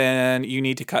page, then you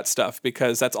need to cut stuff,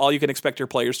 because that's all you can expect your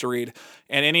players to read.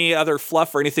 And any other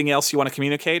fluff or anything else you want to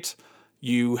communicate,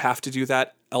 you have to do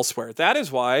that elsewhere. That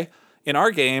is why in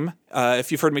our game,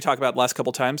 if you've heard me talk about it the last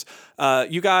couple times,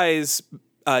 you guys,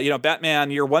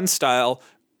 Batman Year One style,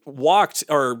 walked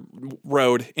or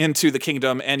rode into the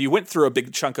kingdom and you went through a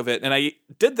big chunk of it. And I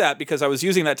did that because I was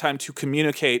using that time to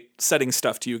communicate setting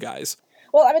stuff to you guys.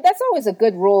 Well, I mean, that's always a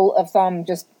good rule of thumb,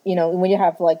 just, when you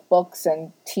have like books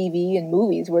and TV and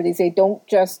movies where they say don't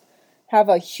just have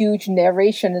a huge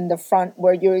narration in the front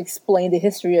where you explain the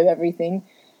history of everything,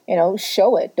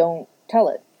 show it, don't tell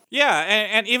it. Yeah,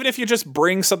 and even if you just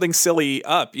bring something silly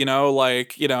up, they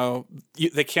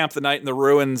camp the night in the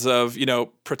ruins of,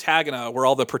 Protagona, where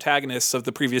all the protagonists of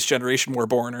the previous generation were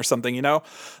born or something,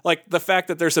 Like, the fact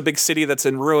that there's a big city that's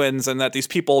in ruins and that these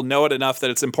people know it enough that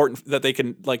it's important that they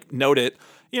can, note it,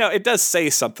 it does say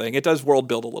something. It does world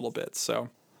build a little bit, so.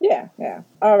 Yeah.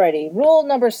 Alrighty, rule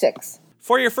number 6.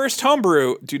 For your first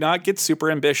homebrew, do not get super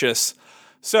ambitious.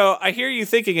 So I hear you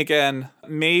thinking again,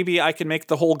 maybe I can make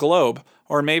the whole globe.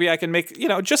 Or maybe I can make,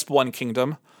 just one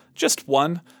kingdom. Just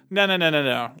one.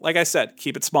 No. Like I said,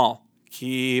 keep it small.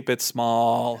 Keep it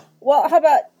small. Well, how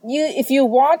about you, if you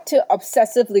want to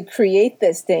obsessively create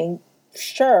this thing,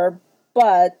 sure,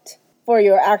 but for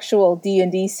your actual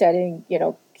D&D setting,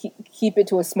 keep it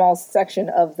to a small section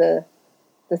of the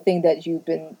thing that you've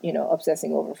been,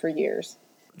 obsessing over for years.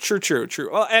 True.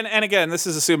 Well, and again, this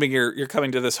is assuming you're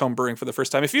coming to this home brewing for the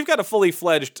first time. If you've got a fully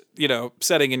fledged,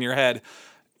 setting in your head,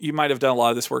 you might have done a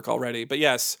lot of this work already. But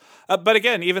yes, but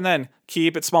again, even then,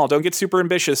 keep it small. Don't get super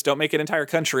ambitious. Don't make an entire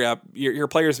country up. Your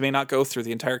players may not go through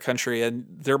the entire country, and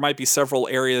there might be several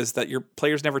areas that your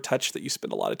players never touch that you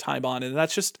spend a lot of time on, and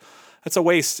that's a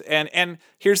waste. And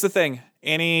here's the thing: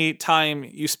 any time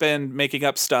you spend making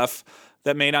up stuff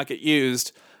that may not get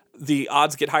used, the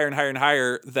odds get higher and higher and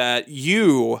higher that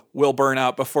you will burn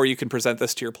out before you can present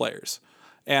this to your players.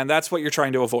 And that's what you're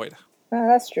trying to avoid.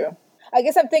 That's true. I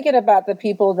guess I'm thinking about the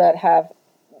people that have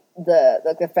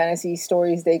the fantasy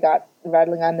stories they got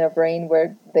rattling on their brain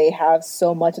where they have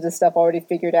so much of the stuff already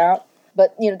figured out.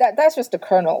 But, that's just the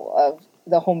kernel of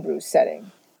the homebrew setting.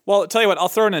 Well, tell you what, I'll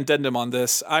throw an addendum on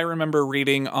this. I remember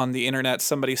reading on the internet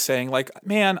somebody saying,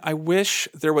 man, I wish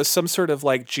there was some sort of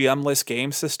GM-less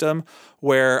game system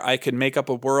where I could make up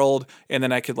a world and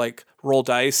then I could roll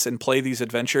dice and play these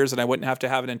adventures and I wouldn't have to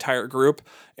have an entire group.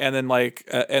 And then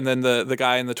and then the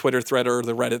guy in the Twitter thread or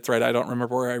the Reddit thread, I don't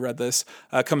remember where I read this,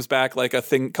 comes back a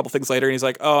couple things later and he's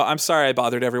like, oh, I'm sorry I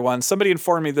bothered everyone. Somebody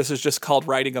informed me this is just called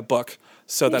writing a book.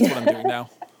 So that's what I'm doing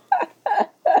now.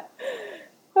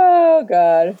 Oh,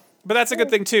 God. But that's a good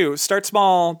thing, too. Start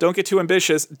small. Don't get too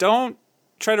ambitious. Don't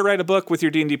try to write a book with your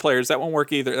D&D players. That won't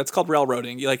work either. That's called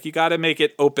railroading. You got to make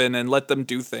it open and let them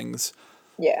do things.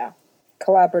 Yeah.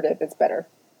 Collaborative. It's better.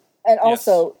 And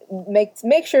also,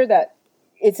 make sure that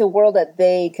it's a world that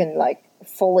they can,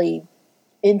 fully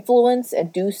influence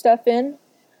and do stuff in.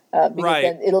 Because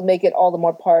then it'll make it all the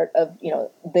more part of,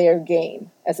 their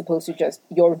game as opposed to just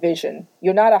your vision.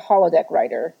 You're not a holodeck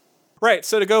writer. Right.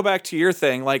 So to go back to your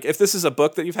thing, if this is a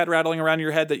book that you've had rattling around your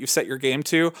head that you've set your game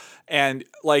to, and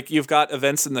you've got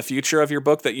events in the future of your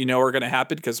book that are going to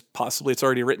happen because possibly it's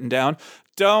already written down,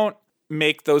 don't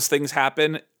make those things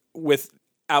happen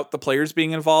without the players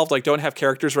being involved. Don't have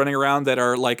characters running around that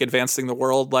are advancing the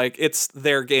world. It's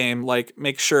their game.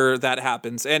 Make sure that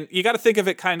happens. And you got to think of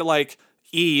it kind of like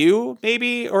EU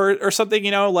maybe or something,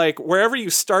 wherever you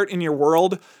start in your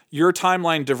world, your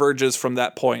timeline diverges from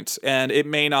that point and it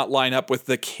may not line up with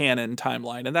the canon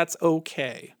timeline, and that's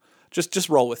okay. Just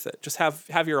roll with it. Just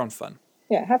have your own fun.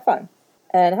 Yeah, have fun.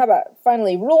 And how about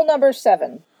finally rule number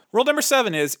 7? Rule number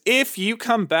 7 is if you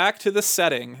come back to the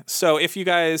setting. So if you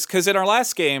guys, because in our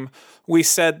last game, we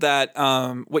said that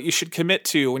what you should commit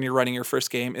to when you're running your first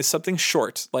game is something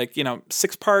short, like,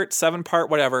 6-part, 7-part,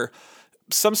 whatever,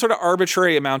 some sort of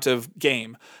arbitrary amount of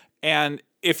game. And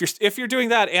if you're doing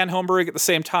that and homebrewing at the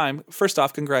same time, first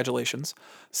off, congratulations.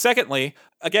 Secondly,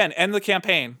 again, end the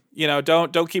campaign.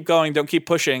 Don't keep going, don't keep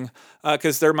pushing,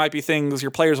 because there might be things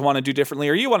your players want to do differently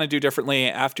or you want to do differently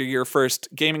after your first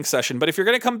gaming session. But if you're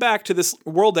going to come back to this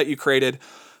world that you created,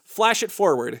 flash it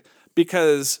forward,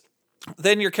 because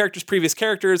then your previous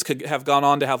characters could have gone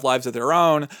on to have lives of their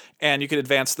own, and you could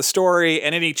advance the story,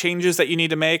 and any changes that you need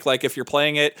to make, like if you're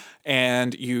playing it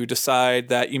and you decide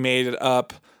that you made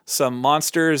up some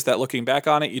monsters that, looking back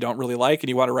on it, you don't really like and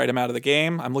you want to write them out of the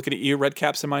game. I'm looking at you, Red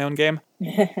Caps, in my own game.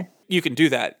 You can do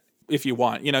that if you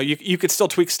want. You could still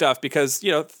tweak stuff, because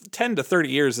 10 to 30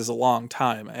 years is a long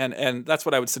time, and that's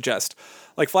what I would suggest.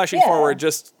 Like flashing forward,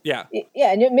 just yeah,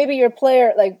 and maybe your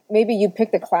player, like maybe you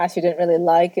picked a class you didn't really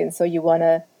like, and so you want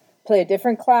to play a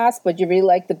different class, but you really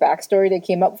like the backstory that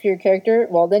came up for your character.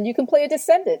 Well, then you can play a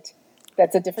descendant.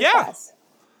 That's a different class.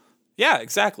 Yeah,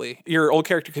 exactly. Your old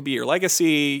character could be your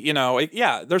legacy,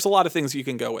 there's a lot of things you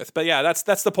can go with. But yeah,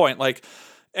 that's the point. Like,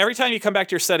 every time you come back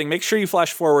to your setting, make sure you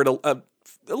flash forward a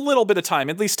little bit of time,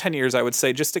 at least 10 years, I would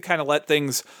say, just to kind of let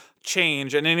things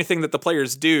change, and anything that the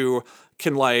players do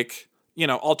can,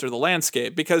 alter the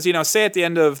landscape. Because, say at the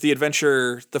end of the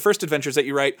adventure, the first adventures that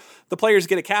you write, the players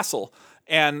get a castle.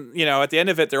 And, at the end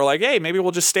of it, they're like, hey, maybe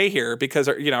we'll just stay here because,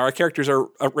 our characters are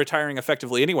retiring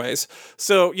effectively anyways.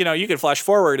 So, you can flash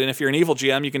forward. And if you're an evil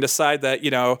GM, you can decide that,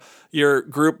 your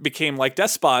group became like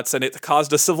despots and it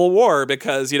caused a civil war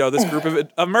because, this group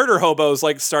of murder hobos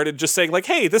started just saying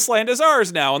hey, this land is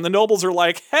ours now. And the nobles are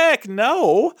like, heck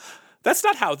no, that's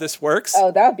not how this works.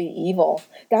 Oh, that would be evil.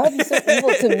 That would be so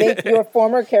evil to make your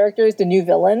former characters the new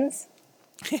villains.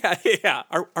 Yeah.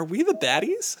 Are we the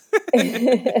baddies?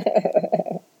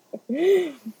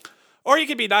 Or you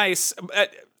could be nice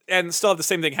and still have the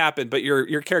same thing happen, but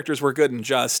your characters were good and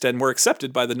just and were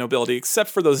accepted by the nobility,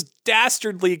 except for those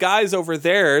dastardly guys over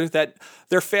there that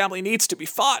their family needs to be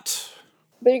fought.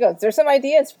 There you go. There's some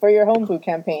ideas for your homebrew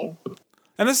campaign.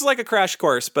 And this is like a crash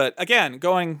course, but again,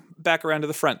 going back around to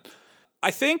the front.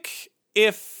 I think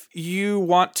if you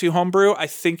want to homebrew, I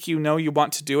think you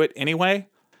want to do it anyway.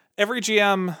 Every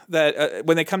GM that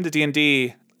when they come to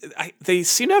D&D, they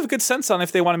seem to have a good sense on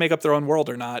if they want to make up their own world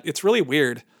or not. It's really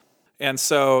weird. And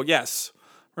so, yes,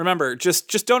 remember,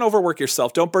 just don't overwork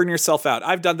yourself. Don't burn yourself out.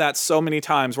 I've done that so many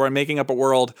times where I'm making up a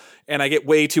world and I get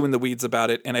way too in the weeds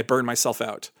about it and I burn myself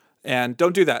out. And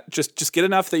don't do that. Just get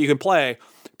enough that you can play,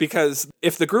 because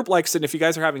if the group likes it and if you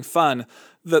guys are having fun,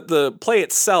 the play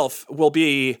itself will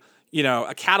be,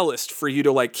 a catalyst for you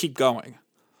to keep going.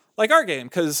 Like our game,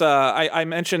 because I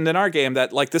mentioned in our game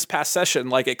that this past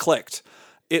session, it clicked.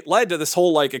 It led to this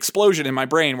whole explosion in my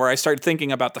brain where I started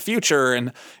thinking about the future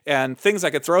and things I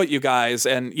could throw at you guys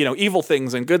and, evil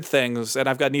things and good things. And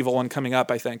I've got an evil one coming up,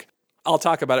 I think. I'll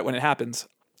talk about it when it happens.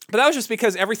 But that was just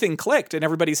because everything clicked in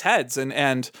everybody's heads and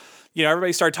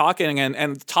everybody started talking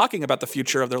and talking about the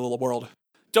future of their little world.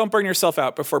 Don't burn yourself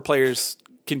out before players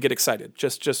can get excited.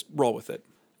 Just roll with it.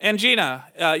 And Gina,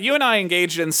 you and I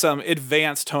engaged in some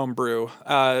advanced homebrew.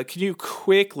 Can you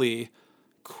quickly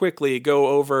go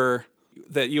over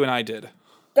that you and I did?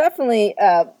 Definitely,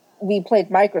 we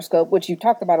played Microscope, which you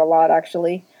talked about a lot,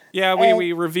 actually. Yeah,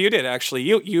 we reviewed it, actually.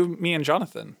 You, me, and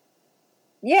Jonathan.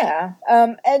 Yeah,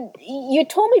 and you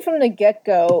told me from the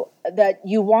get-go that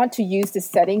you want to use the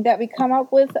setting that we come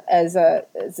up with as a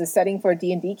setting for a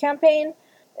D&D campaign.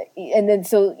 And then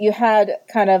so you had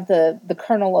kind of the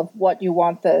kernel of what you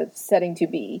want the setting to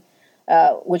be,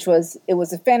 which was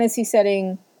a fantasy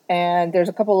setting, and there's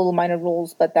a couple little minor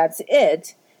rules, but that's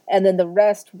it. And then the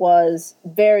rest was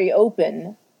very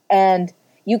open. And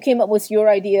you came up with your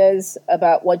ideas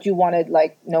about what you wanted,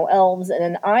 no elves, and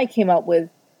then I came up with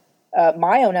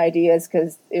my own ideas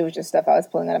because it was just stuff I was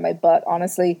pulling out of my butt.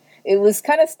 Honestly, it was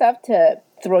kind of stuff to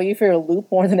throw you for a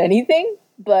loop more than anything.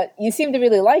 But you seem to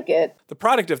really like it. The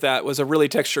product of that was a really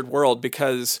textured world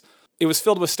because it was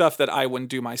filled with stuff that I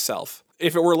wouldn't do myself.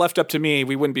 If it were left up to me,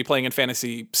 we wouldn't be playing in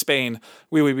Fantasy Spain.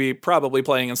 We would be probably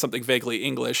playing in something vaguely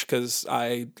English because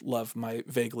I love my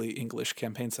vaguely English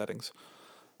campaign settings.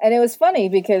 And it was funny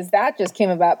because that just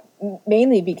came about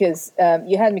mainly because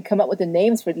you had me come up with the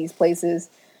names for these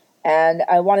places. And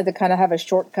I wanted to kind of have a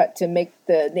shortcut to make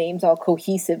the names all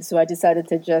cohesive. So I decided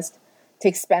to just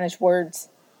take Spanish words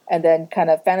and then kind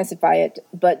of fantasify it.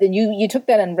 But then you took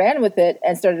that and ran with it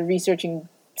and started researching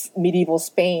medieval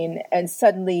Spain, and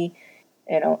suddenly,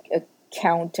 a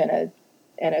count and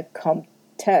a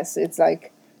comtesse. It's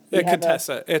like We have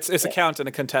Contessa. It's a count and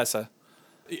a Contessa.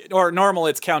 Or normal,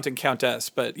 it's count and countess,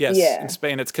 but yes, in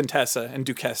Spain it's Contessa and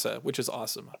Duquesa, which is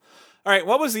awesome. All right,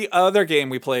 what was the other game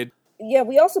we played? Yeah,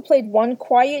 we also played One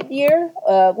Quiet Year,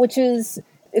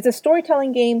 it's a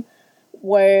storytelling game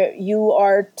where you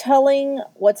are telling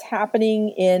what's happening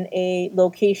in a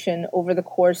location over the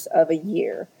course of a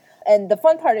year. And the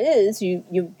fun part is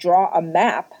you draw a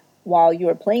map while you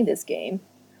are playing this game.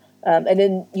 And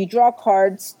then you draw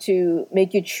cards to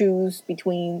make you choose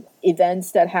between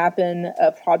events that happen,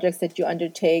 projects that you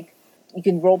undertake. You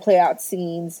can role play out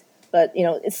scenes, but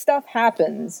stuff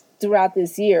happens throughout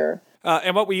this year.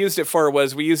 And what we used it for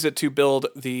was we used it to build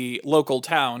the local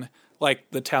town, like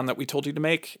the town that we told you to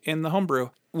make in the homebrew.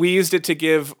 We used it to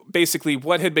give basically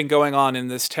what had been going on in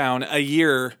this town a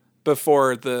year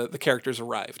before the characters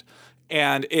arrived.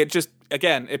 And it just,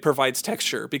 again, it provides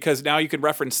texture because now you can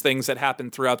reference things that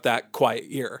happened throughout that quiet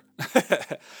year.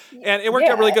 And it worked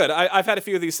out really good. I've had a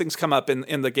few of these things come up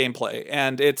in the gameplay.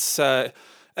 And it's,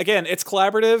 again, it's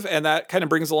collaborative, and that kind of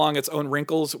brings along its own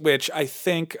wrinkles, which I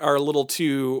think are a little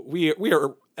too... We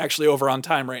are actually over on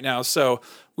time right now, so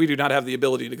we do not have the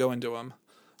ability to go into them.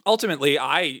 Ultimately,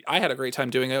 I had a great time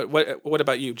doing it. What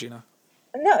about you, Gina?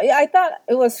 No, I thought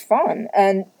it was fun,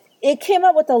 and it came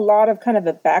up with a lot of kind of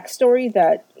a backstory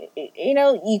that,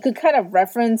 you could kind of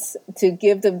reference to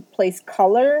give the place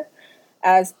color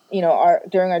as,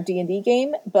 during our D&D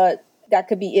game, but that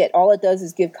could be it. All it does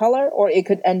is give color, or it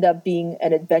could end up being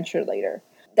an adventure later.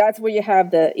 That's where you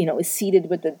have the, is seeded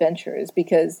with adventures,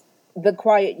 because The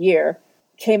Quiet Year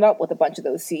came up with a bunch of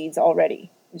those seeds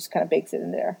already. It just kind of bakes it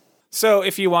in there. So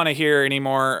if you want to hear any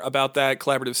more about that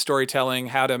collaborative storytelling,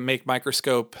 how to make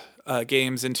Microscope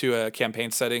games into a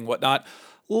campaign setting, whatnot,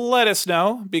 let us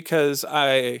know, because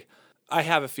I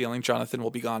have a feeling Jonathan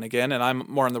will be gone again, and I'm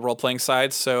more on the role-playing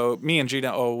side, so me and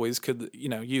Gina always could,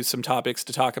 use some topics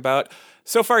to talk about.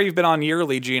 So far, you've been on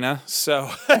yearly, Gina, so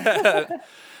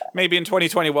maybe in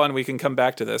 2021 we can come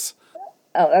back to this.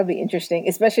 Oh, that'd be interesting,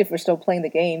 especially if we're still playing the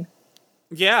game.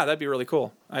 Yeah, that'd be really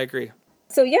cool. I agree.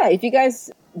 So yeah, if you guys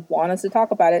want us to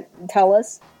talk about it, tell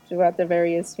us throughout the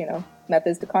various,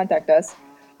 methods to contact us.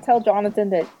 Tell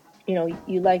Jonathan that,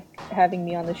 you like having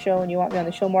me on the show and you want me on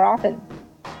the show more often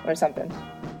or something.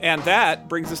 And that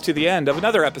brings us to the end of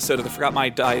another episode of the Forgot My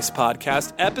Dice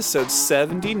podcast, episode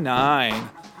 79.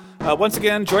 Once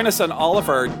again, join us on all of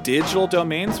our digital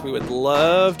domains. We would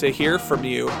love to hear from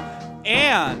you.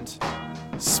 And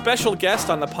special guest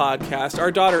on the podcast,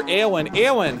 our daughter, Eowyn.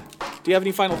 Eowyn, do you have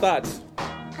any final thoughts?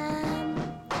 I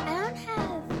don't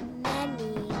have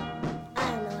many.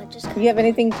 I don't know. Do you have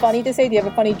anything funny to say? Do you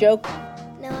have a funny joke?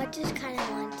 No, I just kind of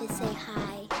wanted to say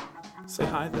hi. Say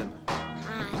hi, then.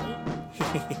 Hi.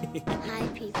 Hi,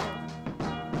 people.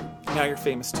 Now you're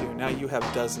famous, too. Now you have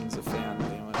dozens of fans,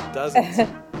 Eowyn. Dozens.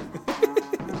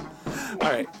 All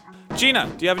right. Gina,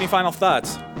 do you have any final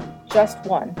thoughts? Just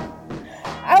one.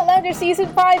 Outlander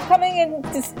Season 5 coming in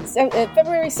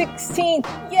February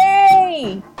 16th.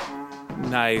 Yay!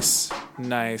 Nice.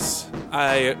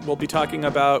 I will be talking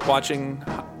about watching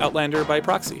Outlander by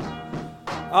proxy.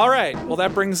 All right. Well,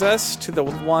 that brings us to the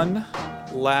one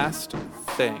last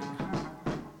thing.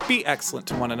 Be excellent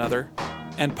to one another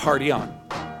and party on.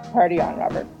 Party on,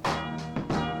 Robert.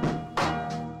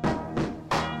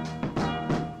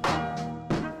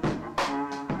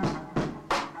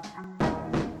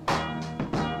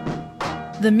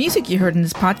 The music you heard in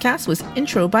this podcast was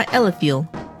Intro by Eliphiel.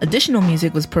 Additional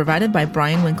music was provided by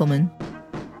Brian Winkleman.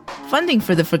 Funding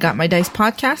for the Forgot My Dice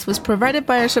podcast was provided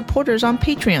by our supporters on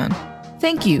Patreon.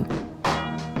 Thank you.